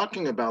reason I'm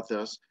talking about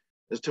this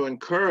is to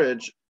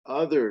encourage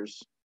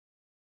others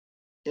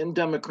in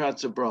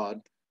Democrats abroad,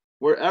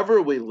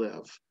 wherever we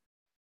live,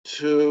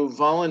 to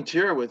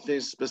volunteer with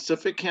these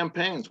specific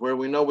campaigns where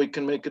we know we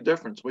can make a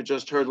difference. We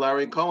just heard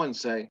Larry Cohen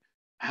say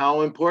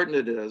how important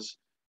it is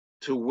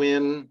to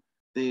win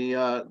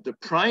the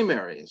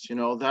primaries.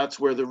 That's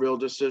where the real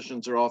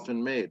decisions are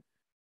often made.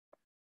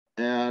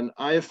 And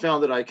I have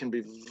found that I can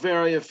be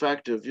very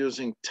effective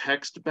using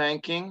text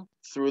banking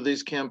through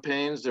these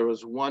campaigns. There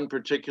was one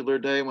particular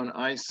day when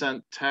I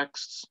sent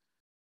texts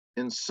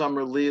in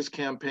Summer Lee's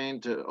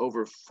campaign to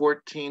over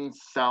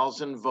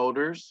 14,000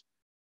 voters.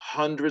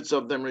 Hundreds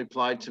of them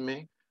replied to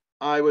me.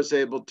 I was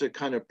able to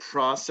kind of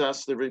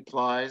process the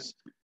replies.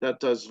 That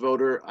does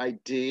voter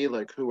ID,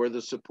 like who are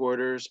the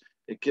supporters.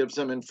 It gives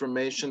them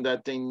information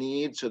that they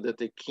need so that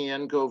they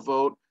can go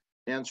vote,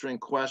 answering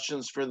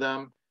questions for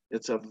them.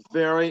 It's a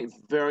very,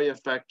 very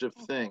effective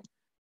thing.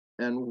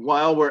 And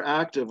while we're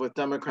active with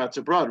Democrats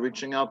abroad,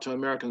 reaching out to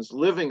Americans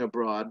living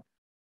abroad,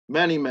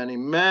 many, many,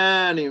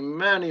 many,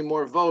 many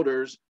more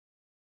voters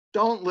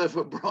don't live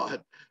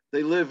abroad.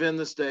 They live in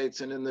the States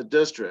and in the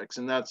districts.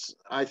 And that's,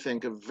 I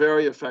think, a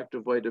very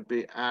effective way to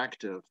be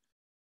active.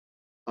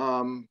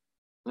 And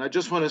I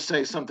just want to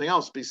say something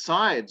else.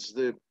 Besides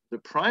the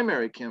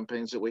primary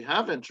campaigns that we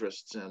have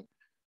interests in,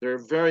 there are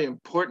very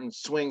important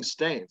swing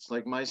states,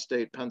 like my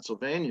state,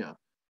 Pennsylvania,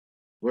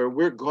 where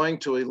we're going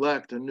to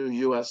elect a new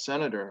US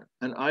Senator.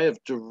 And I have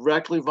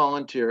directly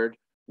volunteered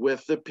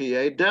with the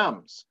PA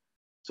Dems.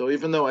 So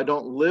even though I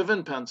don't live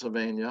in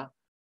Pennsylvania,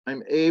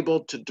 I'm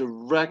able to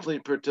directly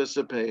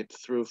participate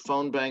through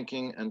phone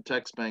banking and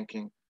text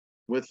banking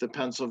with the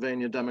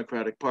Pennsylvania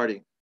Democratic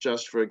Party,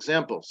 just for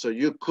example. So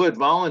you could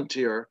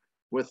volunteer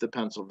with the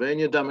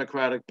Pennsylvania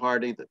Democratic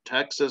Party, the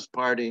Texas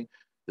Party,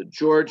 the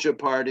Georgia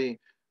Party,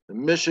 the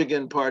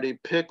Michigan Party,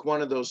 pick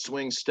one of those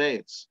swing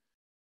states.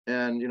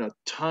 And,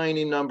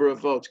 tiny number of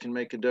votes can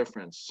make a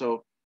difference.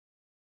 So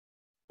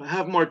if I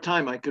have more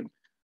time, I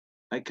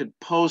could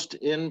post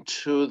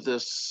into the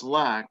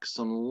Slack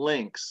some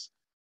links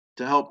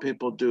to help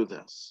people do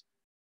this.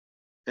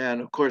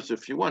 And of course,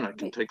 if you want, I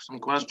can take some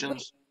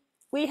questions.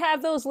 We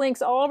have those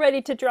links all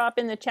ready to drop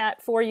in the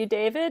chat for you,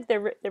 David.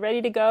 They're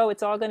ready to go.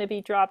 It's all going to be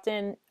dropped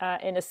in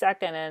a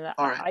second. And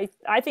right.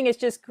 I think it's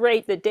just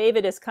great that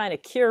David has kind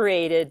of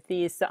curated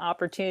these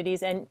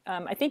opportunities. And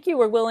I think you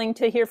were willing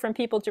to hear from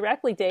people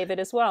directly, David,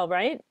 as well,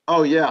 right?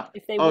 Oh, yeah.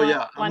 If they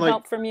want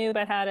help from you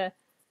about how to.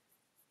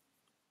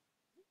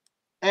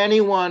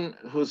 Anyone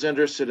who's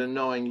interested in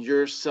knowing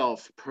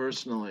yourself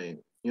personally,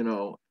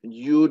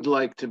 you'd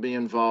like to be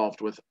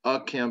involved with a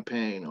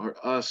campaign or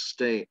a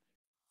state,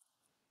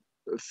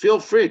 feel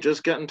free,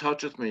 just get in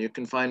touch with me. You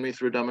can find me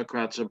through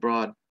Democrats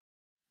Abroad.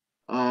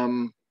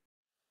 I'm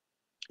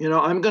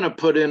going to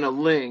put in a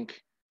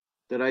link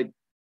that I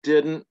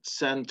didn't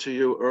send to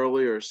you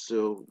earlier,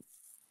 Sue,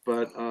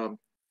 but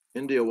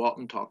India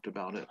Walton talked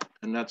about it,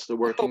 and that's the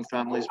Working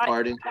Families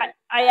Party.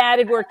 I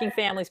added Working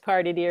Families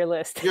Party to your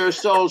list. You're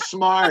so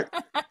smart.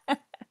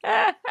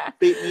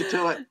 Beat me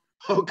to it.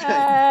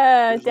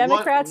 Okay.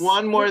 Democrats.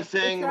 One more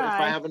thing. If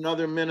I have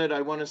another minute,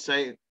 I want to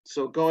say,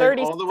 so going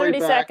all the way 30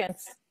 back.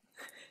 seconds.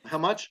 How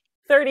much?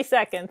 30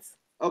 seconds.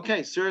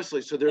 Okay,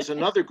 seriously. So there's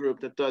another group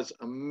that does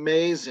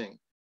amazing,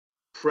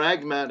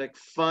 pragmatic,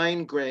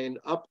 fine-grained,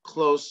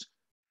 up-close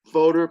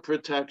voter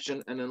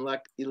protection and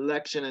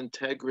election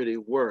integrity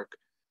work.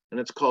 And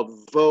it's called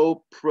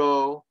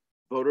VoPro,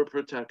 Voter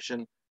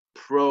Protection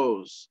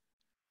Pros.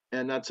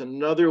 And that's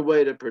another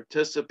way to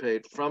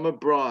participate from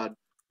abroad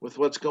with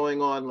what's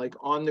going on, like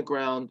on the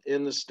ground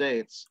in the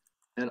States.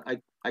 And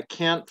I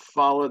can't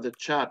follow the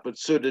chat, but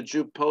Sue, did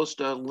you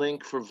post a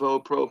link for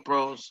VoPro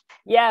Pros?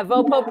 Yeah,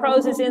 VoPro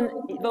Pros is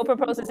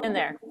in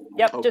there.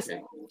 Yep, okay.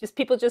 just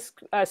people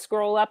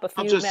scroll up a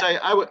few. I'll just say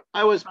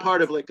I was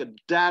part of like a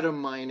data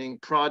mining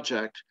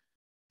project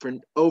for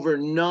over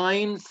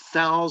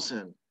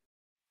 9,000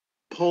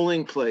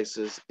 polling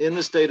places in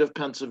the state of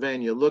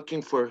Pennsylvania,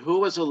 looking for who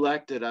was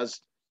elected as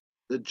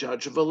the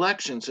judge of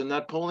elections in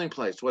that polling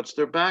place. What's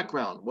their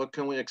background? What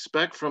can we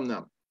expect from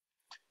them?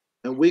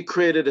 And we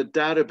created a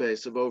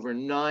database of over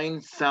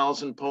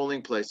 9,000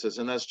 polling places.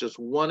 And that's just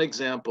one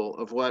example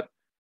of what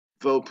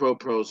VoPro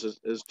Pros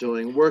is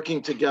doing,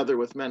 working together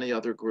with many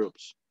other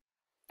groups.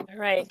 All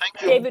right.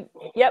 Thank you. David,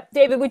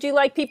 David, would you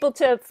like people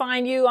to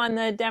find you on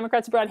the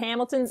Democrats Abroad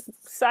Hamilton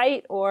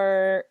site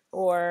or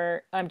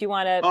do you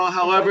want to? Oh,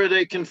 however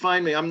they can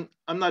find me. I'm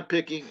not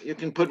picky. You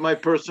can put my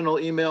personal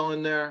email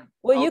in there.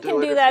 Well, you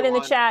can do that in the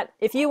chat.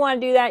 If you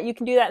want to do that, you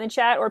can do that in the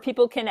chat, or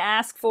people can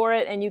ask for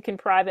it and you can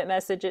private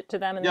message it to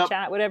them in the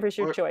chat, whatever's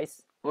your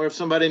choice. Or if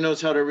somebody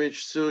knows how to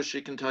reach Sue,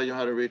 she can tell you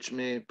how to reach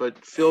me,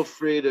 but feel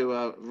free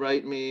to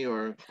write me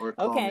or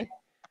call me.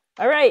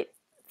 All right.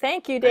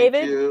 Thank you,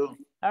 David. Thank you.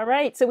 All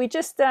right. So we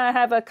just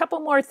have a couple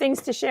more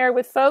things to share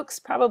with folks,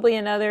 probably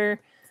another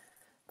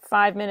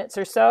 5 minutes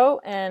or so,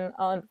 and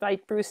I'll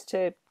invite Bruce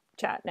to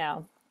chat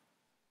now.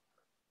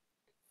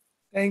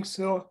 Thanks,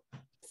 Sue.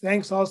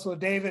 Thanks also,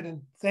 David,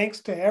 and thanks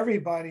to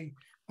everybody.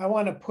 I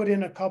want to put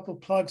in a couple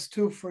plugs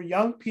too for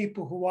young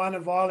people who want to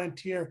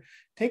volunteer.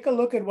 Take a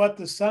look at what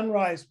the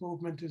Sunrise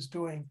Movement is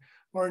doing,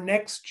 or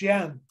Next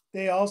Gen.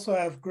 They also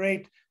have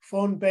great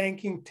phone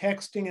banking,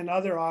 texting, and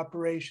other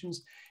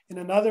operations. And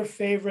another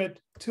favorite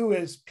too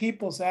is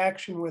People's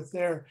Action with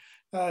their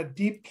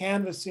deep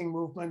canvassing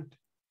movement.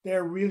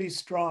 They're really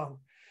strong.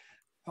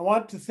 I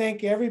want to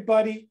thank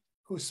everybody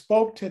who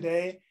spoke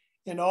today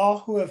and all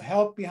who have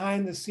helped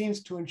behind the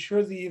scenes to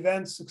ensure the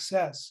event's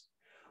success.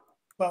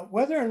 But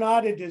whether or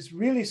not it is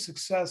really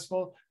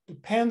successful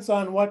depends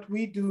on what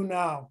we do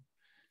now.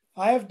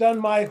 I have done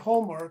my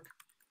homework,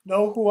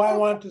 know who I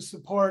want to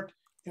support,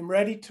 am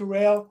ready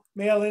to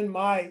mail in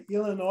my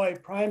Illinois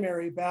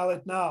primary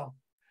ballot now.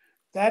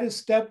 That is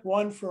step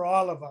one for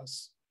all of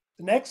us.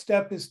 The next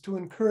step is to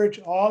encourage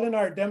all in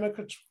our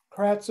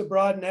Democrats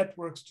Abroad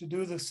networks to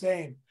do the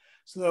same,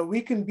 so that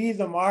we can be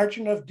the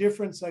margin of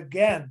difference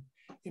again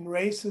in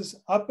races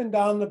up and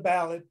down the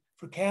ballot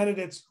for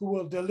candidates who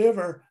will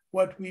deliver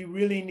what we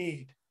really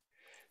need.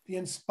 The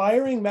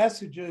inspiring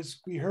messages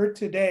we heard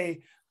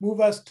today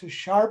move us to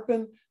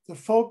sharpen the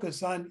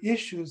focus on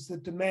issues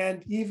that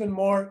demand even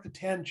more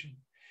attention.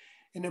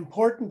 An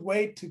important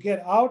way to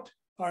get out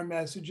our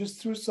messages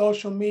through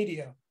social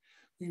media.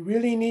 We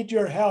really need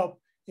your help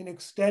in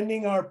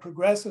extending our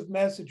progressive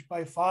message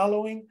by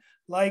following,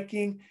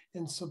 liking,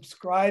 and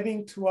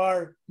subscribing to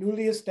our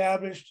newly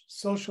established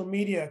social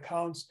media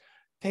accounts.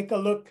 Take a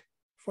look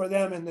for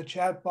them in the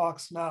chat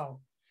box now.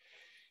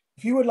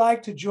 If you would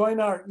like to join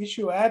our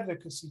issue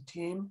advocacy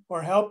team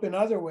or help in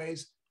other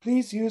ways,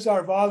 please use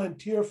our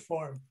volunteer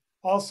form,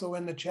 also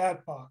in the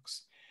chat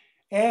box.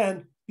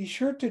 And be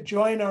sure to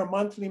join our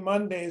monthly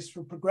Mondays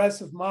for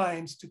Progressive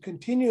Minds to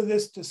continue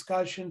this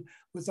discussion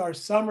with our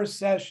summer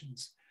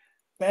sessions.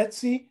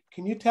 Betsy,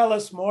 can you tell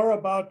us more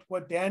about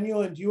what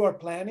Daniel and you are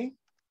planning?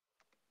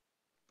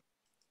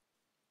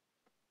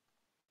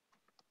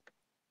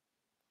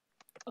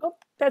 Oh,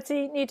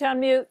 Betsy, need to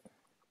unmute.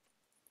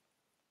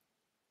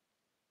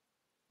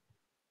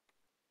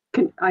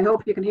 I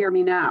hope you can hear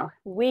me now.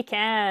 We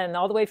can,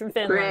 all the way from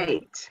Finland.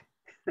 Great.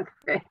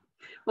 Okay.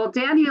 Well,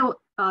 Daniel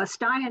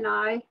Stein and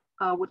I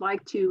would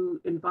like to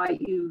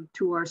invite you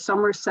to our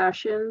summer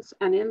sessions.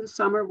 And in the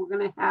summer, we're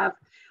going to have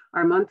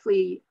our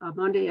monthly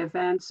Monday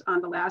events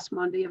on the last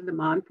Monday of the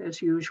month,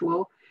 as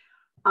usual.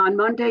 On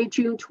Monday,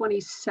 June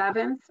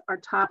 27th, our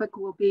topic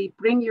will be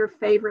Bring Your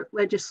Favorite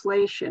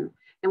Legislation.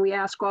 And we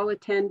ask all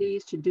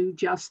attendees to do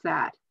just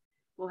that.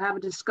 We'll have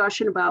a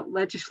discussion about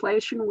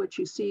legislation which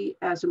you see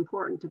as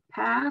important to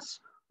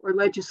pass, or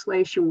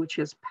legislation which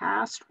has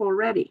passed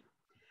already.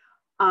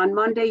 On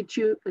Monday,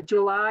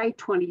 July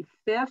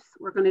 25th,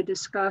 we're going to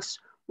discuss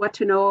what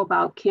to know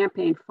about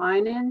campaign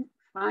finance.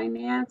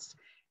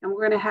 And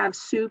we're going to have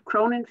Sue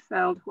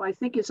Cronenfeld, who I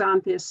think is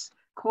on this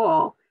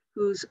call,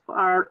 who's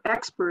our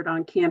expert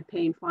on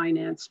campaign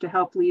finance, to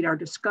help lead our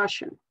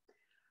discussion.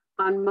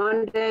 On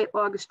Monday,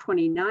 August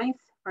 29th,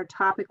 our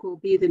topic will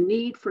be the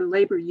need for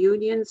labor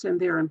unions and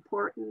their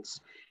importance.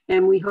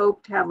 And we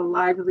hope to have a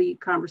lively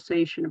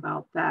conversation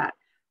about that.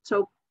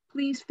 So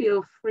please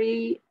feel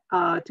free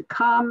to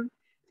come,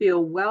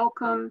 feel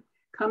welcome,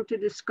 come to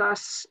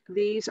discuss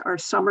these, our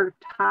summer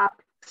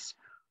topics.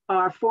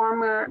 Our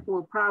format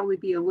will probably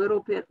be a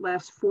little bit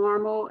less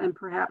formal and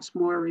perhaps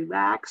more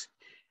relaxed.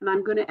 And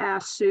I'm going to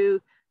ask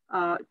Sue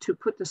to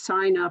put the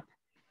sign up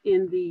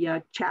in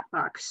the chat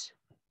box,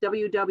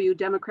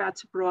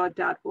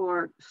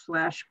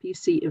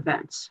 www.democratsabroad.org/PC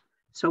events.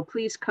 So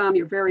please come,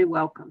 you're very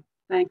welcome.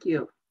 Thank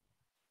you.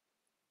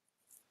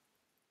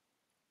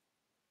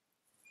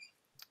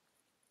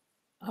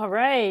 All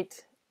right.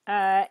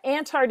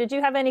 Antar, did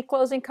you have any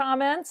closing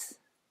comments?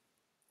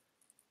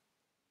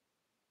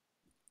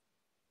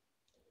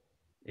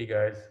 Hey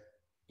guys.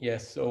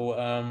 Yes,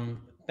 so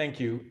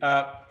thank you.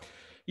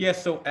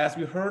 Yes, so as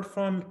we heard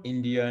from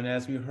India and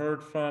as we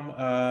heard from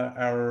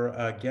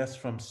our guests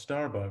from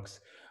Starbucks,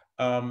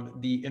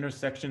 the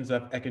intersections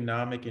of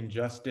economic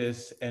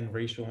injustice and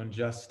racial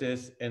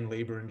injustice and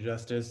labor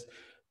injustice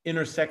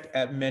intersect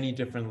at many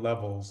different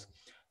levels.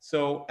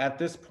 So at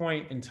this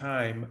point in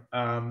time,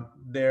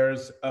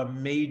 there's a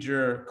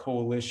major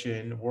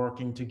coalition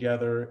working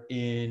together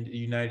in the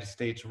United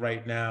States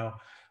right now,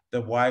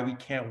 the Why We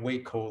Can't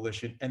Wait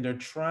coalition, and they're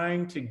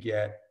trying to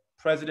get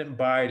President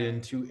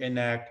Biden to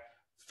enact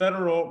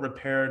federal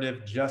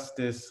reparative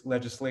justice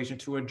legislation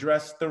to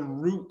address the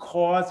root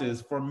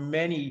causes for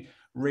many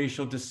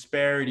racial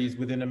disparities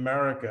within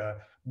America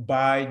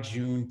by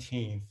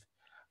Juneteenth.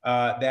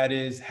 That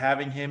is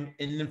having him,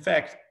 in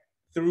fact,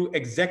 through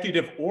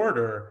executive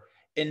order,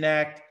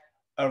 enact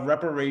a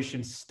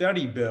reparations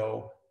study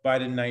bill by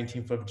the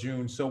 19th of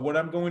June. So what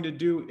I'm going to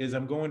do is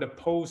I'm going to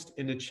post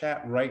in the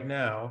chat right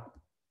now.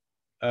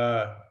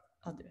 I'll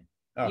do it.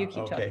 Oh, You keep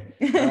okay.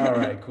 talking. All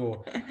right,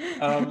 cool.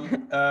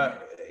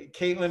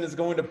 Caitlin is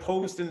going to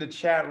post in the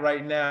chat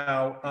right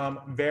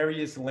now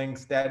various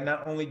links that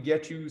not only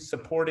get you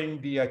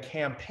supporting the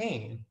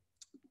campaign,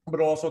 but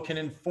also can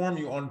inform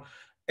you on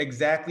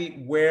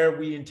exactly where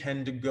we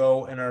intend to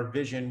go and our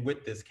vision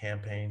with this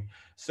campaign.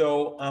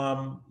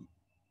 So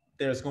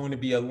there's going to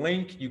be a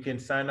link. You can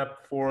sign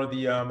up for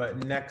the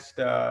next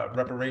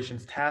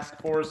reparations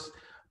task force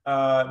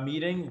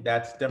meeting.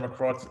 That's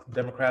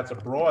Democrats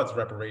Abroad's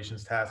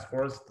reparations task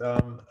force.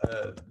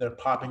 They're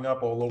popping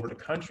up all over the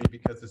country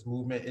because this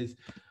movement is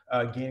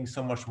gaining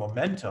so much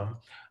momentum.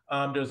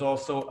 There's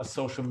also a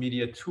social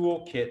media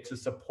toolkit to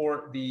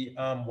support the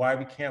Why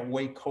We Can't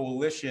Wait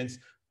coalition's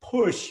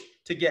push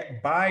to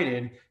get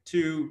Biden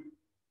to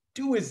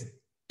do his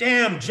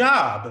damn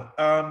job.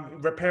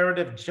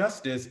 Reparative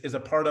justice is a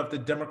part of the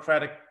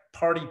Democratic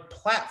Party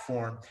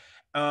platform.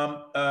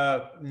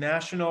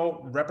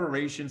 National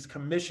Reparations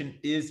Commission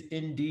is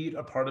indeed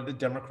a part of the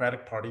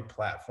Democratic Party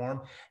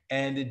platform,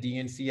 and the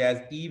DNC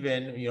has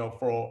even,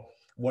 for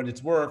what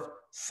it's worth,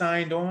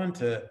 signed on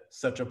to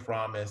such a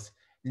promise.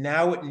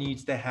 Now it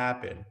needs to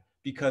happen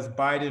because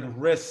Biden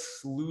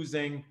risks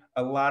losing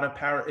a lot of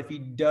power if he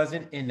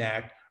doesn't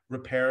enact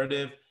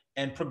reparative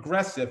and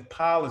progressive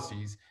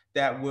policies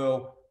that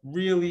will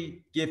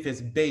really give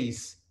his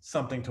base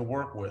something to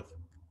work with.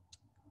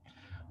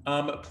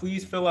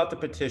 Please fill out the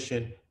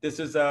petition. This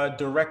is a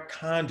direct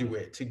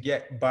conduit to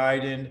get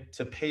Biden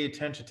to pay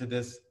attention to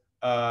this,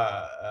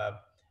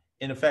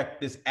 in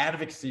effect, this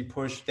advocacy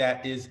push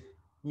that is,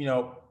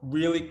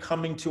 really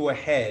coming to a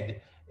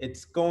head.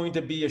 It's going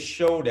to be a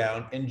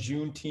showdown, and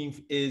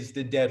Juneteenth is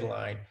the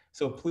deadline.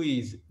 So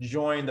please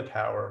join the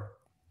power.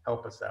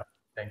 Help us out.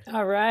 Thank you.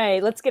 All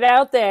right, let's get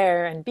out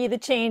there and be the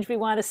change we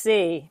want to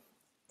see.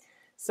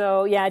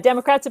 So yeah,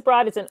 Democrats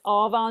Abroad is an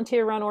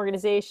all-volunteer run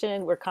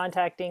organization. We're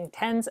contacting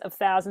tens of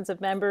thousands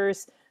of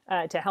members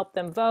to help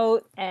them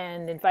vote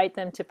and invite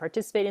them to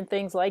participate in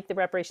things like the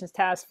Reparations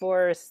Task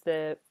Force,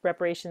 the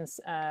Reparations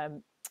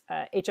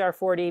HR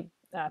 40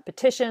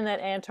 petition that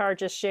Antar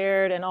just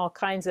shared, and all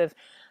kinds of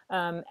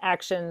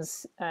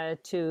actions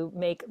to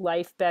make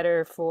life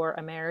better for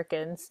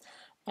Americans.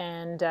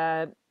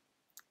 And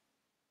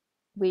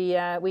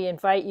we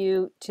invite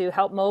you to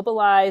help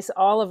mobilize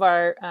all of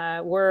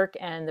our work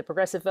and the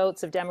progressive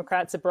votes of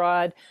Democrats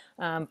Abroad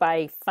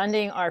by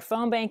funding our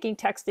phone banking,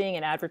 texting,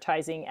 and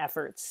advertising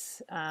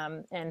efforts.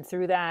 And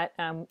through that,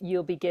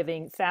 you'll be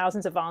giving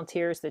thousands of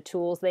volunteers the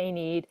tools they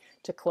need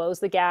to close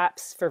the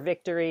gaps for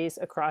victories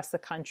across the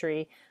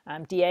country.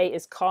 DA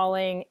is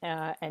calling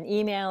and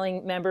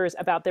emailing members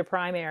about their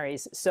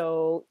primaries.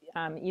 So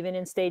even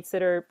in states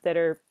that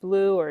are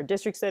blue or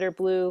districts that are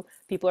blue,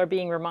 people are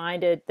being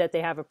reminded that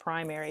they have a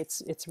primary.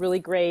 It's really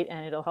great,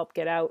 and it'll help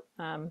get out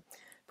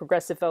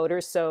progressive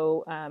voters.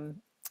 So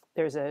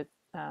there's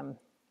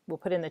we'll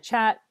put in the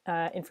chat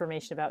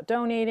information about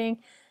donating,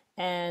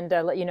 and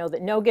let you know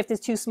that no gift is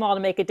too small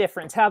to make a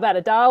difference. How about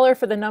 $1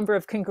 for the number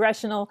of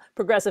Congressional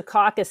Progressive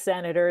Caucus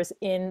senators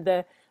in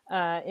the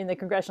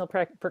Congressional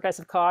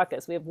Progressive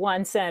Caucus? We have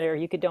one senator.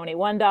 You could donate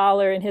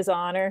 $1 in his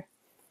honor.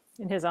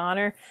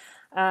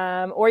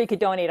 Or you could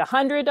donate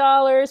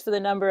 $100 for the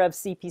number of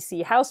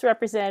CPC House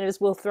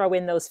representatives. We'll throw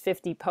in those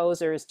 50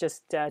 posers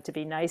just to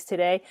be nice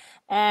today.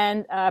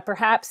 And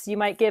perhaps you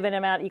might give an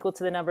amount equal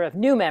to the number of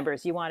new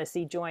members you want to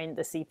see join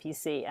the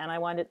CPC. And I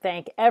want to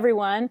thank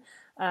everyone,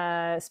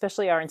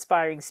 especially our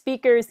inspiring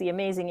speakers, the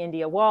amazing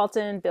India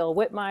Walton, Bill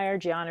Whitmire,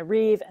 Gianna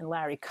Reeve, and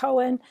Larry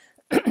Cohen.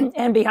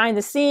 And behind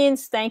the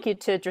scenes, thank you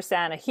to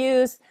Drasanna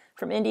Hughes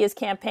from India's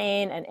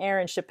campaign and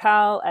Aaron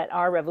Chappell at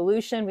Our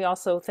Revolution. We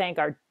also thank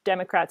our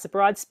Democrats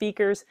Abroad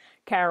speakers,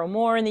 Carol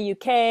Moore in the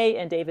UK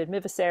and David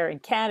Mivaser in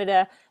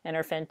Canada, and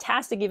our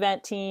fantastic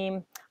event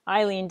team,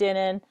 Eileen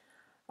Dinnan,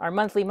 our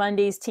Monthly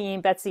Mondays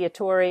team, Betsy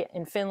Attori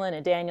in Finland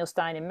and Daniel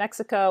Stein in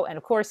Mexico, and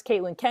of course,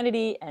 Caitlin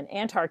Kennedy and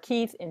Antar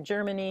Keith in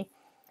Germany,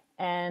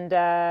 and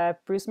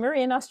Bruce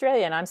Murray in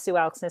Australia, and I'm Sue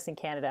Alexness in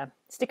Canada.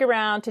 Stick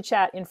around to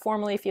chat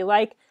informally if you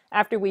like,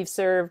 after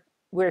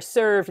we're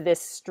served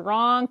this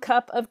strong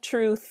cup of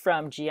truth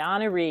from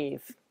Gianna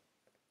Reeve.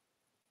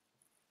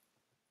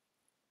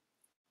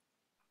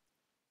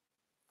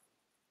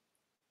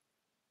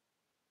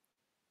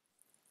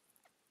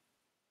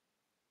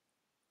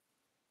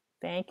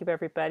 Thank you,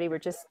 everybody. We're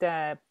just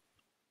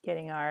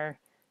getting our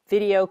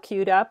video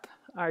queued up.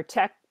 Our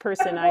tech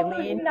person,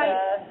 Eileen. Hi,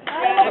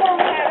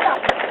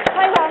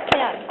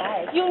 Roxanne.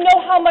 Hi. You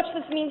know how much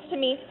this means to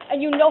me,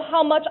 and you know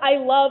how much I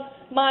love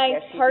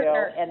my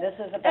partner. And this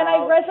is about... And I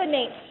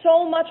resonate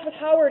so much with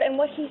Howard and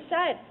what he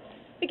said,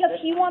 because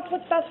he wants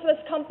what's best for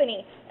this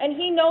company, and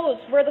he knows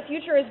where the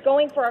future is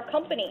going for our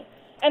company.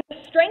 And the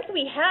strength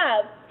we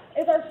have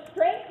is our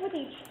strength with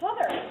each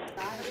other.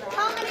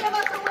 How many of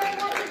us are wearing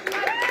one of these?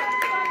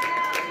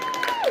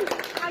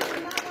 I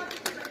do not want to.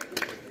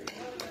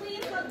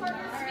 Please let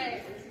partners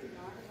speak.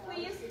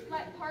 Please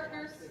let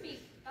partners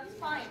speak. That's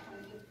fine.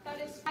 That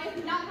is, I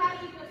have not had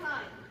equal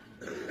time.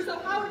 So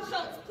Howard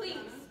Schultz, please,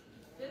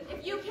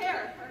 if you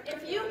care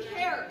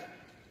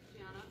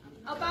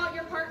about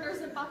your partners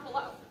in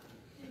Buffalo,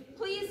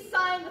 please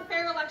sign the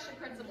fair election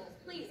principles.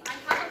 Please, I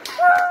have a packet.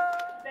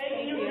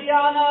 Thank you,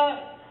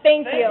 Gianna.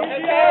 Thank you.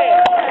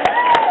 Okay.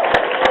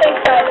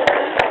 Thanks, guys.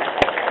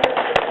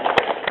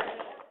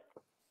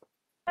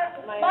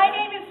 My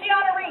name is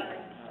Gianna Reeve.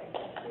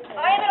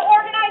 I am an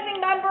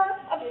organizing member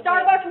of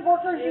Starbucks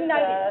Workers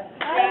United.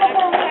 I am a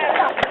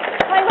Roxanne.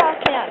 Hi,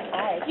 Roxanne.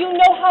 Hi. You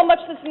know how much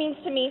this means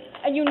to me,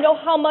 and you know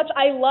how much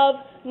I love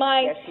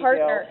my Yes, you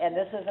partner. do. And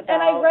this is about.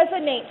 And I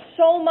resonate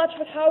so much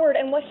with Howard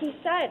and what he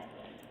said,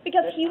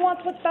 because he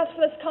wants what's best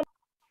for this company.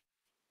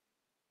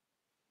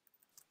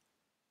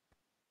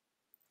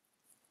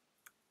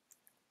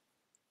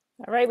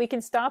 All right, we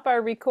can stop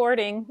our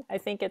recording, I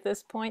think, at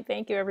this point.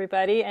 Thank you,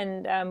 everybody.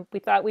 And we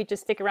thought we'd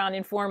just stick around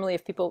informally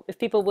if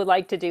people would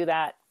like to do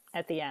that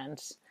at the end.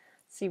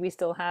 See, we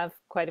still have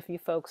quite a few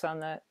folks on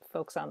the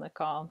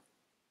call.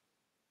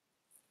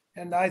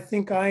 And I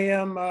think I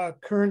am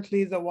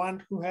currently the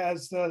one who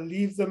has the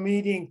leave the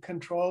meeting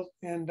control,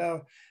 and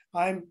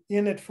I'm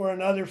in it for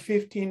another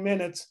 15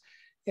 minutes,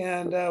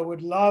 and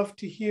would love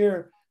to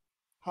hear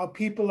how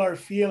people are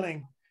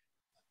feeling.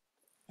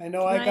 I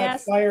know I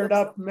got fired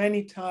up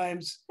many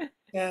times,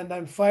 and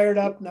I'm fired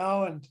up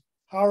now. And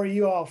how are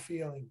you all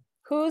feeling?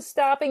 Who's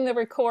stopping the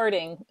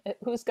recording?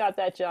 Who's got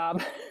that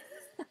job?